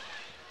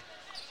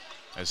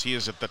as he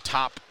is at the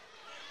top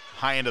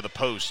high end of the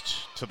post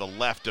to the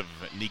left of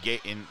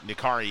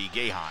Nikari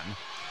Gahan.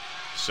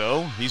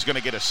 So he's going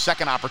to get a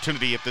second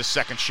opportunity at this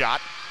second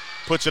shot.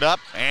 Puts it up,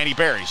 and he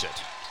buries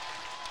it.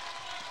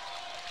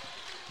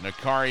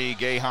 Nikari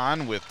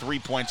Gahan with 3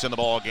 points in the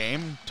ball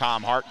game.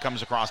 Tom Hart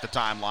comes across the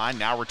timeline,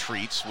 now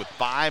retreats with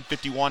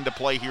 5:51 to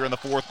play here in the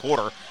fourth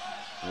quarter.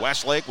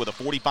 Westlake with a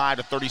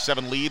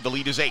 45-37 lead. The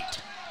lead is 8.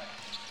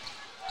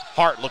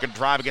 Hart looking to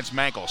drive against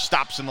Mankel.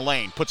 Stops in the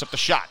lane, puts up the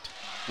shot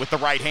with the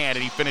right hand,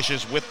 and he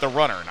finishes with the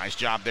runner. Nice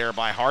job there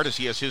by Hart as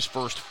he has his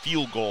first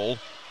field goal.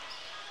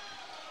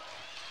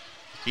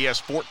 He has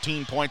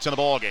 14 points in the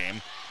ball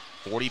game,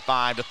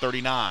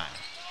 45-39.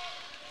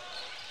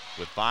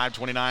 With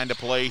 5:29 to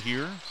play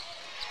here.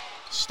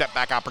 Step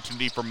back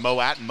opportunity for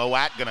Moat.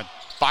 Moat gonna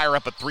fire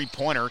up a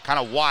three-pointer, kind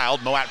of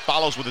wild. Moat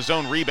follows with his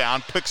own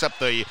rebound, picks up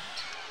the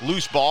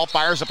loose ball,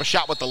 fires up a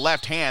shot with the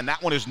left hand.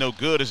 That one is no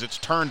good as it's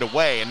turned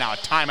away, and now a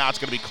timeout's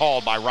gonna be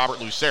called by Robert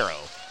Lucero.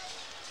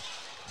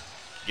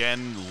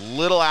 Again,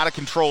 little out of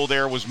control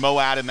there was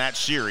Moat in that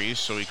series,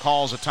 so he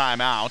calls a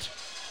timeout.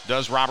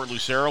 Does Robert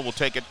Lucero, will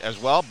take it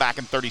as well. Back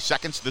in 30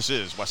 seconds, this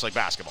is Westlake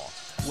basketball.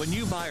 When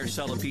you buy or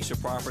sell a piece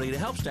of property, it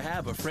helps to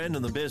have a friend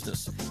in the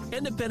business.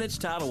 Independence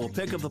Title will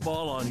pick up the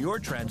ball on your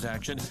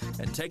transaction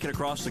and take it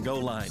across the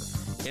goal line.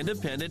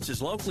 Independence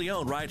is locally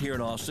owned right here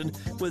in Austin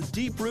with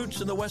deep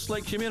roots in the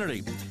Westlake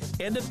community.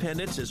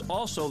 Independence is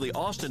also the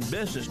Austin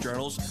Business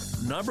Journal's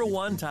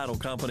 #1 title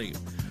company.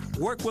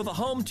 Work with a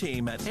home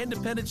team at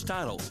Independence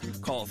Title.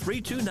 Call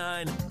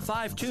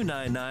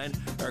 329-5299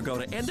 or go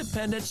to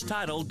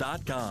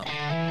independencetitle.com.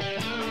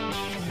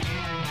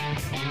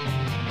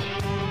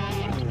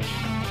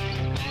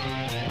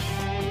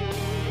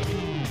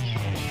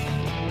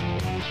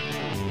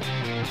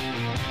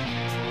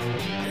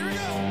 Here we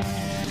go.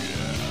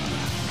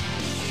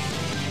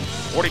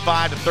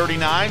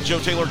 45-39.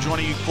 Joe Taylor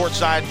joining you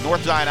courtside,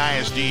 Northside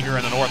ISD here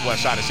in the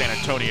northwest side of San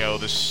Antonio.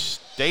 The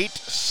State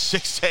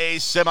 6A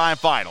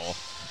semifinal.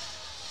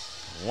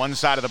 One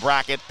side of the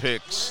bracket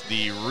picks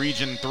the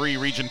Region 3,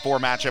 Region 4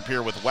 matchup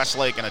here with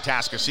Westlake and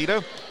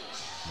Atascocita.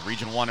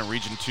 Region 1 and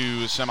Region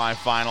 2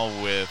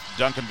 semifinal with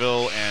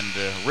Duncanville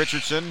and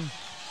Richardson.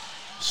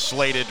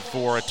 Slated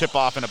for a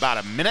tip-off in about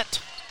a minute.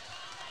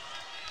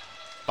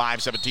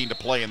 5:17 to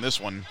play in this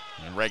one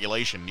in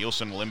regulation.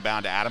 Nielsen will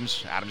inbound to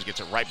Adams. Adams gets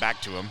it right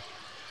back to him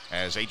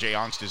as A.J.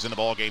 Ongst is in the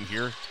ballgame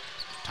here.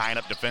 Tying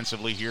up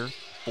defensively here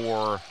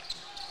for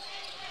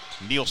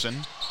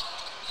Nielsen.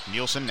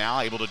 Nielsen now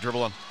able to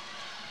dribble and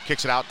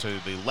kicks it out to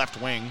the left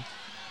wing.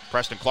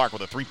 Preston Clark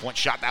with a three-point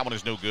shot. That one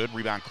is no good.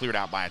 Rebound cleared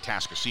out by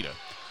Atascocita.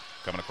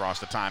 Coming across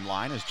the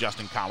timeline is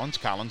Justin Collins.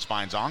 Collins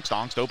finds Ongst.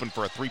 Ongst open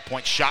for a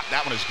three-point shot.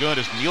 That one is good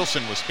as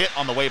Nielsen was hit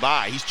on the way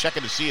by. He's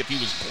checking to see if he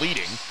was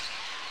bleeding.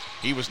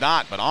 He was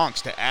not, but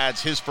Ongst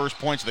adds his first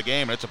points of the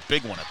game, and it's a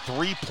big one, a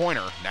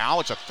three-pointer. Now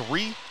it's a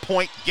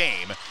three-point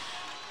game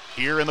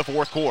here in the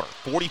fourth quarter.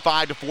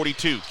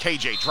 45-42.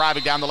 KJ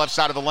driving down the left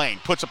side of the lane.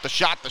 Puts up the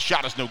shot. The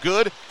shot is no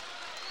good.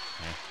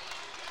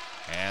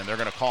 And they're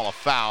going to call a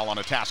foul on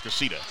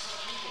Atascocita.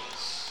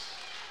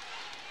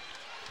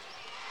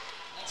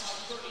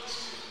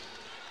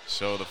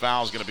 So the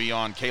foul is going to be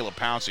on Caleb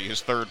Pouncey,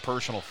 his third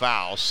personal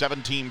foul.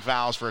 17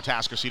 fouls for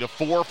Atascocita,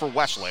 4 for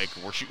Westlake.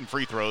 We're shooting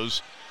free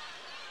throws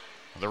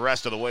the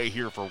rest of the way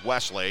here for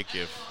Westlake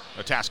if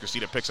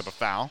Atascocita picks up a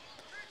foul.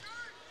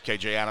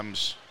 KJ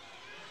Adams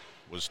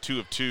was 2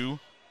 of 2.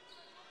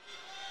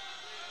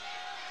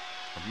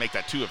 Make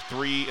that 2 of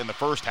 3 in the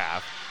first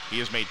half. He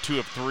has made 2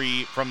 of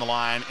 3 from the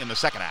line in the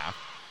second half.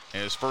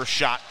 And his first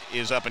shot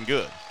is up and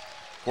good.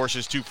 Of course,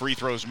 his 2 free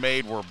throws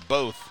made were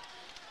both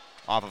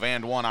off of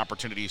and one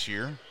opportunities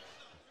here.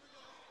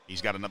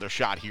 He's got another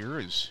shot here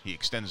as he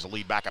extends the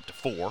lead back up to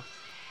 4.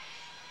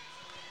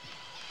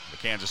 The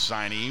Kansas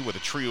signee with a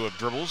trio of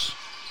dribbles.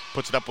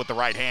 Puts it up with the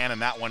right hand,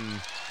 and that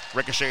one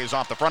ricochets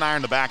off the front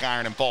iron, the back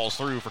iron, and falls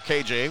through for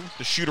KJ.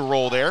 The shooter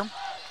roll there.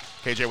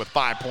 KJ with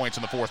 5 points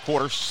in the fourth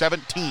quarter,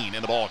 17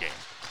 in the ballgame.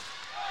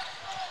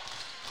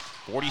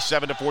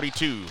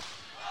 47-42.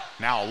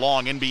 Now a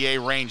long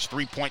NBA range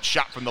three-point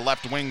shot from the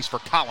left wings for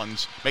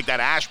Collins. Make that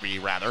Ashby,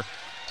 rather.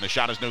 The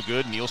shot is no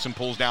good. Nielsen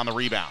pulls down the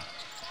rebound.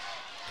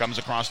 Comes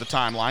across the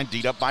timeline,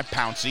 D'd up by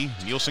Pouncey.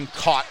 Nielsen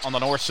caught on the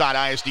Northside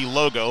ISD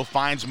logo.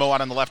 Finds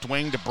Moat on the left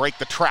wing to break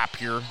the trap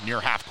here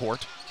near half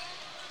court.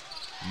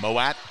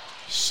 Moat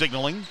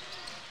signaling.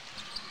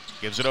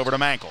 Gives it over to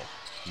Mankel.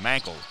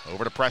 Mankel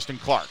over to Preston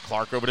Clark.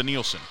 Clark over to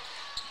Nielsen.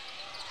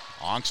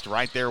 Ongst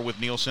right there with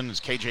Nielsen as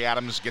KJ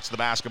Adams gets the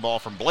basketball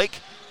from Blake.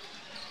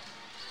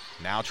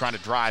 Now trying to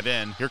drive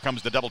in. Here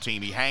comes the double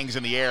team. He hangs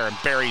in the air and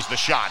buries the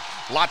shot.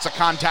 Lots of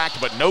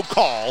contact, but no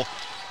call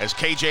as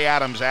KJ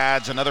Adams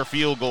adds another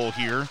field goal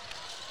here.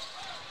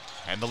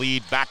 And the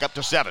lead back up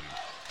to 7.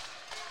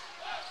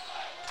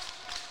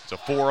 It's a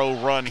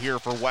 4-0 run here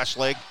for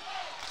Westlake.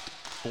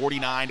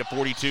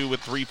 49-42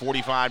 with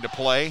 3:45 to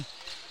play.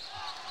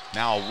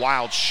 Now a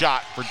wild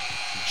shot for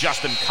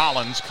Justin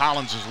Collins.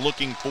 Collins is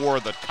looking for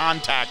the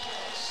contact,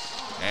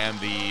 and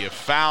the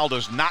foul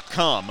does not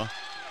come.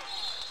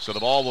 So the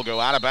ball will go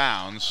out of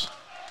bounds,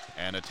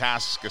 and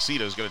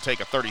Atascocita is going to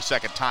take a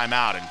 30-second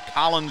timeout. And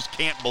Collins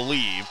can't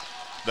believe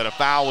that a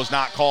foul was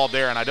not called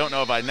there, and I don't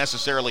know if I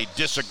necessarily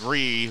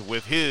disagree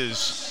with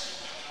his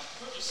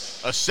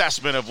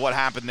assessment of what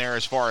happened there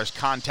as far as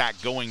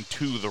contact going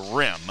to the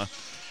rim.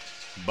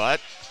 But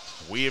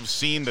we have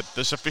seen that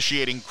this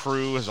officiating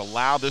crew has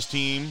allowed this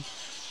team,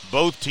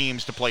 both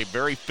teams, to play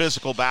very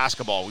physical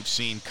basketball. We've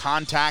seen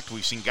contact.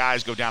 We've seen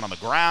guys go down on the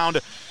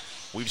ground.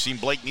 We've seen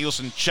Blake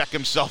Nielsen check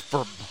himself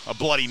for a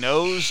bloody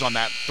nose on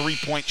that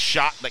three-point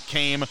shot that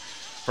came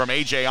from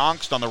A.J.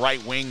 Ongst on the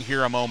right wing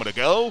here a moment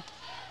ago.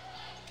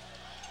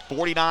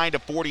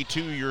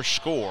 49-42 your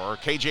score.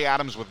 KJ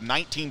Adams with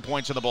 19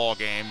 points in the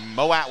ballgame.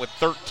 Moat with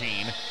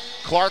 13.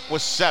 Clark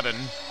with 7.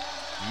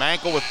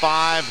 Mankel with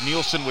 5.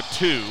 Nielsen with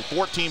 2.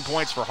 14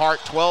 points for Hart.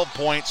 12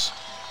 points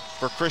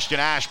for Christian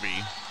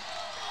Ashby.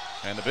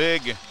 And the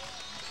big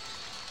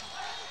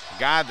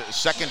guy, the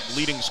second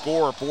leading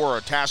scorer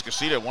for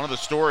Atascocita. One of the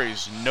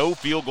stories, no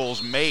field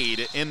goals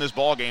made in this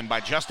ball game by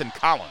Justin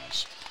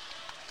Collins.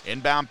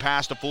 Inbound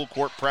pass to full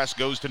court press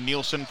goes to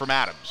Nielsen from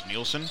Adams.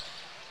 Nielsen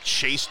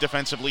chased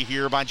defensively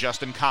here by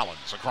Justin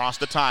Collins. Across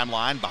the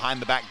timeline,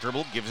 behind the back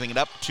dribble, giving it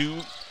up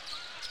to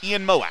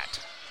Ian Moat.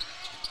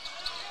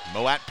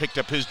 Moat picked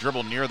up his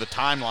dribble near the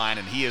timeline,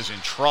 and he is in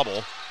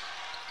trouble.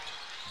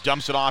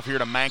 Dumps it off here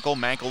to Mankel.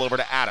 Mankel over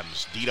to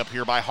Adams. Deed up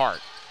here by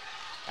Hart.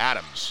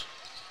 Adams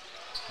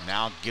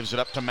now gives it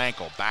up to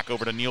Mankel. Back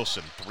over to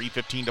Nielsen.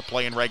 3:15 to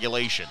play in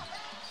regulation.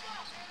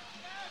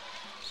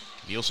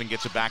 Nielsen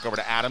gets it back over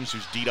to Adams,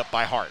 who's D'd up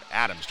by Hart.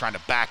 Adams trying to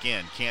back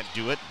in, can't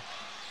do it.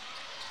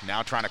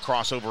 Now trying to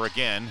cross over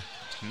again.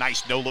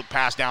 Nice no-look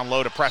pass down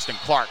low to Preston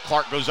Clark.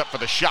 Clark goes up for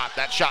the shot.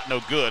 That shot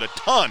no good. A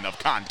ton of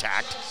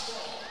contact.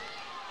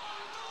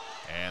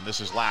 And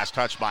this is last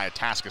touch by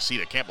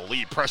Atascocita. Can't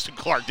believe Preston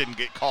Clark didn't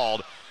get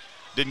called.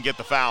 Didn't get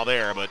the foul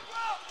there, but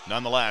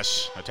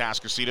nonetheless,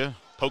 Atascocita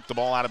poked the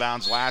ball out of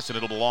bounds last, and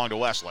it'll belong to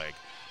Westlake.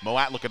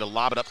 Moat looking to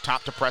lob it up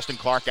top to Preston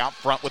Clark out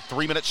front with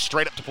 3 minutes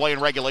straight up to play in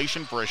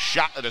regulation for a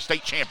shot at a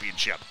state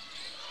championship.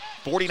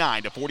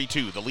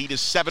 49-42. The lead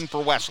is 7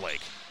 for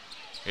Westlake.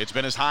 It's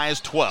been as high as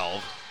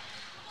 12.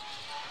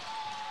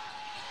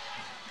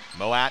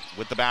 Moat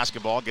with the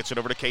basketball, gets it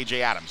over to KJ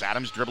Adams.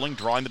 Adams dribbling,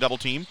 drawing the double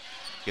team.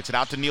 Gets it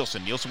out to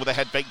Nielsen. Nielsen with a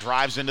head fake,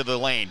 drives into the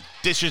lane.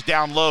 Dishes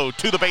down low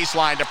to the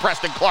baseline to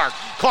Preston Clark.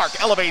 Clark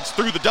elevates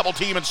through the double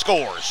team and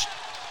scores.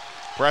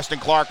 Preston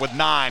Clark with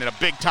 9 and a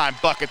big-time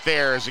bucket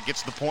there as it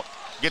gets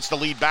the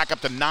lead back up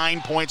to 9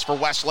 points for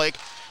Westlake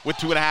with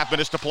 2.5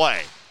 minutes to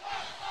play.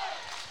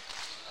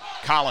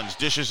 Collins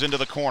dishes into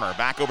the corner.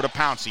 Back over to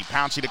Pouncey.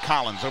 Pouncey to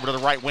Collins. Over to the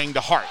right wing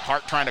to Hart.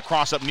 Hart trying to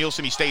cross up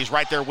Nielsen. He stays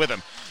right there with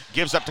him.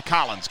 Gives up to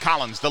Collins.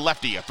 Collins, the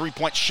lefty. A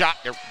three-point shot.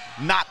 They're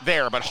not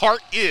there, but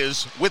Hart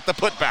is with the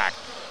putback.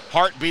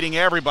 Hart beating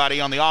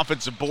everybody on the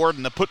offensive board,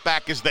 and the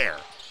putback is there.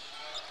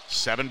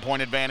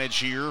 7-point advantage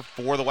here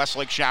for the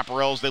Westlake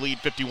Chaparrals. They lead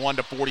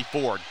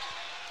 51-44.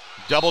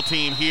 Double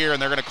team here, and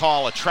they're going to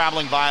call a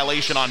traveling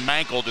violation on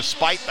Mankel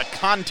despite the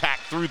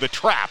contact through the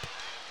trap.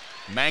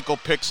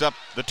 Mankel picks up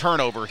the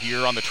turnover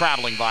here on the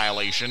traveling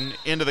violation.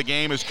 Into the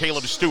game is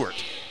Caleb Stewart.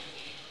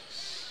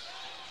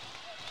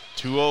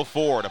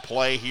 2:04 to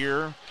play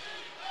here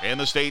in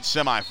the state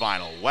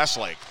semifinal.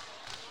 Westlake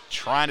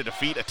trying to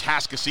defeat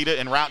Atascocita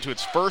en route to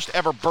its first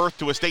ever berth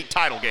to a state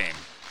title game.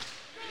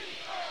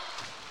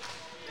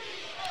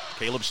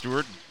 Caleb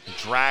Stewart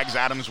drags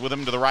Adams with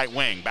him to the right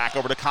wing. Back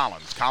over to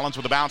Collins. Collins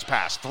with a bounce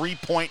pass.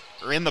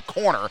 3-pointer in the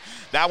corner.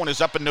 That one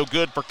is up and no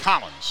good for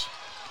Collins.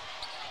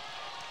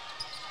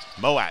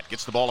 Moat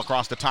gets the ball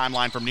across the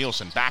timeline from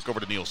Nielsen. Back over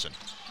to Nielsen.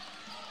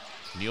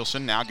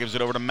 Nielsen now gives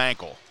it over to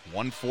Mankel.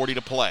 1:40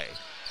 to play.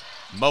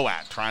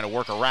 Moat trying to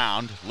work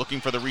around,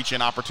 looking for the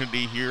reach-in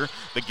opportunity here.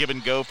 The give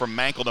and go from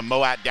Mankel to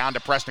Moat down to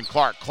Preston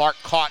Clark. Clark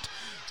caught,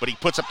 but he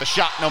puts up the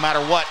shot no matter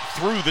what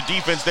through the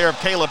defense there of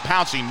Caleb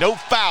Pouncey. No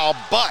foul,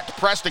 but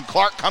Preston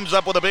Clark comes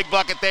up with a big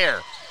bucket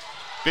there.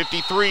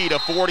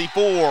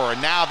 53-44,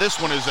 and now this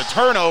one is a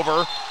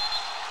turnover,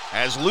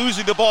 as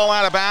losing the ball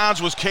out of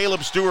bounds was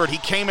Caleb Stewart. He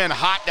came in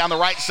hot down the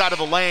right side of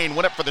the lane,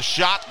 went up for the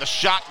shot. The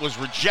shot was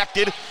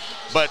rejected,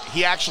 but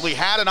he actually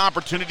had an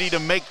opportunity to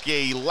make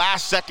a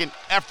last-second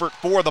effort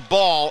for the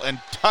ball and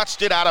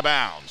touched it out of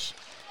bounds.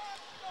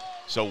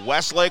 So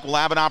Westlake will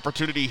have an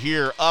opportunity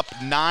here, up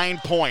 9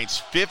 points,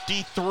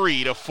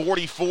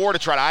 53-44 to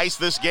try to ice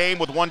this game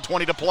with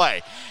 1:20 to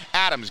play.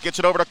 Adams gets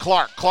it over to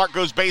Clark. Clark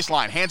goes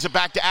baseline, hands it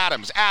back to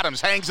Adams. Adams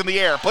hangs in the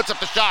air, puts up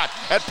the shot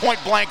at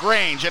point-blank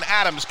range, and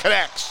Adams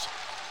connects.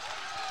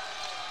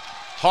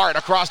 Hart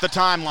across the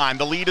timeline.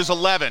 The lead is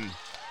 11.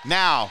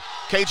 Now,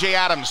 KJ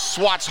Adams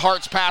swats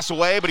Hart's pass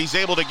away, but he's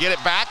able to get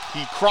it back.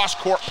 He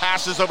cross-court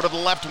passes over to the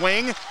left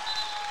wing,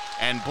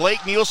 and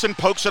Blake Nielsen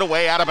pokes it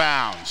away out of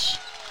bounds.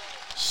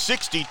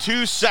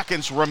 62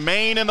 seconds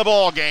remain in the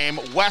ball game.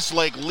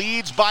 Westlake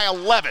leads by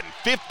 11,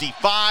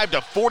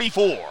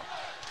 55-44.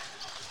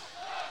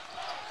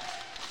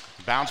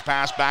 Bounce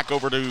pass back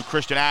over to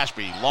Christian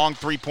Ashby. Long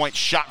three-point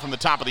shot from the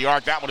top of the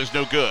arc. That one is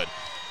no good.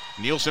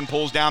 Nielsen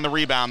pulls down the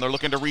rebound. They're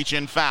looking to reach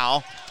in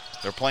foul.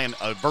 They're playing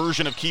a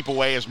version of keep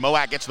away as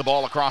Moat gets the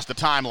ball across the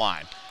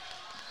timeline.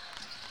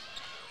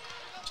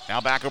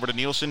 Now back over to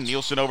Nielsen.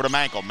 Nielsen over to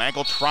Mankel.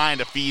 Mankel trying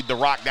to feed the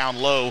rock down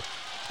low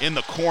in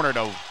the corner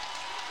to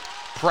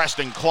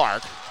Preston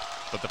Clark,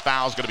 but the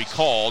foul is going to be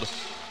called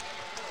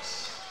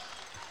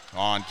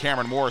on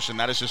Cameron Morrison.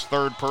 That is his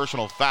third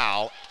personal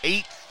foul,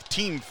 8th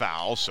team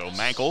foul, so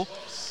Mankel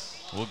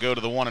will go to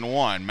the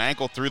 1-and-1.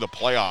 Mankel through the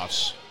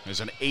playoffs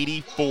is an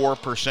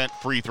 84%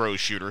 free throw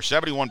shooter,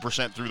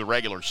 71% through the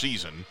regular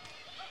season.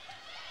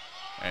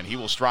 And he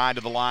will stride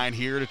to the line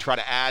here to try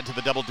to add to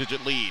the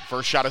double-digit lead.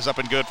 First shot is up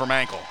and good for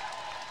Mankel.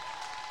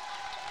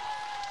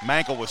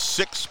 Mankel with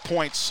 6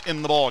 points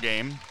in the ball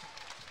game.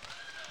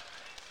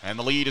 And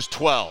the lead is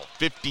 12,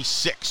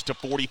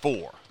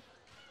 56-44.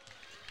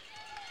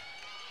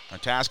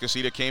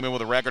 Atascocita came in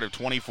with a record of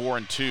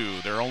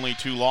 24-2. Their only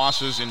 2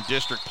 losses in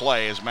district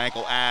play as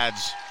Mankel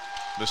adds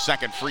the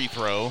second free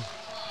throw.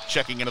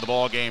 Checking into the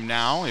ball game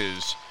now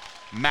is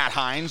Matt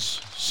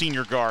Hines,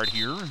 senior guard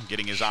here,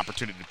 getting his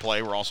opportunity to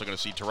play. We're also going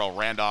to see Terrell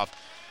Randolph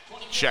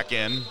check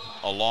in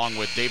along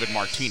with David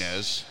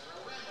Martinez.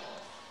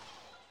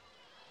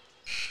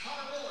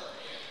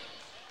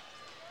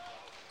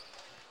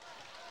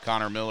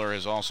 Connor Miller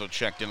has also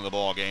checked into the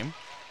ball game.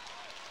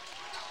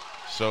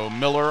 So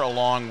Miller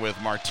along with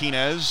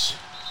Martinez,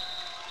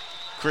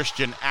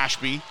 Christian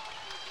Ashby,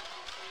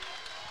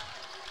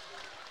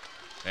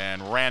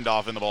 and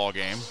Randolph in the ball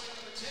game.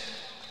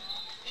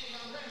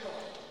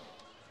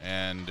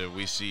 And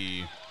we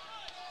see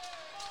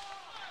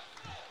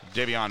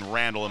Davion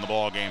Randall in the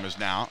ball game as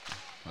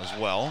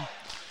well.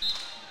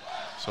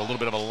 So a little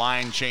bit of a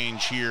line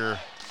change here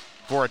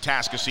for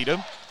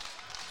Atascocita.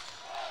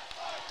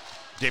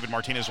 David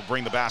Martinez will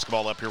bring the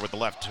basketball up here with the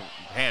left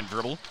hand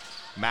dribble.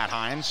 Matt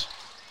Hines,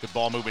 good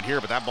ball movement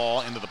here, but that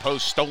ball into the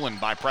post stolen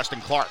by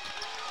Preston Clark.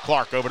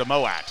 Clark over to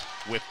Moat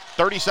with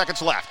 30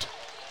 seconds left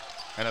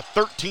and a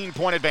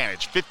 13-point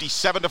advantage,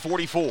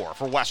 57-44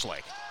 for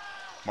Westlake.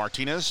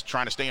 Martinez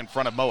trying to stay in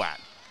front of Moat.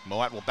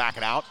 Moat will back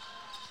it out.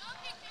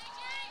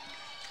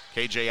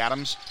 KJ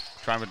Adams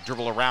trying to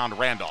dribble around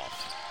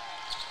Randolph.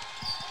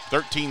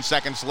 13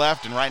 seconds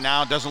left, and right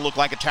now it doesn't look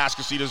like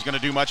Atascocita is going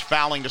to do much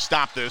fouling to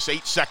stop this.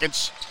 8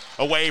 seconds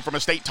away from a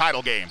state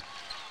title game.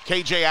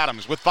 KJ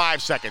Adams with 5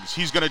 seconds.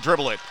 He's going to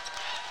dribble it,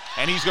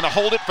 and he's going to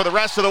hold it for the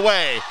rest of the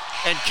way.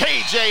 And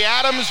KJ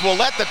Adams will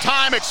let the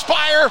time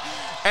expire,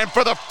 and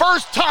for the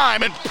first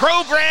time in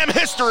program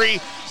history,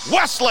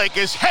 Westlake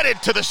is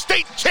headed to the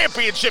state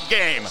championship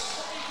game.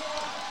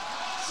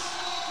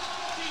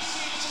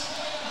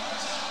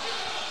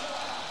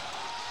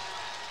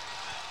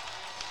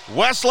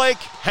 Westlake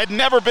had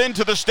never been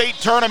to the state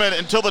tournament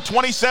until the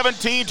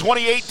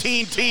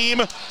 2017-2018 team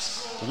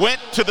went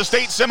to the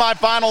state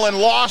semifinal and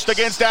lost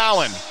against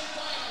Allen.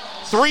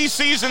 3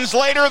 seasons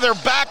later, they're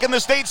back in the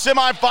state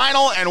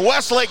semifinal, and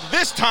Westlake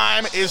this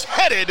time is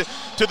headed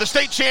to the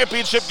state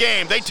championship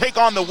game. They take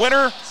on the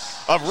winner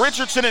of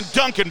Richardson and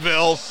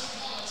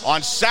Duncanville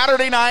on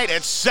Saturday night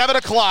at 7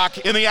 o'clock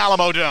in the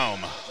Alamo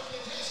Dome.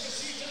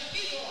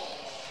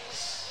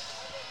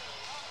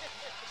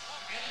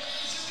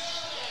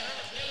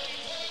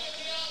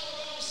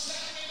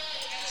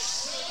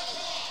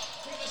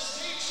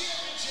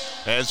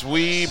 As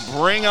we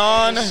bring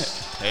on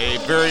a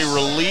very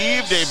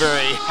relieved, a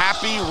very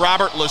happy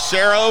Robert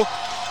Lucero.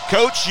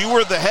 Coach, you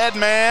were the head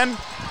man.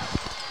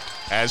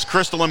 As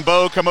Crystal and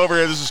Bo come over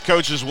here, this is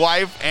Coach's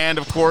wife and,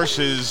 of course,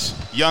 his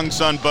young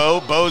son, Bo.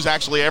 Bo's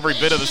actually every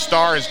bit of the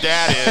star his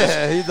dad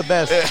is. He's the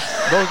best.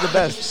 Bo's the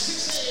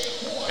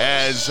best.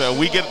 As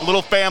we get a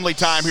little family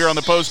time here on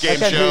the postgame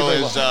show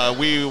as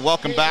we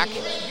welcome back.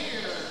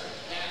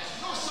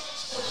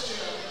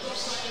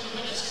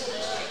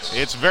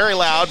 It's very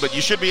loud, but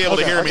you should be able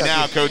to hear me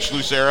now, Coach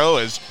Lucero,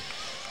 as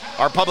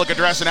our public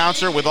address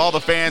announcer with all the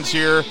fans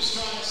here.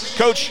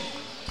 Coach,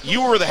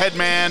 you were the head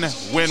man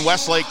when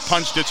Westlake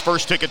punched its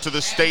first ticket to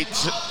the state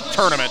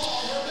tournament.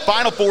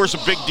 Final Four is a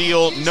big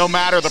deal no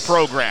matter the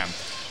program.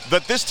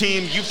 But this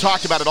team, you've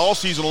talked about it all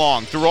season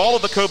long, through all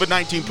of the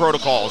COVID-19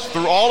 protocols,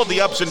 through all of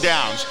the ups and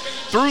downs,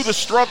 through the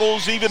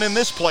struggles even in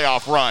this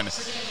playoff run.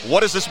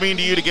 What does this mean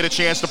to you to get a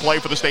chance to play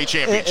for the state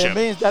championship? It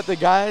means that the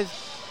guys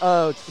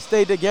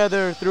stay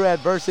together through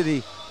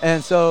adversity.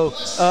 And so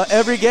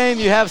every game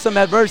you have some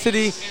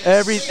adversity.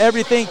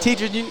 Everything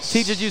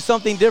teaches you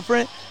something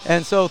different.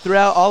 And so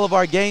throughout all of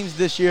our games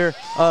this year,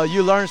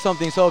 you learn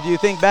something. So if you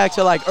think back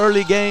to like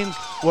early games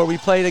where we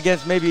played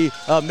against maybe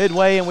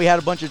Midway and we had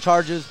a bunch of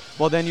charges,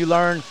 well, then you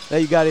learn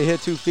that you got to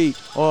hit 2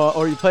 feet.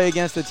 Or you play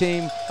against a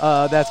team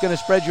that's going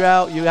to spread you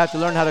out, you have to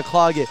learn how to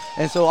clog it.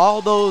 And so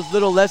all those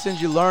little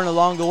lessons you learn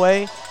along the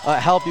way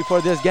help you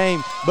for this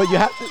game. But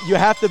you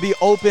have to be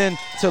open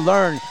to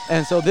learn.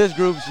 And so this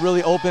group's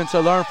really open to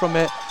learn from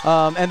it.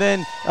 And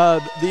then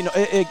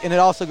it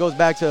also goes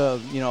back to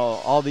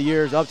all the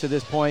years up to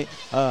this point.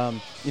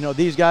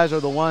 These guys are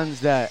the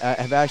ones that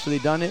have actually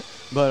done it.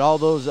 But all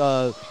those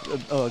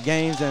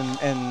games and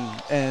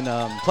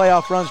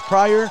playoff runs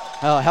prior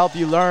help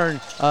you learn.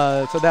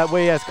 So that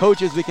way, as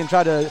coaches, we can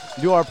try to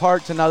do our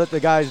part to not let the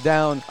guys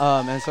down.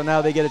 And so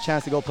now they get a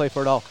chance to go play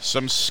for it all.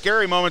 Some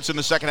scary moments in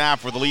the second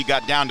half where the lead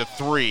got down to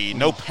 3.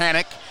 No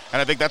panic.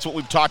 And I think that's what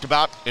we've talked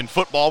about in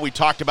football. We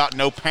talked about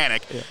no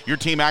panic. Yeah. Your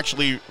team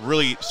actually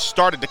really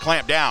started to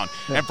clamp down.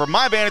 Yeah. And from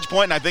my vantage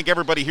point, and I think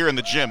everybody here in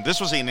the gym, this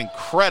was an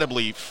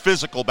incredibly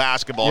physical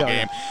basketball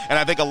game. Yeah. And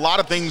I think a lot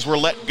of things were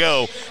let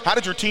go. How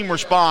did your team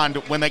respond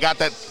when they got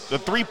the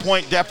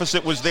 3-point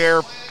deficit was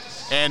there,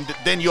 and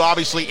then you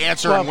obviously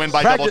answer and win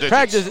by double digits?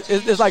 Practice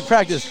is like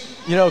practice.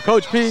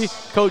 Coach P,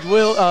 Coach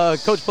Will,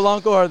 Coach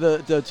Polanco are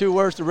the 2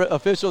 worst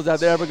officials that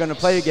they're ever going to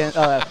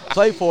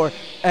play for.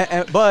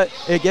 But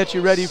it gets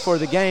you ready for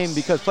the game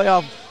because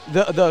playoff,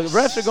 the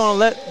refs are going to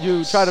let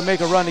you try to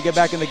make a run to get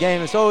back in the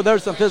game. And so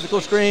there's some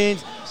physical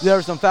screens,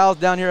 there's some fouls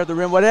down here at the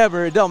rim,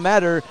 whatever. It don't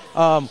matter.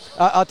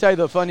 I'll tell you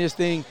the funniest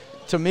thing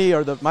to me,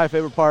 or my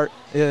favorite part,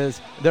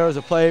 is there was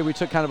a play. We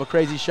took kind of a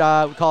crazy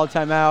shot. We called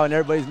timeout, and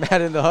everybody's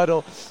mad in the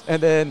huddle.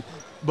 And then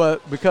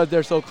but because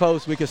they're so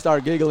close, we can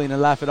start giggling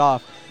and laugh it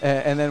off.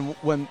 And then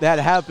when that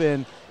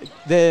happened,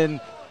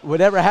 then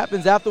whatever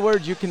happens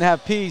afterwards, you can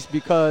have peace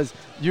because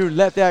you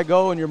let that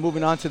go and you're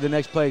moving on to the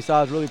next play. So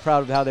I was really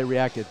proud of how they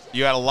reacted.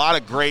 You had a lot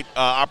of great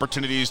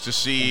opportunities to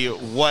see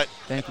what.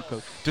 Thank you,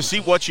 Coach. To see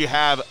what you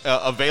have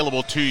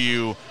available to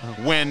you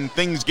when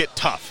things get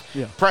tough.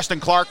 Yeah. Preston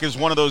Clark is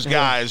one of those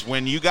guys.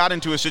 When you got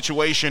into a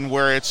situation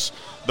where it's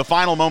the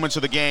final moments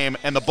of the game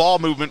and the ball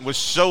movement was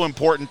so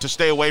important to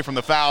stay away from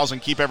the fouls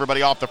and keep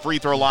everybody off the free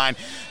throw line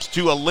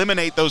to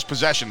eliminate those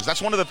possessions.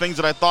 That's one of the things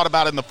that I thought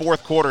about in the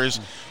fourth quarter is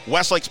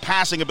Westlake's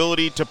passing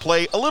ability to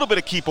play a little bit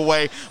of keep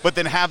away, but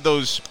then have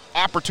those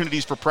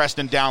opportunities for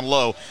Preston down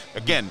low.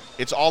 Again,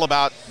 it's all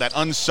about that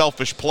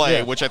unselfish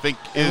play, which I think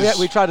is...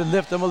 We try to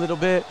lift them a little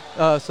bit,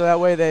 so that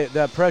way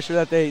that pressure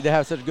that they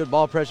have such good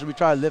ball pressure, we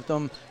try to lift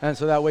them, and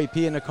so that way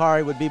P and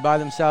Nakari would be by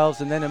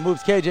themselves, and then it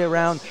moves KJ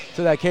around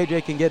so that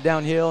KJ can get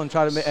downhill and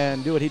try to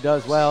and do what he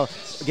does well,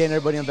 getting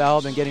everybody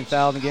involved and getting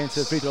fouled and getting to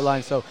the free throw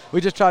line. So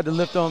we just tried to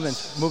lift them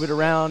and move it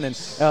around and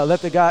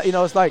let the guy,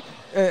 it's like,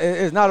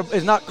 it's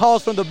not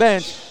calls from the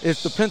bench.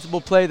 It's the principal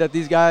play that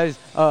these guys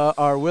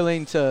are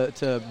willing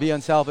to be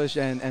unselfish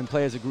and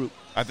play as a group.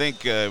 I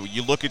think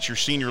you look at your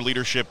senior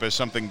leadership as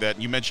something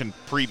that you mentioned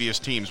previous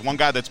teams. One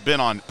guy that's been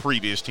on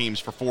previous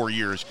teams for 4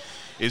 years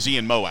is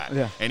Ian Moat.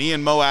 Yeah. And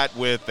Ian Moat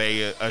with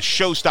a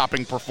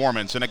show-stopping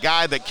performance and a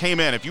guy that came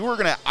in. If you were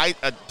going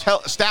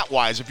to,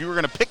 stat-wise, if you were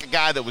going to pick a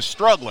guy that was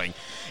struggling,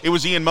 it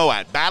was Ian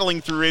Moat,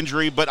 battling through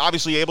injury, but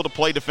obviously able to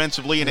play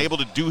defensively and able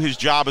to do his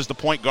job as the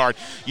point guard.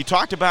 You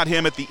talked about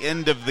him at the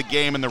end of the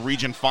game in the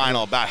region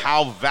final, about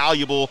how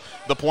valuable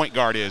the point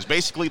guard is,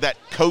 basically that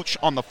coach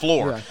on the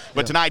floor.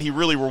 But tonight he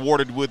really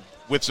rewarded with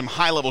some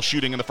high-level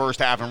shooting in the first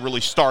half and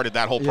really started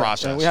that whole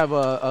process. And we have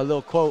a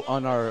little quote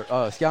on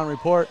our scouting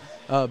report,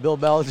 Bill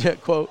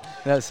Belichick quote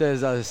that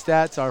says,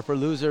 stats are for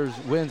losers,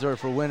 wins are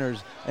for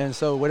winners. And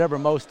so whatever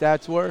most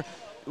stats were,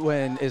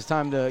 when it's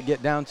time to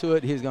get down to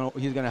it, he's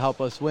gonna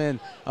help us win.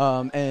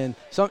 And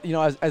some,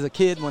 as a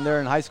kid when they're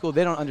in high school,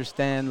 they don't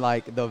understand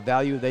like the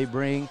value they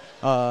bring.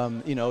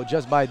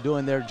 Just by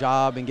doing their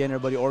job and getting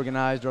everybody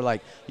organized, or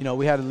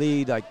we had a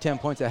lead like 10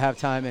 points at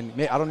halftime, and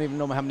I don't even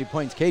know how many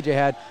points KJ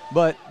had.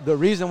 But the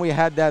reason we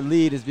had that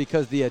lead is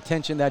because the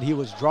attention that he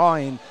was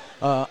drawing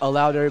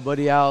allowed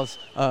everybody else.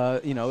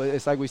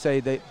 It's like we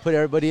say, they put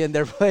everybody in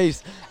their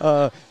place.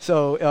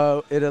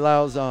 So it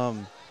allows.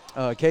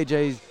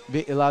 KJ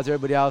allows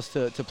everybody else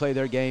to play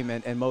their game,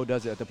 and Mo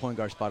does it at the point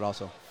guard spot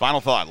also.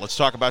 Final thought. Let's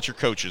talk about your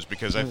coaches,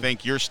 because I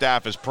think your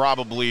staff is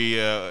probably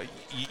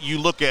you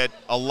look at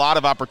a lot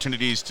of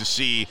opportunities to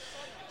see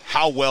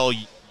how well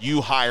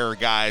you hire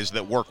guys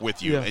that work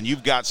with you. And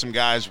you've got some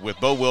guys with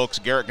Bo Wilkes,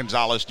 Garrett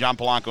Gonzalez, John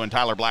Polanco, and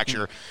Tyler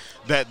Blackshear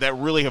that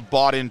really have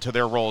bought into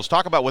their roles.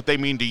 Talk about what they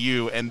mean to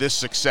you and this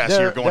success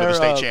here going to the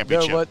state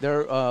championship.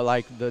 They're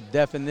like the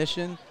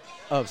definition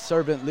of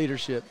servant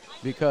leadership,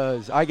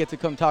 because I get to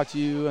come talk to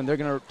you and they're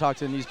going to talk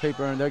to the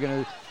newspaper and they're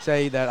going to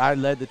say that I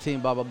led the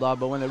team, blah, blah, blah.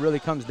 But when it really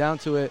comes down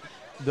to it,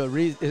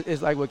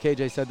 it's like what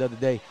KJ said the other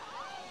day.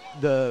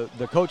 The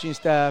coaching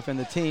staff and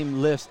the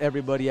team lifts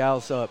everybody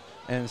else up.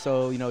 And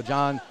so,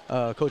 John,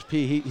 Coach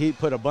P, he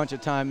put a bunch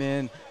of time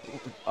in.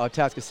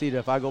 Atascocita,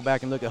 if I go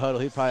back and look at Huddle,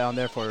 he's probably on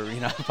there for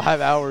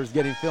 5 hours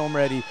getting film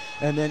ready,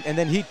 and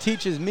then he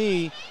teaches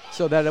me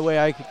so that way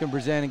I can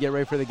present and get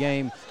ready for the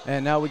game.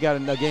 And now we got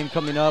a game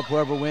coming up.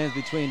 Whoever wins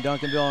between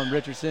Duncanville and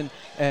Richardson,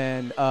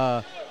 and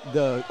the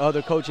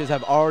other coaches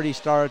have already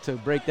started to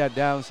break that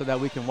down so that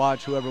we can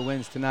watch whoever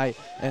wins tonight.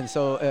 And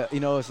so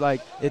it's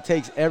like it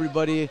takes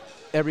everybody.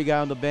 Every guy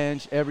on the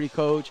bench, every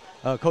coach.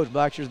 Coach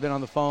Blackshear's been on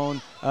the phone.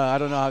 I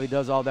don't know how he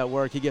does all that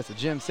work. He gets the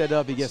gym set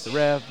up. He gets the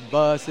ref,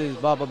 buses,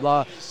 blah, blah,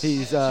 blah.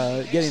 He's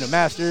getting a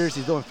master's.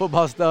 He's doing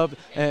football stuff.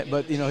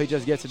 But he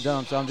just gets it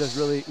done. So I'm just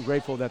really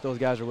grateful that those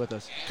guys are with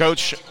us.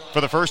 Coach,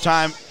 for the first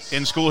time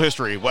in school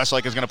history,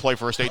 Westlake is going to play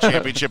for a state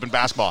championship in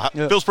basketball.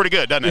 Feels pretty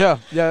good, doesn't it?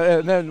 Yeah.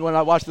 And then when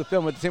I watch the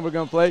film with the team we're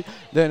going to play,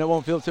 then it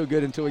won't feel too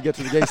good until we get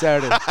to the game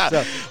Saturday.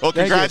 So, well,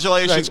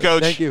 congratulations,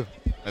 Coach. Thank you.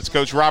 That's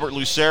Coach Robert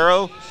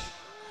Lucero,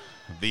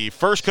 the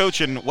first coach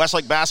in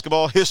Westlake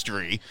basketball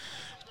history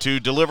to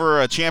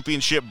deliver a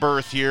championship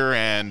berth here,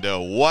 and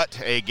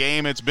what a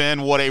game it's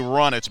been, what a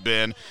run it's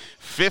been.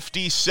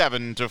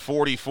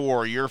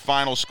 57-44, your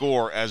final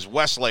score as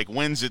Westlake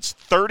wins its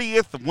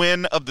 30th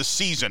win of the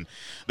season.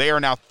 They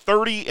are now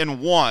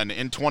 30-1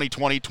 in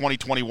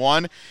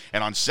 2020-2021,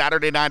 and on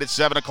Saturday night at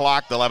 7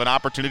 o'clock, they'll have an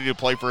opportunity to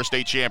play for a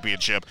state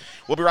championship.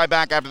 We'll be right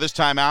back after this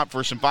timeout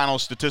for some final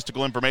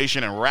statistical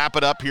information and wrap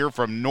it up here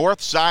from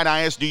Northside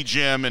ISD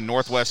Gym in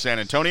Northwest San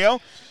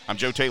Antonio. I'm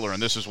Joe Taylor,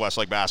 and this is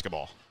Westlake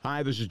Basketball.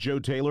 Hi, this is Joe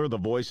Taylor, the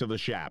voice of the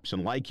Shaps,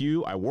 and like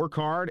you, I work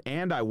hard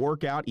and I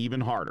work out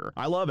even harder.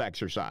 I love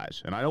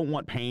exercise, and I don't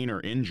want pain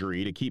or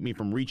injury to keep me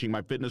from reaching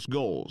my fitness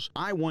goals.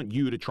 I want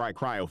you to try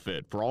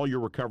CryoFit for all your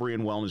recovery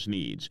and wellness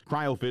needs.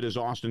 CryoFit is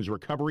Austin's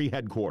recovery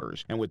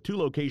headquarters, and with 2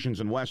 locations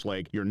in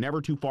Westlake, you're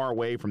never too far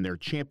away from their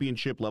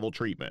championship-level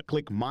treatment.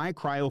 Click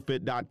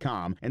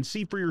mycryofit.com and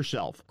see for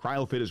yourself.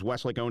 CryoFit is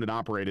Westlake-owned and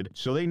operated,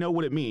 so they know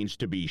what it means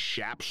to be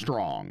Shap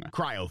strong.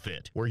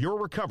 CryoFit, where your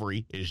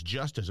recovery is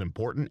just as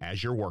important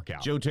as your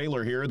workout. Joe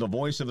Taylor here, the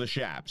voice of the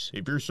Shaps.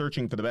 If you're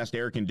searching for the best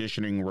air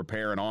conditioning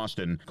repair in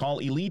Austin, call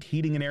Elite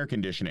Heating and Air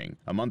Conditioning.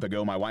 A month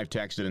ago, my wife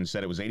texted and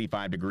said it was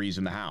 85 degrees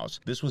in the house.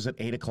 This was at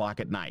 8 o'clock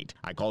at night.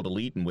 I called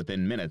Elite, and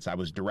within minutes, I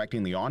was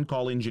directing the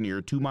on-call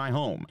engineer to my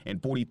home. In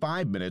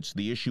 45 minutes,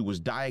 the issue was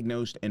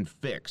diagnosed and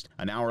fixed.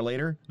 An hour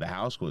later, the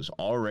house was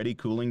already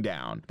cooling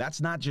down. That's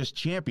not just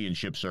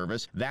championship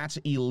service, that's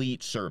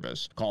elite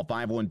service. Call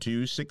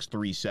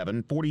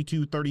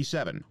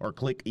 512-637-4237 or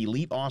click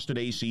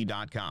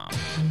EliteAustinAC.com.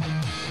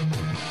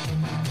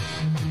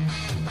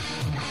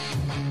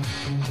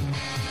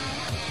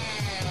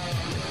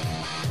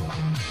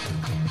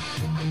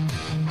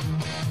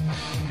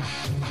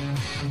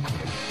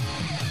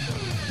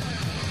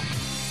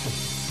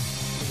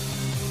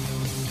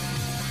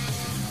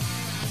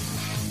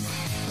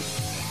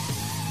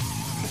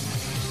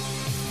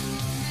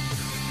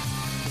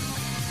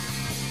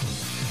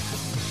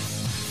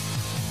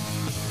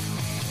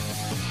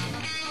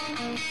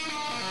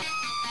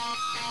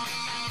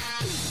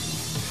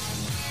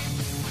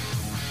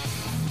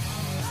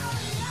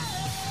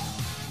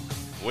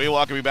 We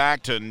welcome you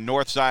back to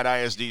Northside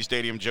ISD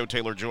Stadium. Joe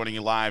Taylor joining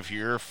you live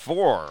here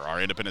for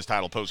our Independence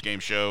Title postgame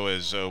show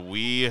as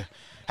we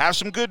have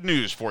some good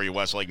news for you,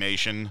 Westlake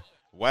Nation.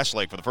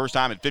 Westlake, for the first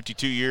time in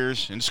 52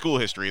 years in school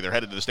history, they're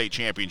headed to the state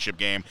championship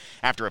game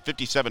after a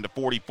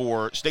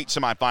 57-44 state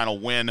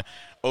semifinal win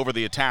over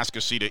the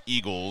Atascocita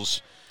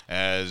Eagles.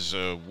 As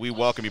we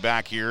welcome you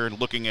back here,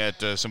 looking at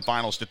some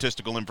final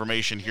statistical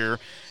information here,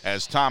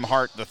 as Tom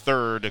Hart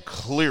III,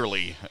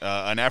 clearly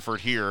an effort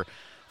here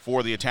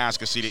for the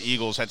Atascocita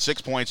Eagles, had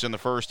 6 points in the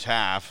first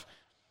half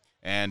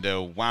and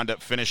wound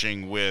up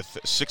finishing with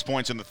 6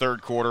 points in the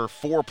third quarter,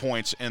 4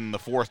 points in the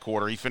fourth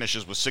quarter. He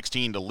finishes with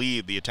 16 to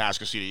lead the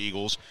Atascocita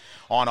Eagles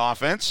on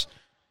offense.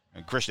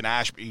 And Christian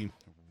Ashby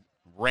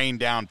rained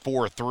down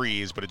 4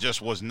 threes, but it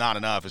just was not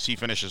enough as he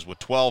finishes with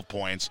 12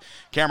 points.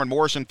 Cameron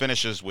Morrison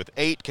finishes with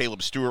 8,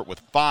 Caleb Stewart with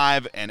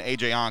 5, and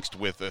A.J. Ongst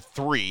with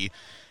 3.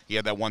 He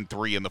had that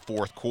 1-3 in the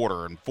fourth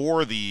quarter. And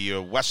for the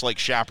Westlake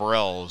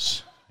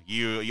Chaparrals,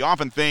 you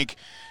often think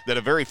that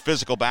a very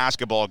physical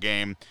basketball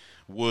game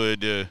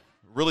would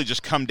really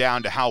just come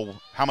down to how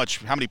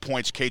many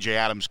points KJ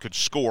Adams could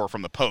score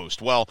from the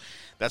post. Well,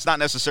 that's not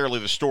necessarily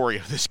the story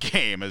of this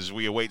game as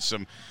we await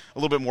a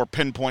little bit more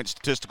pinpoint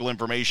statistical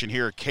information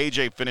here.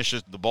 KJ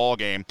finishes the ball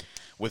game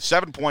with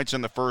 7 points in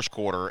the first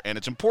quarter, and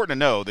it's important to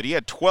know that he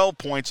had 12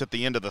 points at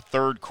the end of the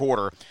third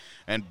quarter,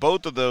 and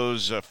both of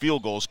those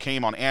field goals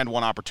came on and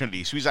one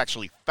opportunity. So he's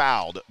actually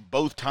fouled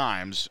both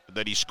times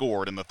that he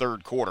scored in the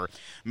third quarter,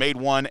 made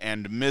one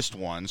and missed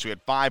one. So he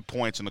had 5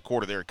 points in the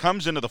quarter there. He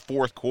comes into the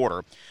fourth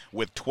quarter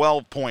with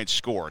 12 points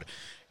scored.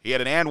 He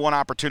had an and one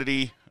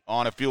opportunity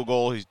on a field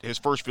goal, his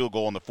first field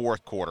goal in the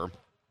fourth quarter.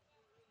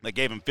 That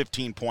gave him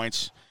 15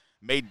 points,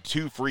 made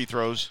 2 free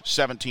throws,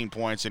 17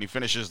 points, and he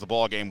finishes the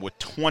ball game with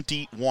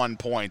 21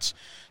 points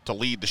to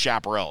lead the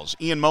Chaparrals.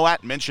 Ian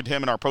Moat mentioned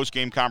him in our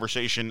postgame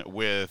conversation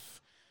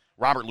with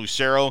Robert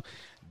Lucero.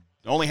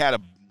 Only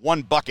had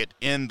one bucket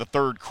in the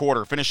third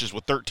quarter, finishes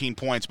with 13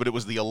 points, but it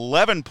was the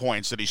 11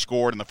 points that he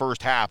scored in the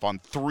first half on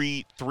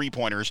 3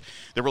 three-pointers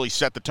that really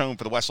set the tone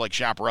for the Westlake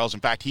Chaparrals.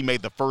 In fact, he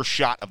made the first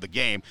shot of the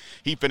game.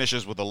 He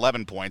finishes with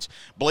 11 points.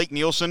 Blake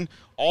Nielsen,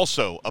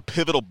 also a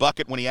pivotal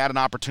bucket when he had an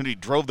opportunity,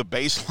 drove the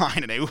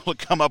baseline and able to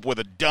come up with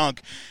a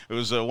dunk. It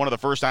was one of the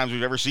first times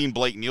we've ever seen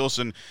Blake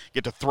Nielsen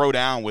get to throw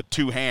down with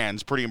 2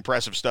 hands. Pretty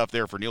impressive stuff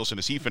there for Nielsen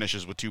as he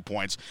finishes with 2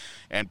 points.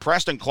 And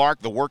Preston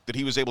Clark, the work that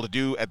he was able to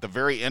do at the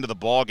very end of the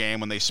ball game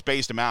when they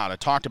spaced him out. I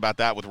talked about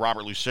that with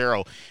Robert Lucero,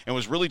 and it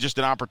was really just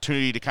an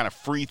opportunity to kind of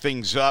free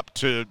things up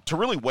to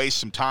really waste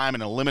some time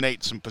and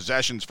eliminate some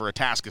possessions for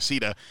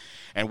Atascocita.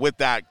 And with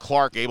that,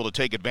 Clark able to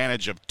take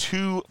advantage of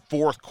 2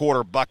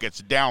 fourth-quarter buckets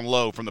down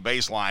low from the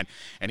baseline,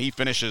 and he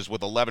finishes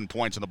with 11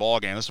 points in the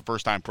ballgame. This is the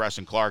first time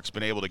Preston Clark's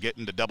been able to get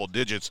into double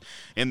digits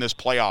in this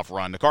playoff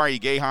run. Nakari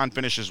Igehan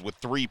finishes with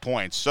 3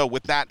 points. So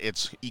with that,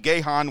 it's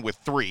Igehan with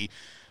 3,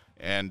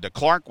 and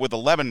Clark with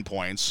 11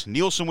 points,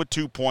 Nielsen with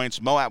 2 points,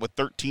 Moat with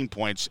 13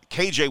 points,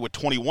 KJ with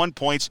 21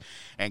 points,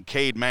 and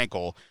Cade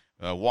Mankel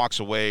walks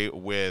away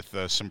with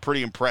some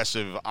pretty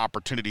impressive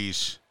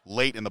opportunities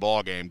late in the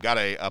ballgame. Got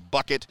a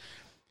bucket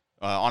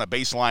on a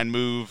baseline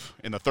move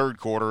in the third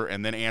quarter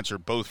and then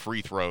answered both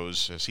free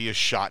throws as he has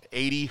shot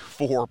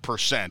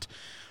 84%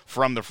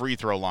 from the free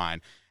throw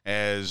line.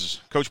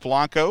 As Coach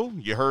Polanco,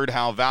 you heard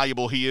how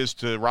valuable he is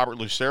to Robert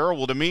Lucero.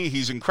 Well, to me,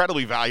 he's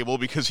incredibly valuable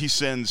because he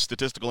sends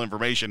statistical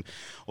information.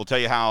 We'll tell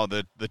you how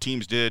the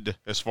teams did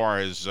as far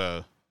as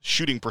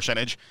shooting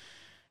percentage.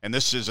 and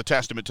this is a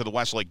testament to the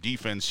Westlake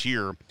defense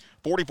here.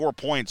 44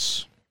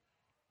 points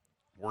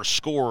were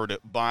scored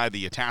by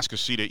the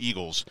Atascocita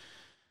Eagles.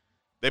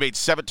 They made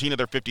 17 of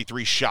their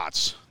 53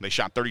 shots. They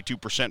shot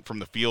 32% from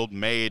the field,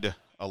 made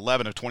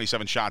 11 of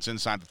 27 shots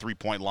inside the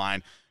three-point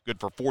line, good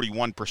for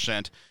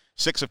 41%.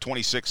 6 of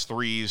 26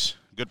 threes,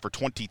 good for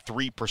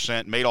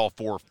 23%. Made all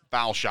 4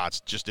 foul shots,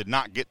 just did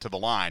not get to the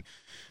line.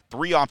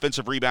 3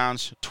 offensive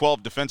rebounds,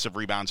 12 defensive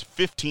rebounds,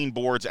 15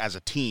 boards as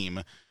a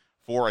team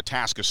for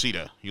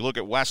Atascocita. You look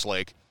at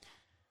Westlake,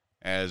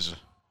 as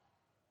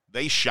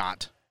they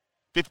shot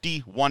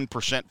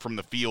 51% from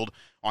the field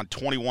on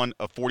 21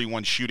 of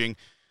 41 shooting.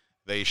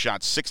 They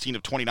shot 16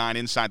 of 29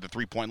 inside the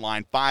three-point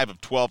line, 5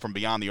 of 12 from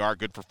beyond the arc,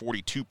 good for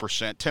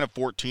 42%, 10 of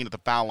 14 at the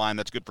foul line,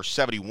 that's good for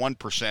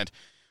 71%.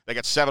 They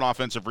got 7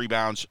 offensive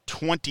rebounds,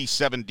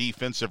 27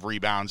 defensive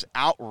rebounds,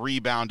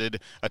 out-rebounded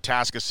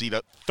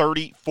Atascocita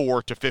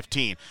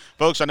 34-15.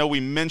 Folks, I know we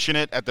mention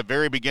it at the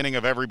very beginning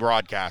of every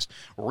broadcast.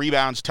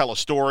 Rebounds tell a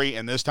story,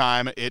 and this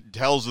time it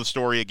tells the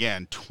story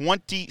again.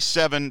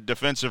 27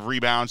 defensive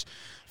rebounds,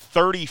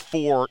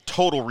 34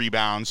 total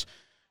rebounds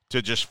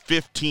to just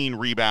 15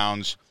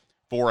 rebounds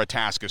for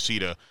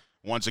Atascocita.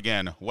 Once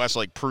again,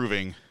 Westlake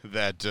proving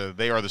that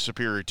they are the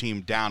superior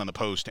team down in the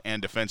post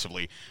and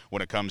defensively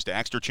when it comes to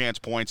extra chance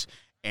points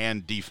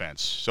and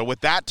defense. So with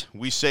that,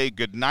 we say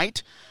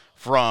goodnight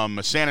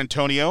from San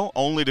Antonio,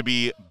 only to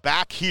be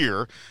back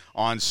here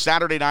on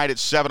Saturday night at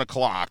 7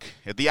 o'clock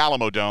at the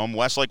Alamo Dome.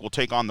 Westlake will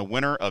take on the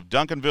winner of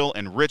Duncanville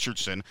and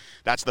Richardson.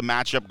 That's the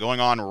matchup going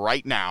on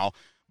right now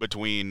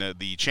between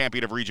the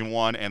champion of Region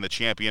 1 and the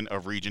champion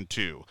of Region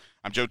 2.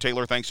 I'm Joe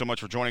Taylor. Thanks so much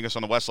for joining us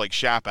on the Westlake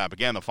Shap app.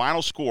 Again, the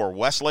final score,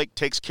 Westlake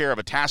takes care of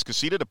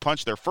Atascocita to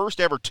punch their first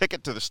ever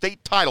ticket to the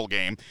state title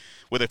game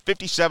with a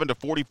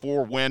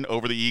 57-44 win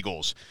over the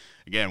Eagles.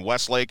 Again,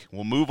 Westlake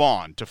will move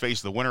on to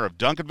face the winner of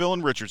Duncanville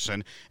and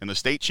Richardson in the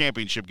state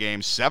championship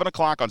game, 7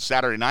 o'clock on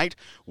Saturday night.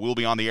 We'll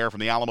be on the air from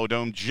the Alamo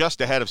Dome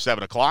just ahead of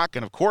 7 o'clock.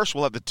 And, of course,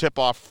 we'll have the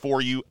tip-off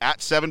for you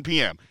at 7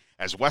 p.m.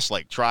 as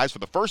Westlake tries for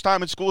the first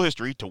time in school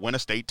history to win a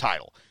state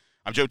title.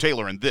 I'm Joe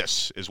Taylor, and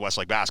this is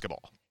Westlake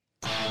Basketball.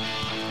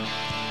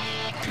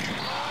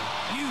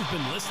 You've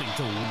been listening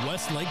to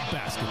Westlake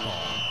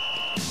Basketball.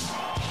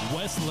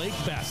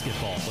 Westlake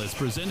Basketball is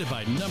presented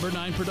by Number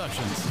 9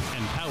 Productions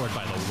and powered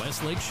by the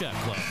Westlake Chef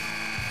Club.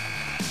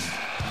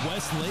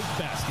 Westlake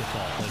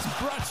Basketball is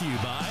brought to you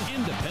by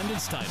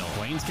Independence Title,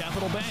 Plains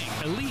Capital Bank,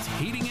 Elite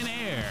Heating and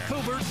Air,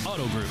 Covert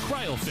Auto Group,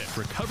 CryoFit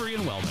Recovery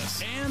and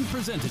Wellness, and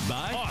presented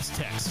by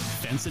Ostex,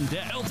 Fence and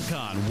Deck,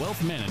 Elticon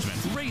Wealth Management,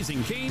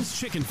 Raising Cane's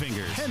Chicken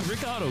Fingers,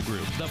 Hendrick Auto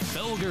Group, the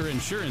Felger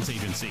Insurance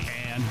Agency,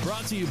 and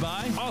brought to you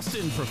by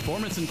Austin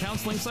Performance and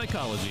Counseling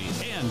Psychology,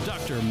 and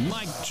Dr.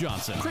 Mike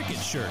Johnson, Cricket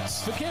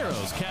Shirts,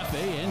 Vaqueros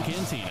Cafe and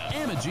Cantina,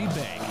 Amagi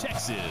Bank,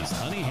 Texas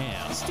Honey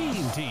Ham,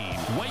 Steam Team,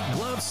 White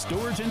Glove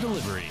Storage and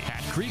Delivery,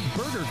 Hat Creek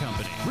Burger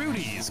Company,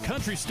 Rudy's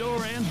Country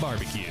Store and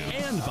Barbecue,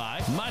 and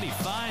by Mighty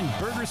Fine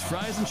Burgers,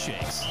 Fries, and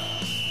Shakes.